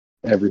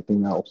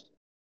everything else.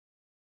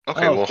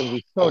 Okay, Oh, well, it's gonna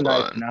be so hold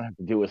nice on. to not have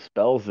to deal with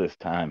spells this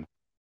time.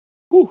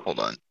 Whew. Hold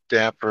on.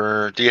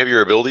 Dapper, do you have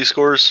your ability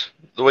scores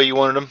the way you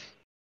wanted them?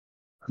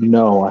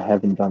 No, I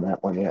haven't done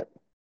that one yet.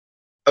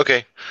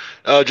 Okay.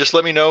 Just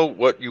let me know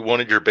what you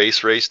wanted your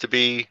base race to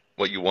be,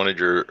 what you wanted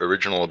your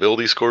original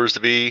ability scores to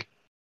be,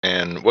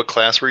 and what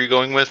class were you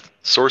going with?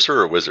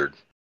 Sorcerer or wizard?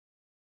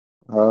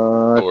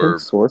 I think Or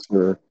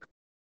sorcerer.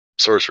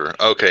 sorcerer.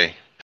 Okay.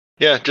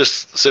 Yeah,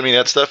 just send me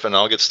that stuff and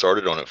I'll get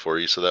started on it for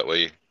you so that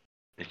way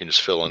you can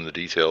just fill in the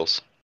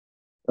details.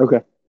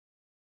 Okay,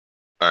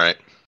 All right.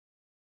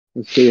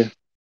 let's see you.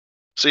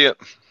 See ya.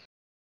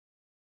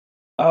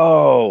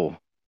 Oh,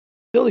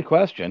 silly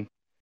question.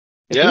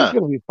 If Yeah. he's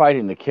going to be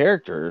fighting the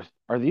characters,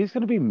 are these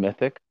going to be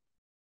mythic?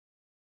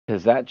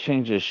 Because that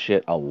changes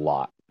shit a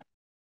lot.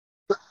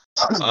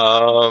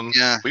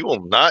 Yeah. We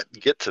will not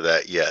get to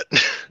that yet.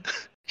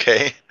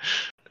 Okay.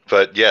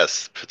 But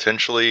yes,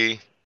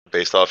 potentially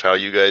based off how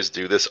you guys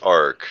do this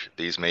arc,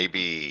 these may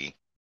be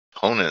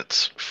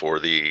opponents for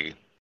the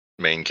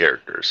main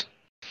characters.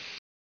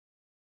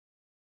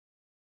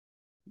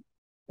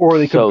 Or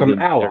they could So become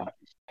then allies.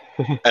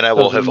 And I So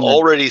will have then-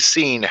 already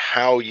seen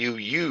how you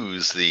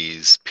use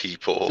these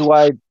people.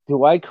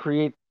 do I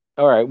create?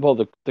 All right. Well,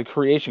 the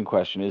creation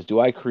question is: do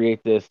I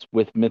create this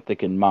with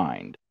mythic in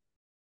mind?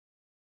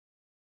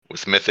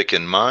 With Mythic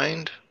in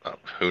mind?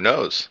 Who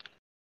knows?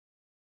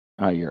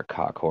 Oh, you're a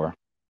cock whore.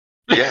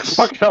 Yes.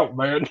 Fuck help,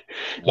 man.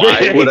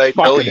 Why would I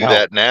tell Fucking you help.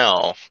 that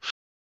now?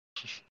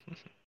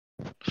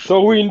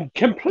 So we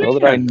complete So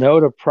that I know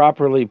to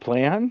properly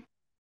plan.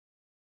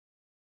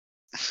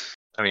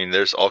 I mean,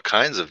 there's all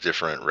kinds of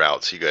different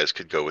routes you guys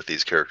could go with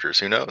these characters.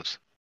 Who knows?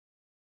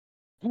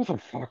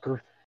 Motherfucker.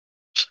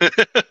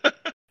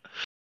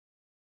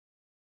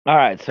 All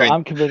right. So I mean,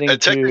 I'm committing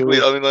And technically,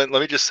 to. I mean, let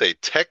me just say,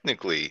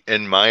 technically,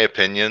 in my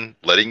opinion,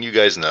 letting you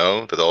guys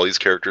know that all these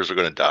characters are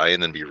going to die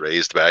and then be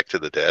raised back to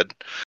the dead,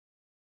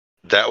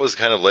 that was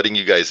kind of letting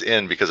you guys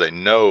in because I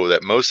know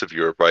that most of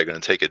you are probably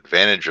going to take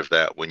advantage of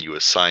that when you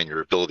assign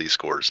your ability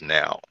scores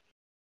now.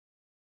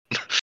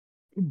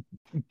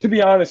 To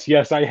be honest,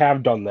 yes, I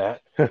have done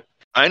that.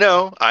 I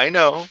know.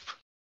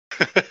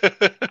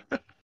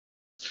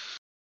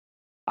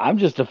 I'm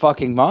just a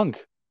fucking monk.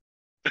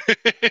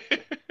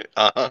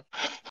 Uh-huh.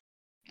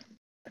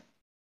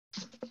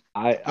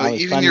 I was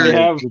even trying your- to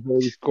have- make the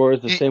ability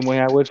scores the You- same way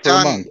I would for a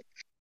John, monk.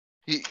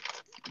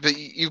 But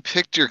you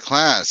picked your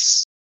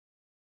class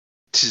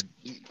to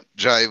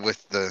jive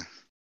with the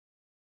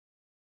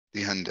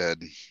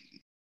undead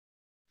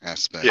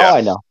aspect. Yeah.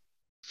 Oh,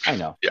 I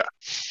know.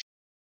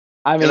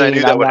 I mean, And I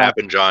knew that I'm would not,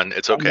 happen, John.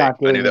 It's I'm okay. not I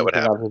doing knew that would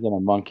anything happen. other than a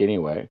monk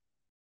anyway.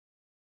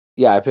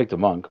 Yeah, I picked a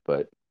monk,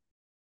 but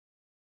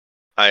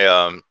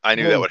I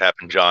knew that would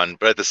happen, John.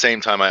 But at the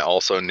same time, I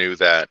also knew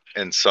that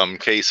in some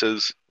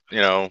cases,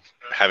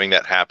 having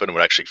that happen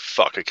would actually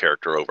fuck a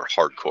character over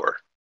hardcore.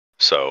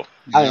 So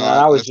I mean,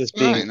 I was That's just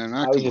fine. being, I'm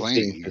I not was just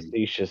being complaining. I'm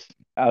facetious.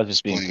 I was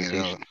just being just pointing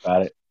it facetious out.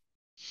 about it.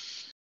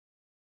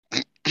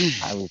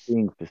 I was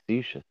being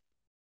facetious.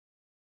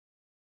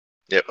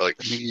 yeah, like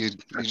I think you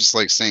just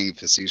like saying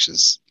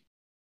facetious.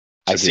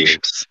 I do.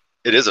 facetious.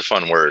 It is a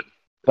fun word.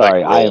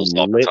 Sorry, Like I am rolls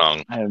off the lit.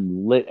 tongue. I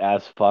am lit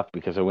as fuck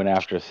because I went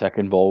after a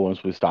second bowl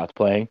once we stopped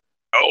playing.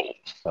 Oh,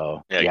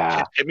 So yeah.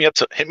 yeah. Hit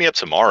me up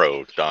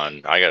tomorrow,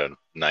 Don. I got a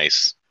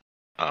nice.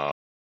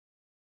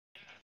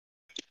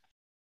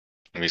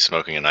 Maybe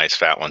smoking a nice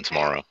fat one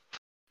tomorrow.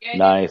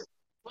 Nice.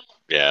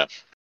 Yeah.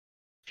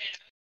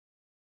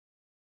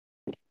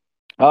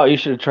 Oh, you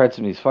should have tried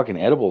some of these fucking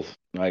edibles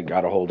I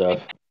got a hold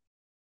of.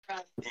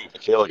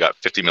 Michaela got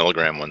 50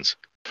 milligram ones.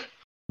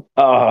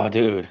 Oh,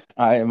 dude,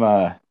 I am.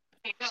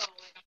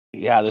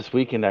 Yeah, this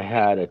weekend I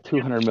had a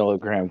 200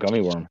 milligram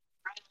gummy worm.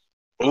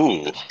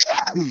 Ooh.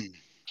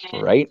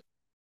 Right?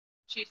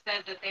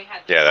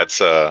 Yeah, that's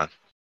John,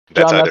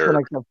 that's either. when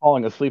I kept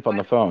falling asleep on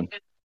the phone.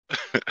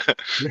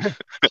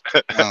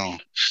 Oh,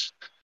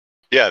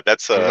 Yeah,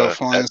 that's what about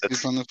falling that's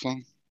asleep on the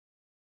phone?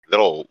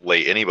 that'll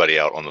lay anybody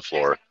out on the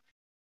floor.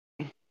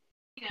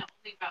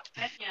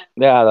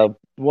 Yeah,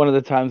 one of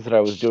the times that I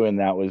was doing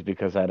that was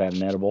because I'd had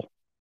an edible,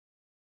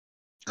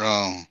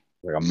 Oh,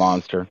 like a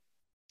monster.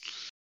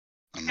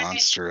 a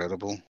monster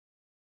edible,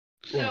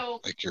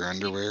 like your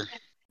underwear.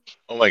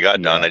 Oh my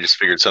God, Don! Yeah. I just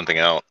figured something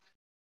out.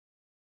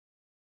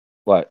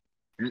 What?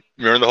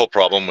 Remember the whole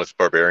problem with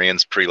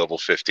barbarians pre-level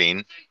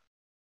 15?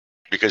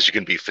 Because you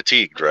can be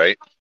fatigued, right?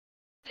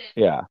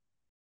 Yeah,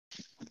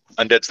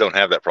 Undeads don't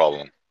have that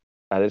problem.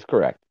 that is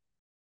correct.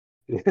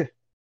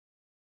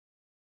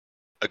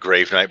 A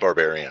Grave Knight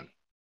barbarian.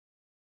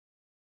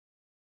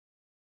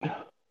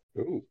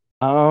 Ooh.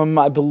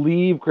 I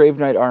believe Grave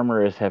Knight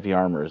armor is heavy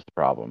armor is the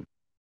problem.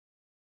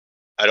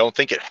 I don't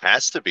think it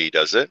has to be,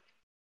 does it?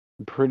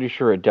 I'm pretty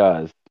sure it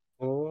does.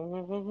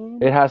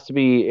 It has to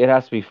be. It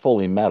has to be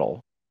fully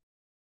metal.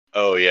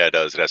 Oh yeah, it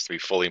does. It has to be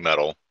fully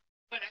metal.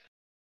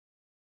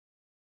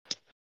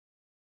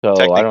 So I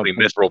don't Technically,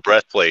 think mithril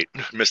breastplate.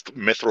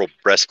 Mithril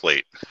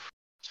breastplate.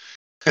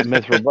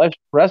 mithril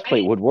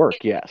breastplate would work.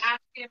 Yes.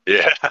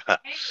 Yeah.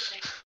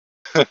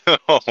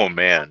 Oh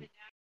man.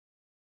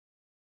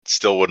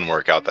 Still wouldn't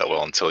work out that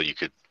well until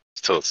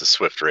it's a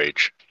swift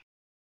rage.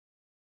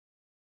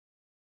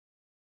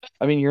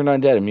 I mean, you're an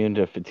undead immune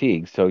to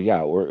fatigue, so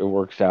yeah, it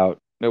works out.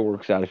 It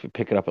works out if you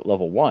pick it up at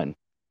level 1.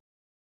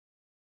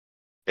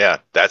 Yeah,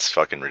 that's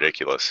fucking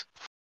ridiculous.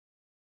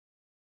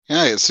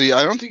 Yeah, see,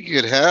 I don't think you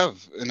could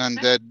have an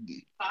undead.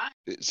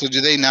 So,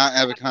 do they not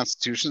have a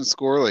constitution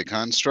score like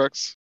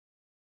constructs?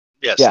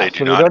 Yes, Yeah, they do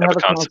so they not don't have have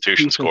a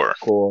constitution score.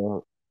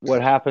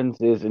 What happens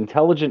is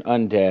intelligent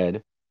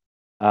undead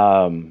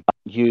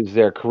use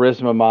their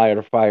charisma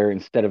modifier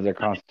instead of their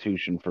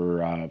constitution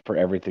for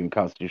everything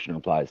constitution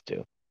applies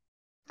to.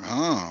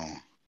 Oh,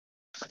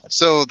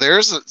 so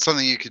there's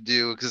something you could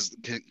do because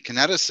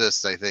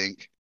kineticists, I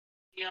think,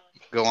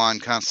 go on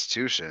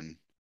constitution,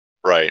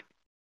 Right.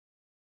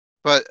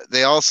 but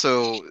they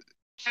also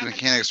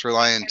mechanics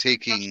rely on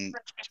taking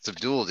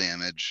subdual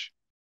damage,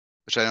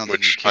 which I don't think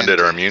you Which can undead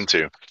are take. immune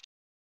to.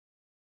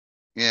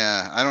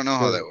 Yeah, I don't know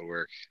how that would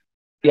work.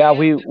 Yeah,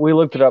 we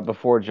looked it up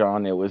before,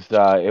 John. It was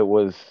there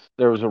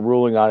was a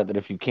ruling on it that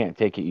if you can't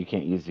take it, you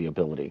can't use the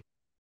ability.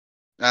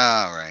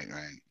 Oh, right.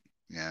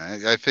 Yeah,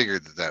 I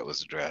figured that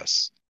was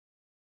addressed.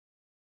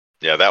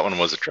 Yeah, that one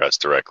was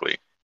addressed directly.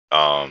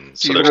 So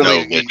you there's really,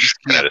 no you lich just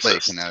can't play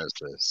kineticist.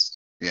 kineticist.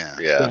 Yeah.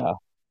 Yeah.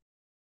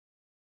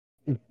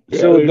 So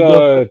there's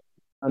no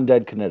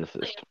undead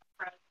kineticist.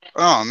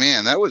 Oh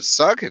man, that would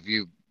suck if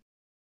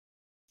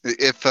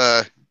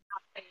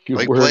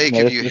like were Blake,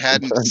 if kineticist you and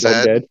hadn't turned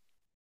said undead.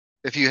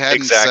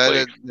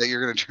 Exactly. that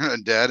you're going to turn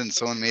undead and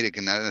someone made a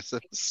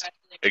kineticist.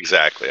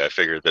 Exactly. I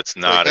figured that's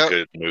not a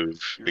good move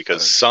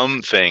because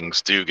some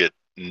things do get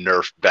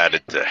nerf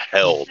batted to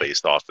hell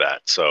based off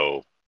that.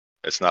 So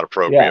it's not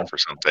appropriate for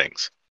some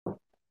things.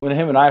 When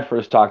him and I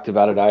first talked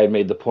about it, I had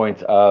made the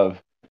point of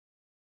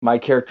my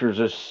characters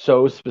are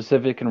so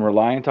specific and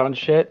reliant on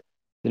shit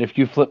that if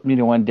you flip me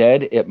to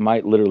undead, it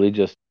might literally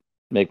just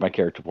make my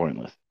character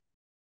pointless.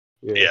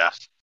 Yeah.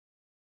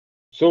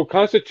 So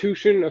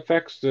Constitution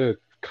affects the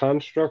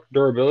construct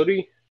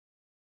durability?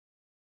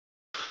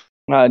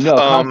 No,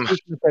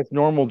 Constitution affects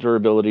normal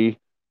durability.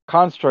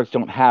 Constructs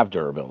don't have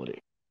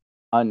durability.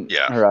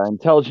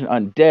 Intelligent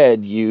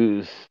undead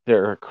use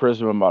their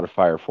charisma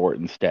modifier for it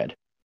instead.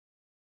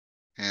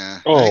 Yeah.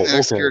 Oh, I think the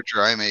next okay.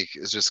 character I make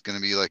is just going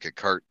to be like a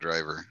cart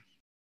driver.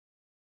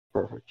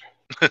 Perfect.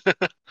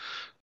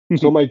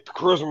 So my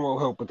charisma will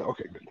help with that.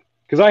 Okay, good.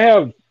 Because I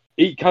have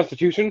 8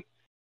 Constitution.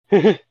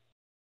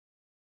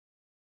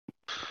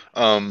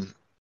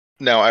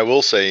 Now I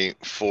will say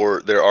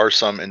there are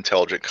some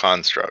intelligent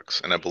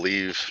constructs, and I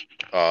believe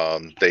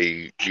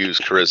they use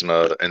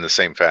charisma in the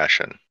same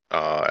fashion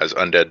as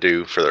undead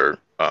do for their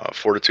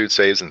fortitude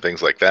saves and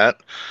things like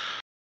that.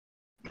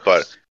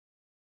 But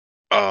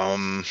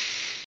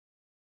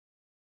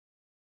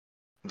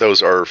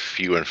those are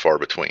few and far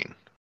between.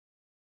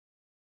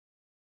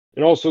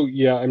 And also,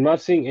 yeah, I'm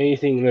not seeing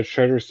anything in the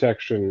treasure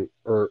section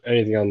or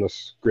anything on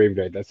this Grave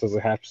Knight that says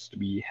it has to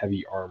be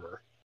heavy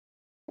armor.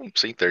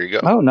 See, there you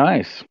go. Oh,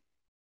 nice.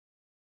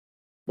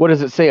 What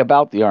does it say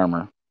about the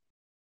armor?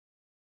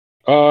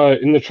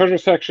 In the treasure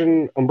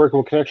section,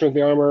 unbreakable connection with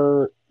the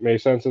armor, many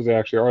senses, they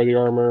actually are the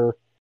armor.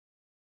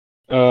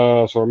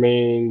 So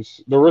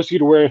remains, they're risky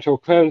to wear until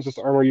cleansed. This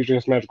armor usually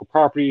has magical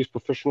properties.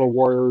 Professional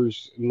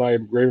warriors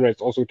and Grave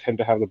Knights also tend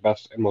to have the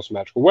best and most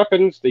magical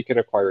weapons they can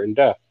acquire in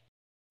death.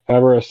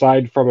 However,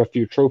 aside from a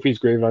few trophies,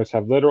 Grave Knights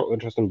have little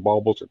interest in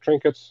baubles or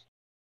trinkets,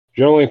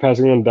 generally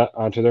passing them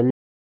on to their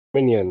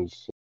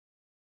minions.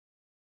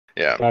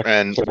 Yeah,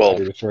 and well,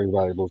 destroying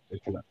valuables they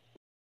cannot.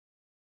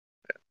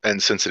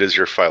 And since it is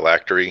your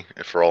phylactery,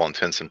 for all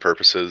intents and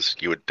purposes,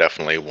 you would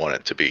definitely want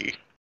it to be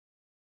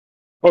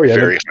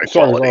very high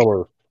quality.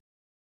 Armor.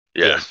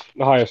 Yeah.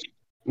 The highest,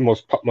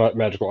 most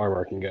magical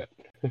armor I can get.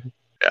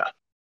 Yeah.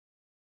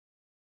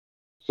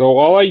 So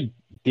all I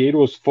did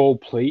was full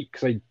plate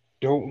because I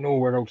don't know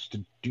what else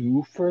to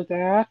do for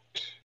that.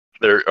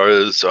 There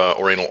is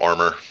Oriental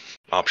armor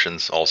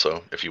options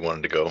also if you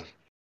wanted to go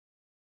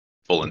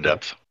full in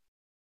depth.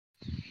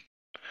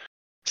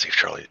 See if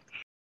Charlie.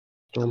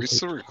 Are we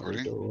still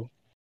recording?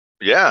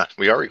 Yeah,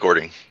 we are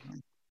recording.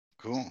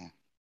 Cool.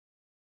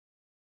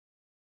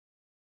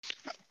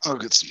 I'll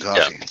get some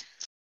coffee.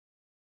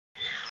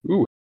 Yeah.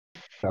 Ooh,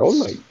 Hell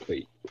Knight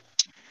plate.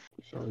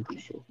 Sorry.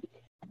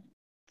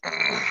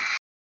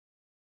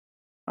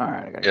 All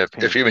right. Yeah,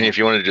 if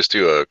you want to just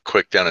do a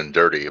quick down and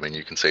dirty, I mean,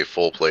 you can say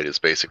full plate is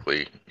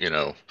basically,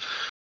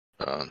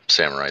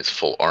 Samurai's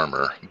full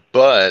armor,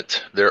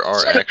 but there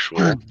are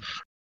actual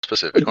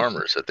specific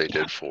armors that they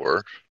did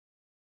for.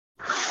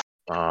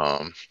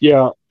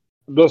 Yeah,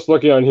 just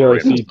looking on here, I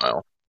see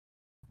style.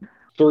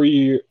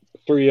 three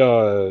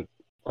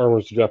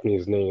armors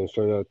Japanese names,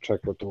 so I'm gonna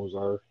check what those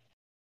are.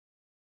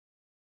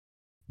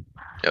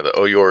 Yeah, the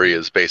Oyori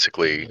is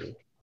basically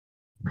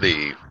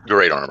the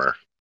great armor.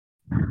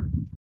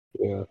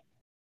 Yeah.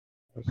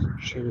 That's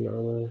chain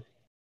armor.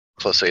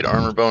 +8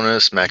 armor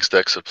bonus, max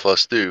dex of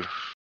 +2.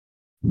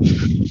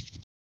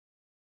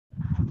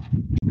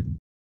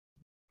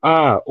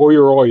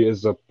 Oyori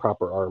is the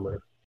proper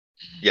armor.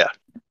 Yeah,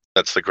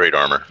 that's the great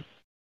armor.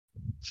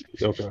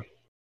 Okay.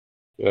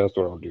 Yeah, that's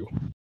what I'll do.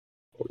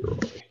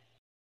 Oyori.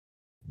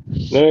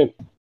 Then,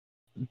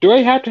 do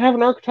I have to have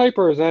an archetype,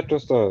 or is that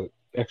just a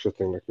extra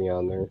thing with me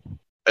on there?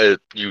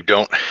 You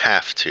don't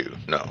have to,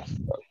 no.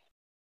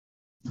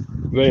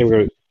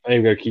 I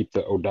am gonna keep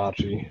the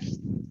Odachi.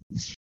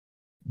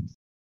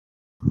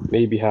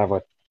 Maybe have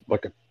a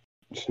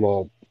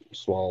small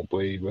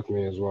blade with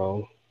me as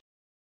well,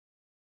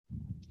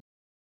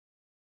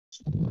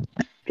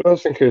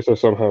 just in case I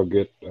somehow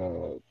get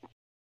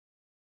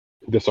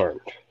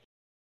disarmed.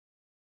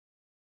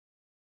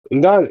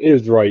 And that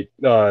is right.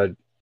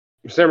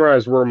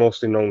 Samurais were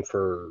mostly known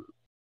for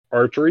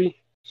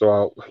archery, so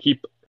I'll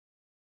keep.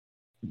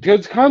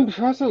 Does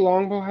Composite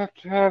Longbow have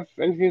to have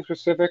anything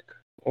specific,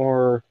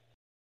 or?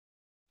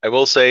 I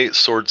will say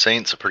Sword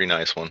Saint's a pretty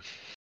nice one.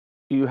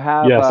 You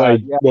have. Yes,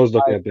 I was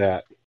looking at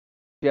that.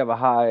 You have a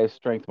high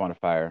strength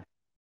modifier.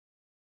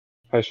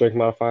 High strength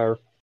modifier.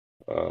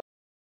 I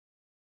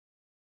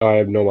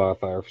have no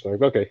modifier for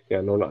strength. Okay,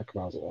 yeah, no, not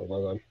Composite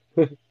Longbow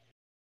then.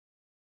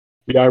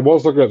 Yeah, I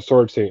was looking at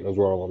Sword Saint as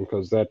well,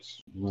 because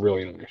that's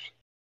really nice.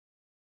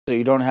 So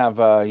you don't have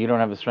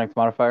a strength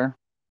modifier?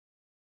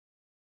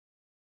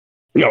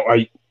 No,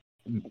 I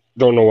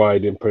don't know why I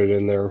didn't put it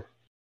in there,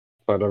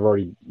 but I've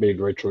already made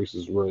the right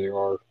choices where they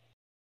are.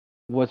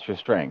 What's your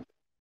strength?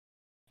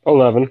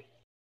 11.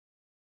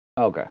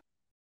 Okay.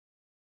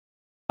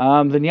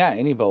 Then yeah,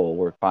 any bow will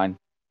work fine.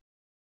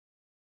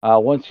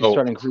 Once you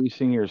start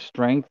increasing your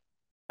strength,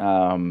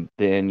 then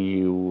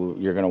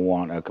you're gonna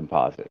want a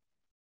composite.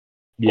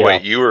 Yeah.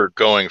 Wait, you were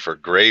going for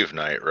Grave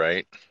Knight,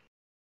 right?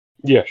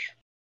 Yes.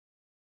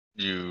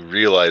 You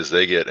realize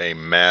they get a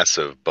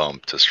massive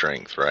bump to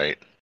strength, right?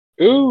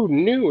 Ooh,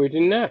 no, I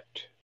did not.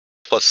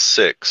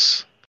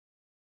 +6.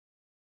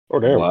 Oh,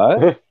 damn.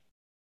 What?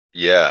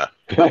 Yeah.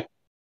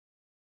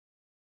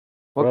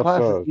 What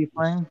class is he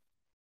playing?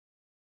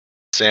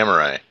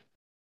 Samurai.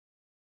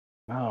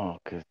 Oh,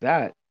 because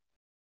that.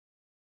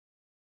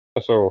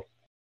 So,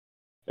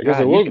 I guess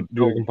I will do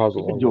the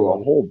composite. You can do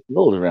a whole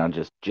build around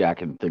just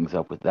jacking things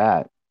up with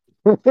that.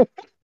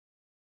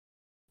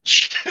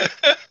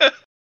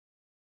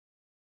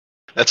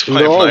 That's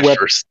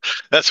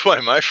why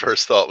my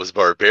first thought was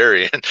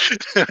barbarian.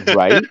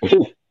 Right?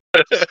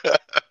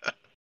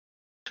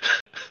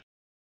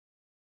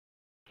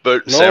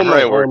 But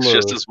Samurai works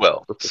just as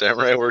well.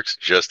 Samurai works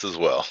just as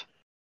well.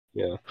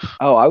 Yeah.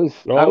 Oh, I was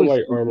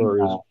my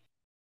armor is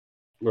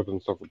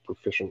weapon stuff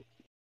proficient.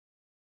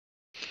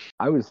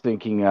 I was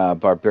thinking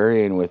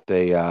barbarian with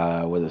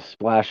a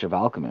splash of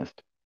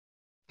alchemist.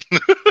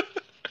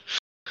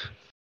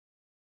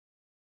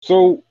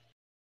 So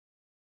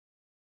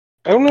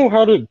I don't know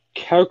how to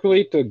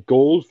calculate the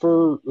gold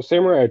for the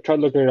samurai. I tried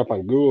looking it up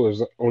on Google.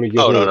 It only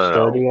gives Oh, me no, the no, no.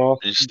 starting off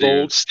You just do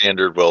gold.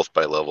 standard wealth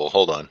by level.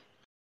 Hold on.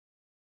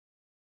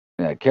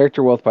 Yeah,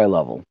 character wealth by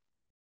level.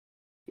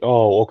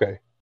 Oh, okay.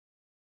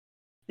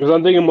 Because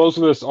I'm thinking most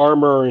of this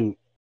armor and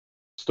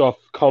stuff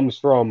comes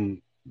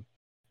from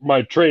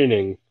my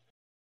training,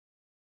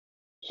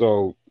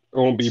 so it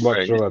won't be much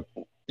Right. of a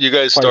You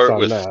guys price start on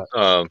with,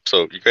 that.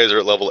 so you guys are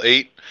at level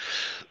 8,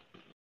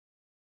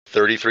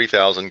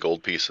 33,000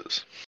 gold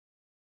pieces.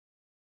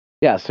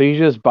 Yeah, so you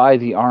just buy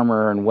the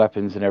armor and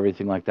weapons and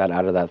everything like that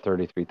out of that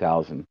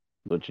 33,000.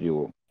 What you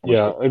do?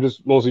 Yeah, I'm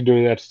just mostly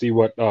doing that to see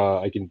what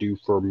I can do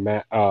for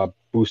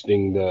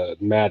boosting the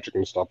magic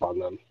and stuff on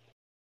them.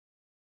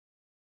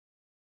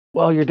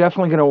 Well, you're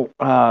definitely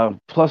gonna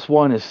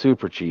 +1 is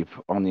super cheap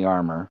on the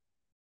armor.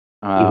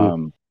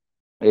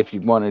 If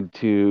you wanted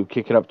to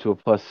kick it up to a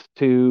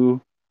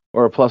 +2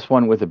 or a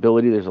 +1 with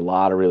ability, there's a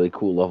lot of really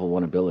cool level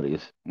 1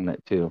 abilities in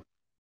that too.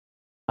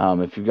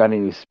 If you've got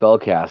any spell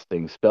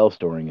casting, spell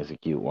storing is a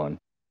cute one.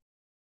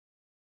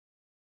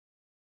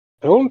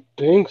 I don't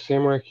think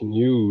samurai can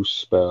use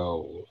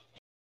spells.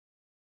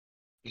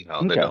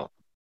 No, they Okay. don't.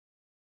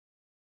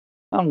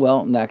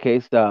 Well, in that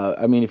case,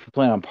 I mean, if you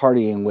plan on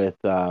partying with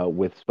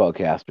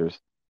spellcasters,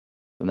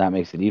 then that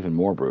makes it even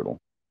more brutal.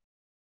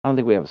 I don't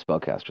think we have a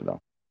spellcaster though.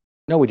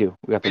 No, we do.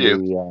 We got We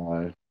do.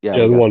 yeah, Yeah,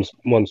 we the got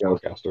one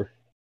Ghost. spellcaster.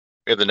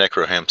 We have the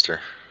Necro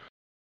Hamster.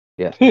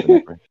 Yes. the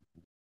Necro.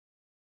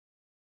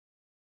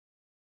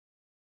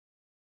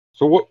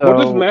 So what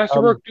does So,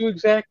 Masterwork do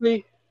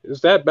exactly? Is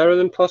that better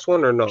than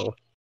 +1 or no?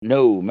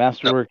 no,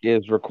 Masterwork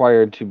is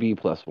required to be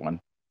 +1.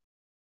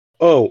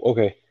 Oh,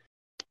 okay.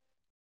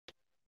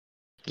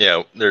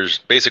 Yeah, there's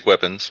basic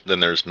weapons, then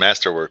there's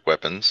masterwork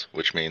weapons,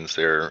 which means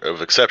they're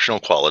of exceptional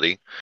quality,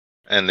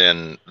 and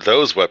then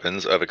those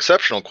weapons of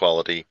exceptional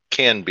quality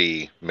can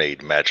be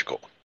made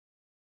magical.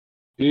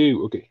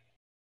 Ew, okay.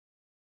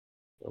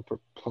 I'll put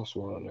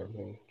 +1 on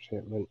everything.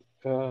 Enchantment.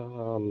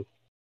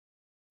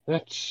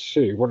 Let's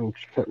see. What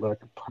enchantment I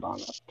can put on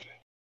it?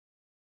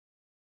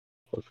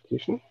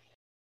 Qualification?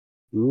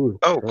 Ooh,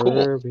 Oh,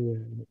 cool.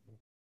 Caribbean.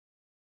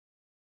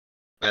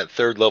 At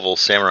 3rd level,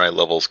 samurai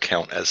levels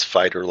count as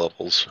fighter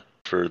levels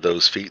for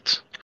those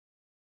feats.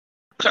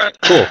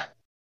 Cool.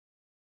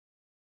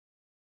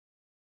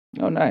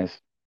 Oh, nice.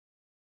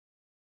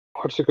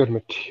 What's a good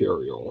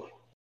material?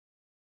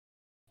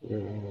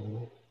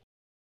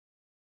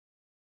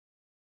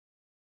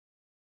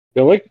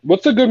 Yeah, like,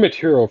 what's a good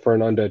material for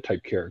an undead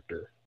type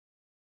character?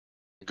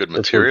 Good Or for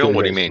material?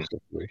 What do you Jose mean?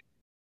 specifically?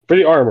 For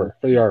the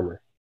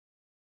armor.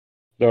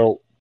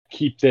 So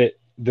keep it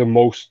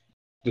the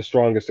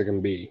strongest it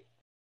can be.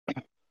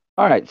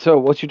 All right. So,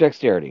 what's your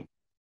dexterity?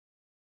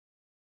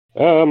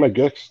 My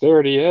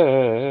dexterity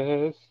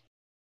is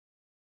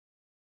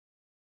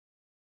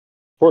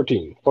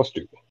 14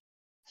 +2.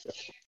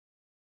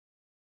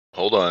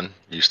 Hold on.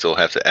 You still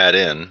have to add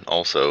in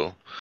also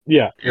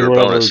Yeah, and your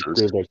whatever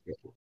bonuses, grade dice get.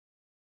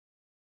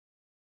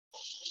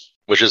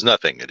 which is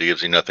nothing. It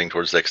gives you nothing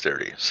towards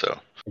dexterity, so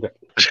Okay.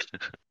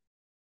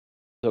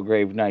 So,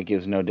 Grave Knight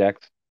gives no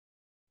dex.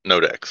 no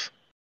dex.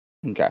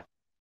 Okay.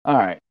 All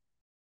right.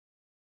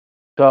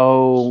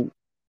 So,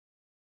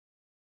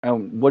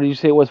 what did you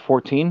say it was?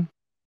 14?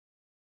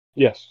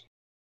 Yes.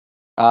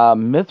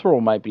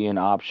 Mithril might be an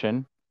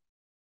option,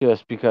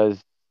 just because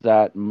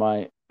that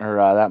might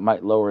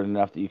lower it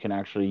enough that you can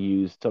actually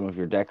use some of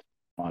your dex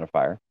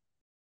modifier.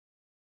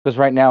 Because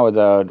right now with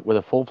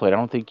a full plate,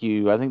 I think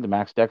the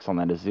max dex on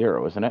that is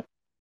 0, isn't it?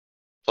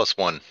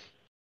 +1.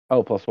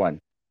 Oh, +1.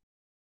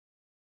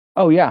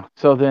 Oh yeah.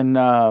 So then,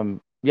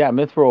 yeah,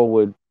 Mithril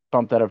would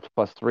bump that up to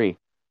 +3.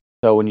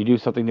 So when you do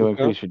something to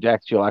Okay. increase your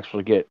dex, you'll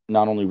actually get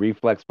not only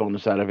reflex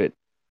bonus out of it,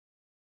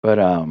 but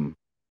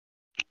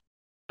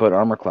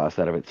armor class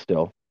out of it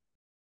still.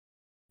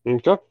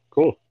 Okay,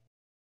 cool.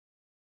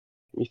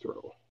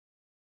 Mithril.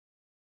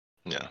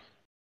 Yeah.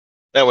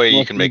 That way you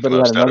Unless can make the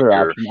anybody had most out of another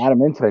your. option,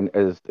 adamantine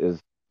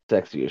is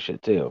sexy as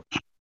shit too.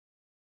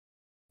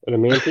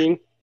 Adamantine?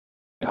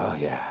 Oh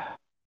yeah.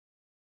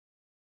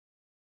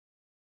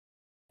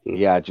 Hmm.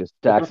 Yeah, it just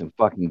stacks some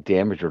fucking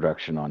damage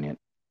reduction on you.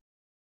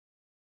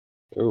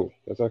 Oh,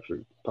 that's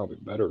actually probably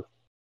better.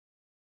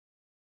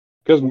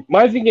 Because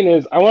my thinking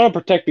is, I want to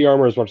protect the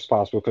armor as much as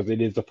possible because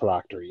it is a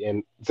phylactery.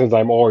 And since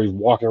I'm always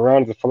walking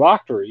around with a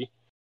phylactery,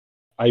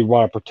 I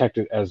want to protect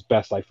it as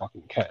best I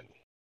fucking can.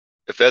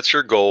 If that's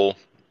your goal,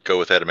 go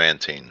with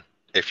adamantine.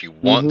 If you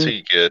want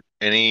to get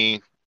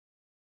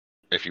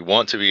if you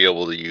want to be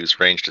able to use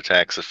ranged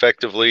attacks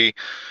effectively,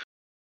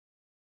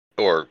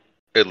 or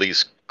at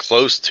least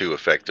close to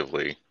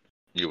effectively,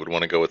 you would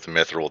want to go with the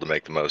mithril to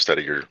make the most out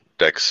of your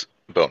dex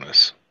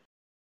bonus.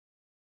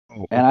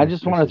 Oh, And I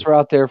just want to throw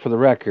out there for the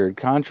record,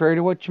 contrary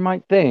to what you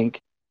might think,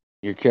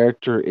 your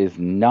character is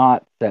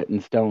not set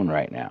in stone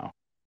right now.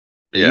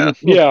 So you Yeah. can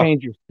still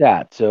change your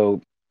stats.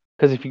 So,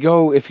 because if you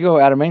go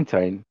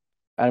adamantine,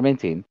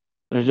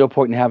 there's no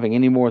point in having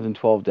any more than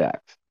 12 dex.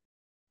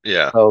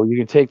 Yeah. So you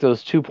can take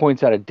those 2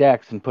 points out of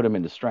dex and put them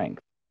into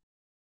strength.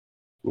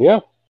 Yeah.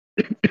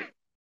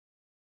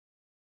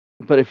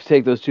 But if you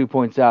take those 2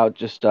 points out,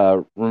 just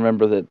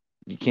remember that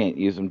you can't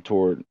use them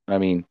toward. I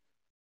mean,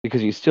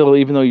 because you still,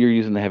 even though you're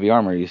using the heavy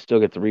armor, you still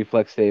get the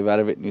reflex save out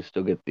of it, and you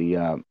still get the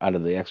out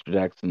of the extra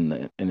dex and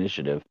the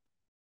initiative.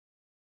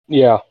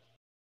 Yeah.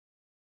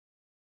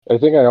 I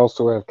think I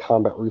also have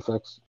combat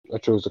reflex. I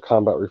chose the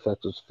combat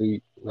reflexes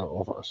feat. I don't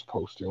know if I was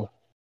supposed to.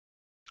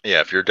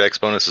 Yeah, if your dex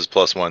bonus is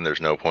 +1, there's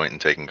no point in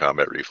taking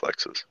combat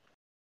reflexes.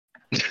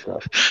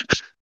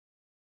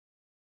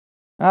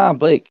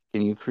 Blake,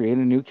 can you create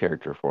a new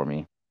character for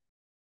me?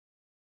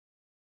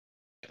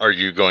 Are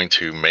you going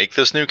to make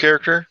this new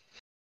character?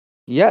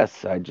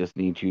 Yes, I just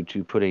need you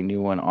to put a new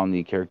one on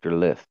the character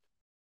list.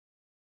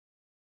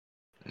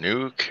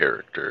 New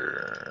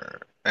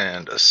character.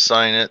 And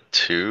assign it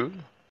to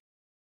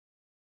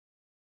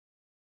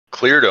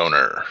cleared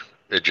owner.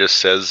 It just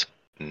says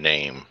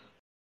name.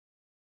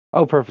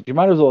 Oh, perfect. You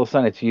might as well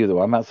assign it to you,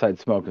 though. I'm outside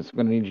smoking, so I'm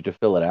going to need you to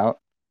fill it out.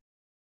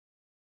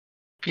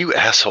 You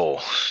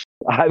asshole.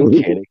 I'm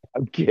kidding.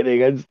 I'm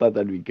kidding. I just thought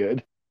that'd be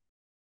good.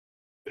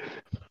 What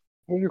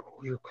do you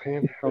call your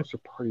clan, house, or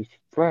party's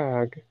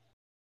flag?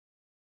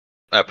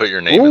 I put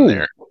your name in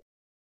there.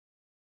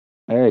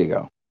 There you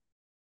go.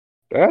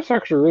 That's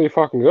actually really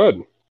fucking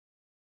good.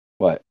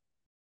 What?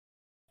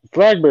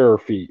 Flag bearer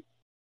feat.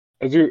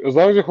 As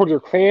long as you hold your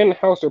clan,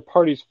 house, or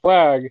party's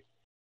flag,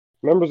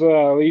 members of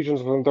that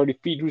allegiance within 30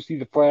 feet who see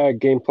the flag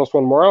gain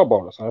 +1 morale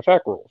bonus on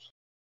attack rolls.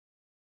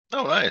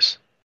 Oh, nice.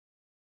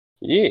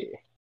 Yeah.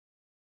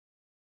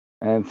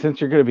 And since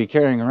you're going to be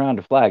carrying around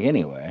a flag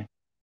anyway.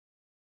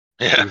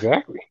 Yeah.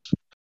 Exactly.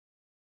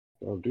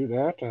 I'll do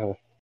that.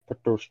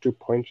 Put those 2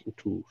 points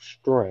into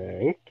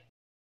strength.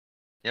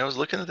 Yeah, I was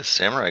looking at the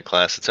samurai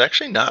class. It's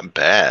actually not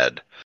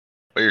bad.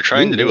 But you're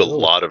trying to do a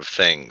lot of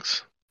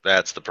things.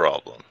 That's the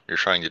problem. You're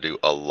trying to do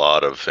a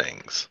lot of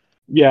things.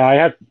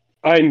 Yeah,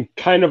 I'm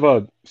kind of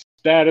a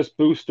status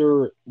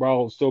booster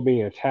while still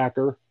being an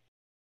attacker.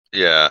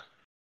 Yeah.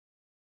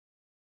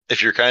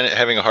 If you're kind of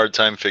having a hard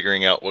time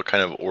figuring out what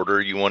kind of order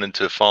you wanted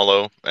to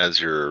follow as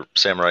your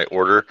samurai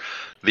order,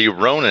 the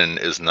Ronin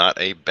is not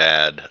a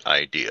bad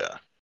idea.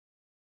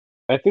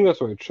 I think that's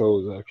what I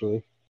chose,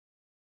 actually.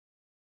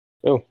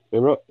 Oh,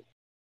 maybe not.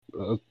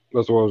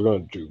 That's what I was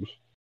going to choose.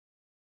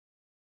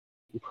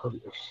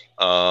 Impervious.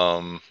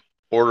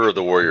 Order of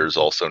the Warrior is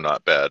also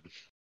not bad.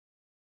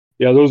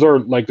 Yeah, those are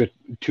like the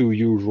 2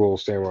 usual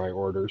samurai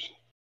orders.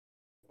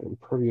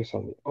 Impervious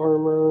on the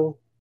armor.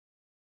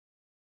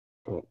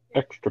 An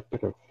extra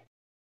bit of...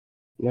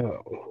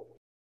 No.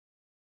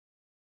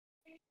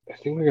 I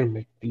think we're going to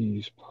make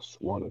these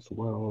 +1 as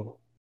well.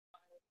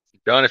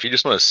 John, if you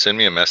just want to send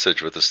me a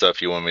message with the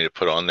stuff you want me to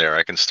put on there,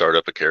 I can start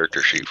up a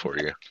character sheet for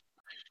you.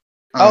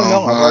 Oh,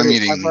 no,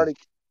 I've already...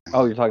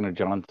 Oh, you're talking to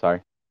John?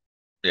 Sorry.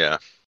 Yeah.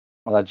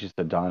 Well, that's just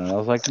a Don, and I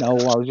was like, no,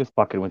 I was just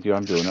fucking with you.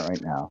 I'm doing it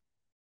right now.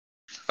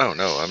 Oh,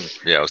 no,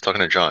 I was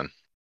talking to John.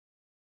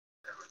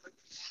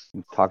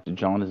 You talk to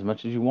John as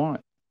much as you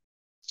want.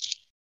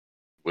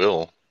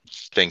 Will,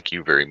 thank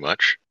you very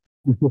much.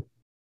 So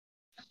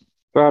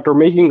after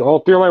making all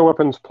 3 of my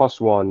weapons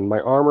 +1,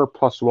 my armor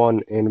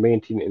 +1, and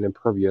maintain an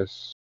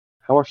impervious,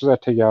 how much does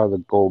that take out of the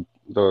gold?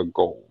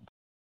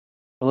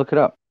 I'll look it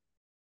up.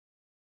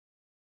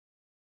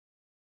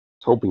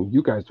 I was hoping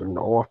you guys would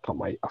know off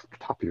the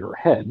top of your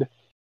head.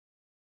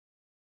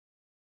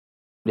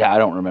 Yeah, I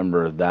don't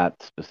remember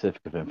that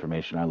specific of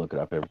information. I look it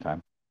up every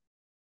time.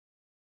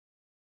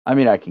 I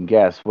mean, I can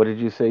guess. What did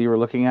you say you were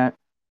looking at?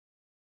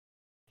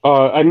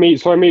 I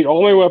made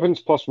all my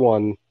weapons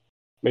 +1,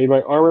 made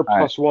my armor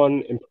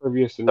 +1,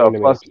 impervious, and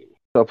maintain.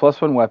 So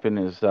 +1 weapon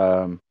is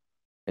 +1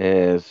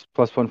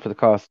 for the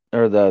cost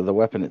or the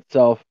weapon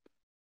itself.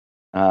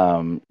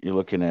 You're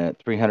looking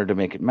at 300 to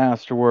make it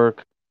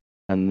masterwork,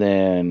 and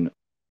then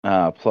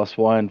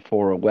 +1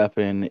 for a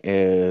weapon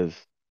is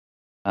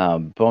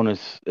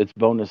bonus. It's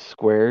bonus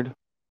squared.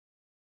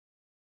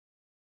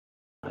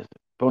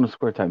 Bonus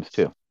squared times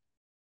 2.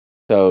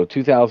 So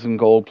 2,000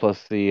 gold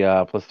plus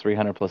the plus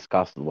 300 plus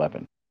cost of the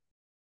weapon.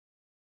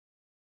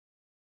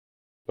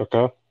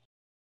 Okay.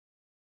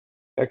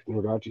 Hex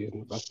Nodachi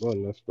isn't the best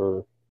one. That's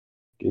for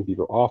getting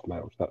people off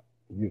mounts, not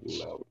using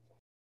mounts.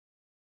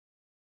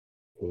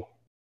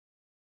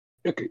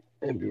 Okay,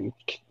 I'm doing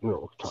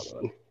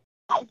Talon.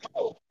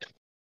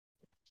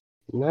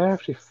 Not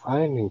actually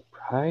finding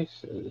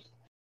prices.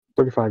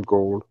 35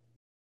 gold.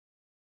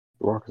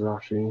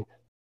 Wakizashi.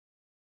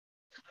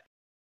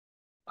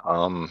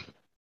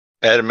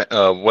 Adam,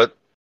 what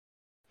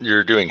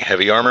you're doing?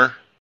 Heavy armor?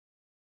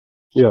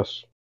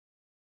 Yes.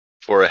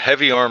 For a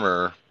heavy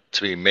armor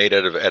to be made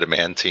out of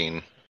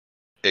adamantine,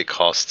 it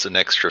costs an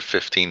extra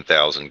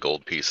 15,000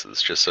 gold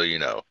pieces. Just so you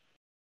know.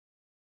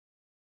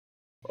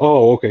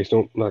 Oh, okay. So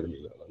I'm not gonna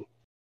do that then.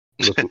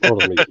 I'll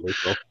just make it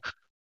myself.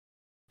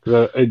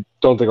 Because I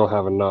don't think I'll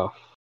have enough.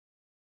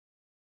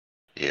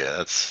 Yeah,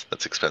 that's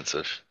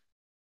expensive.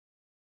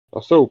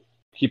 I'll still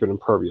keep it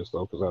impervious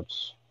though, because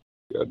that's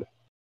good.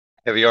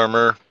 Heavy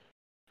armor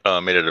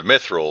made out of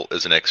mithril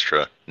is an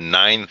extra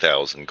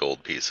 9,000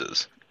 gold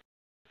pieces.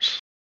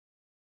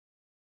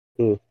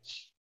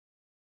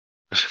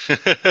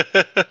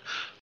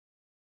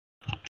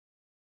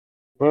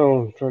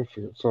 Well, I'm trying to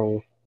figure.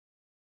 So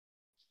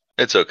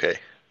It's okay.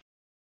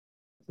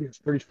 it's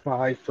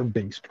 35 for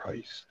base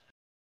price.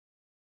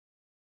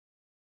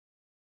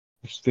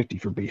 It's 50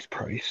 for base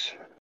price.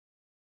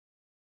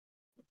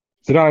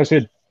 So now I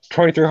said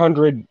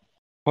 2,300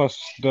 plus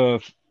the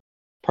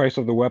price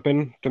of the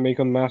weapon to make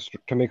them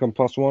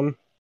 +1.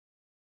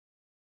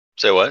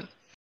 Say what?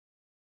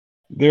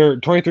 They're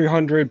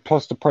 2,300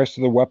 plus the price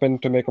of the weapon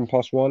to make them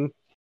 +1.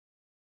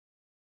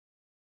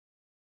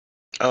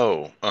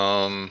 Oh,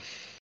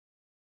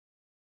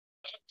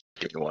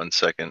 give me 1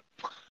 second.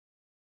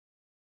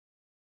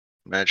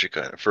 Magic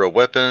item for a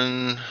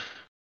weapon.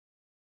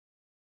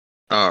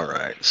 All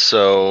right,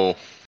 so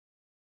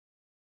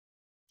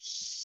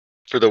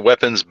for the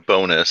weapons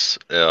bonus,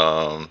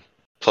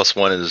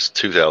 +1 is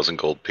 2,000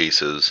 gold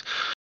pieces.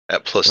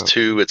 At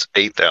 +2, it's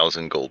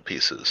 8,000 gold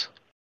pieces.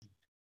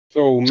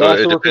 So it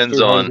masterwork is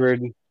depends on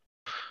 300.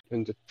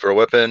 And for a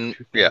weapon.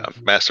 Yeah,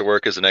 2,000.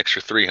 masterwork is an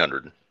extra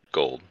 300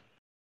 gold.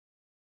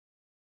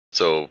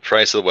 So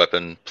price of the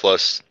weapon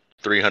plus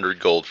 300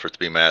 gold for it to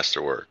be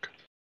masterwork.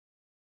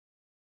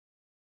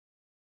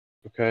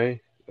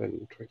 Okay,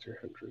 and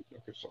 2,300.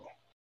 Okay, so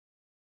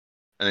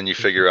And then you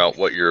figure out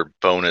what your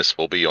bonus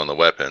will be on the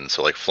weapon.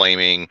 So like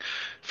flaming,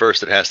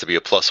 first it has to be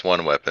a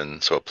 +1 weapon,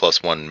 so a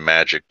 +1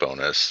 magic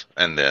bonus,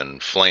 and then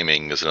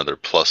flaming is another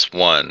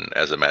 +1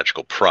 as a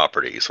magical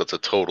property. So it's a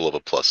total of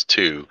a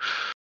 +2,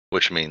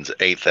 which means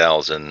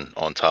 8,000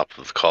 on top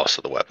of the cost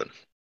of the weapon.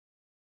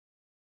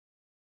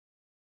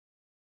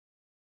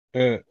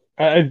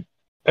 I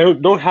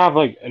don't have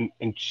like an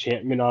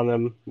enchantment on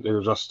them.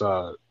 They're just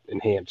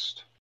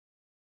enhanced.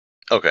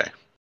 Okay.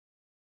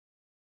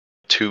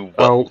 To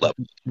what Oh,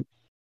 level?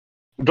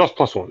 just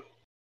 +1.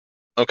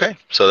 Okay,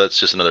 so that's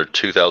just another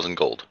 2,000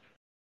 gold.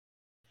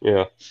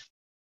 Yeah.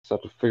 So I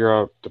have to figure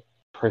out the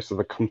price of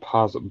the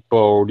composite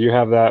bow. Do you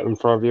have that in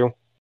front of you?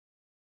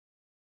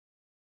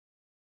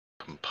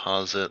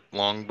 Composite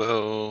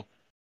longbow.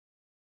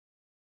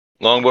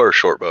 Longbow or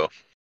short bow?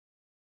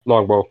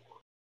 Longbow.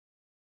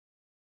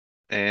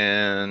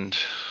 And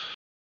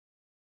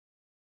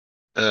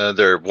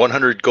they're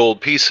 100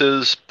 gold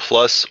pieces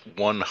plus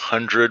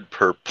 100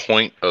 per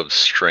point of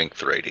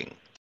strength rating.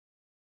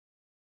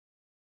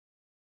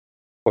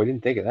 Oh, I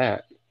didn't think of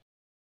that.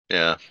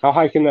 Yeah, How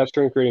high can that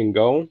strength rating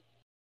go?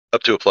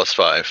 up to a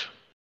 +5.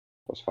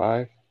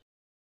 +5.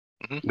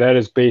 Mhm. That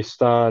is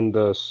based on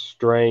the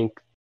strength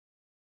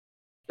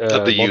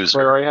Of the multiplier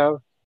user. I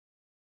have.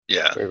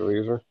 Yeah, Strength of the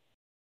user.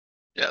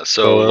 yeah.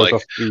 So it'll like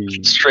just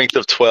be strength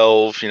of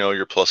 12,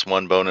 your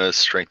 +1 bonus.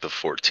 Strength of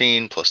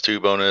 14, +2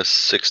 bonus.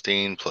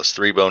 16,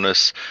 +3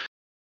 bonus.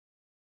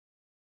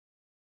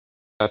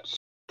 that's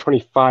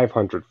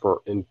 2,500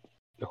 for in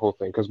the whole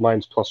thing because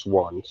mine's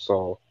 +1.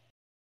 So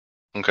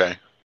Okay.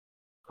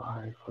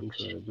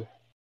 500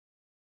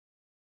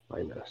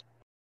 minus.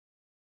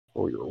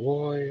 Oh, your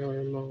Y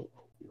armor.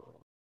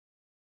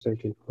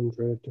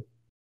 1,700.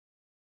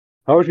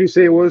 How would you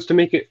say it was to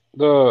make it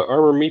the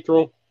armor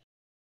mithril?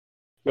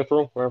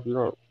 Mithril, whatever you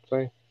want to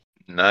say.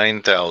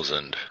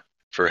 9,000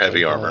 for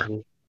heavy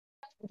armor.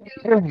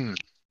 9,000.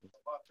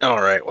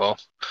 All right. Well,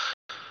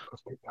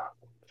 I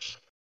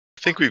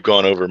think we've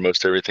gone over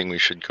most everything we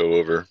should go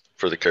over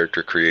for the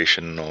character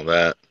creation and all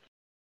that.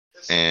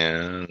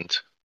 And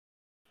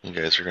you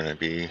guys are going to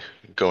be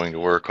going to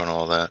work on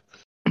all that.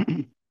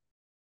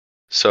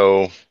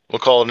 So we'll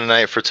call it a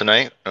night for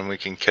tonight, and we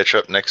can catch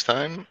up next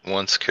time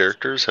once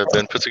characters have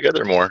been put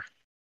together more.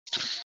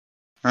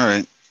 All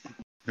right.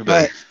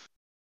 Goodbye.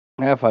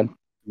 Have fun.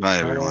 Bye,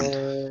 everyone.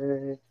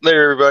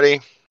 Later, everybody.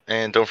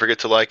 And don't forget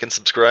to like and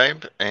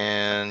subscribe,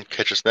 and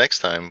catch us next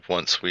time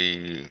once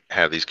we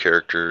have these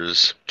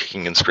characters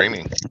kicking and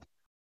screaming.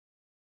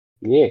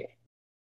 Yeah.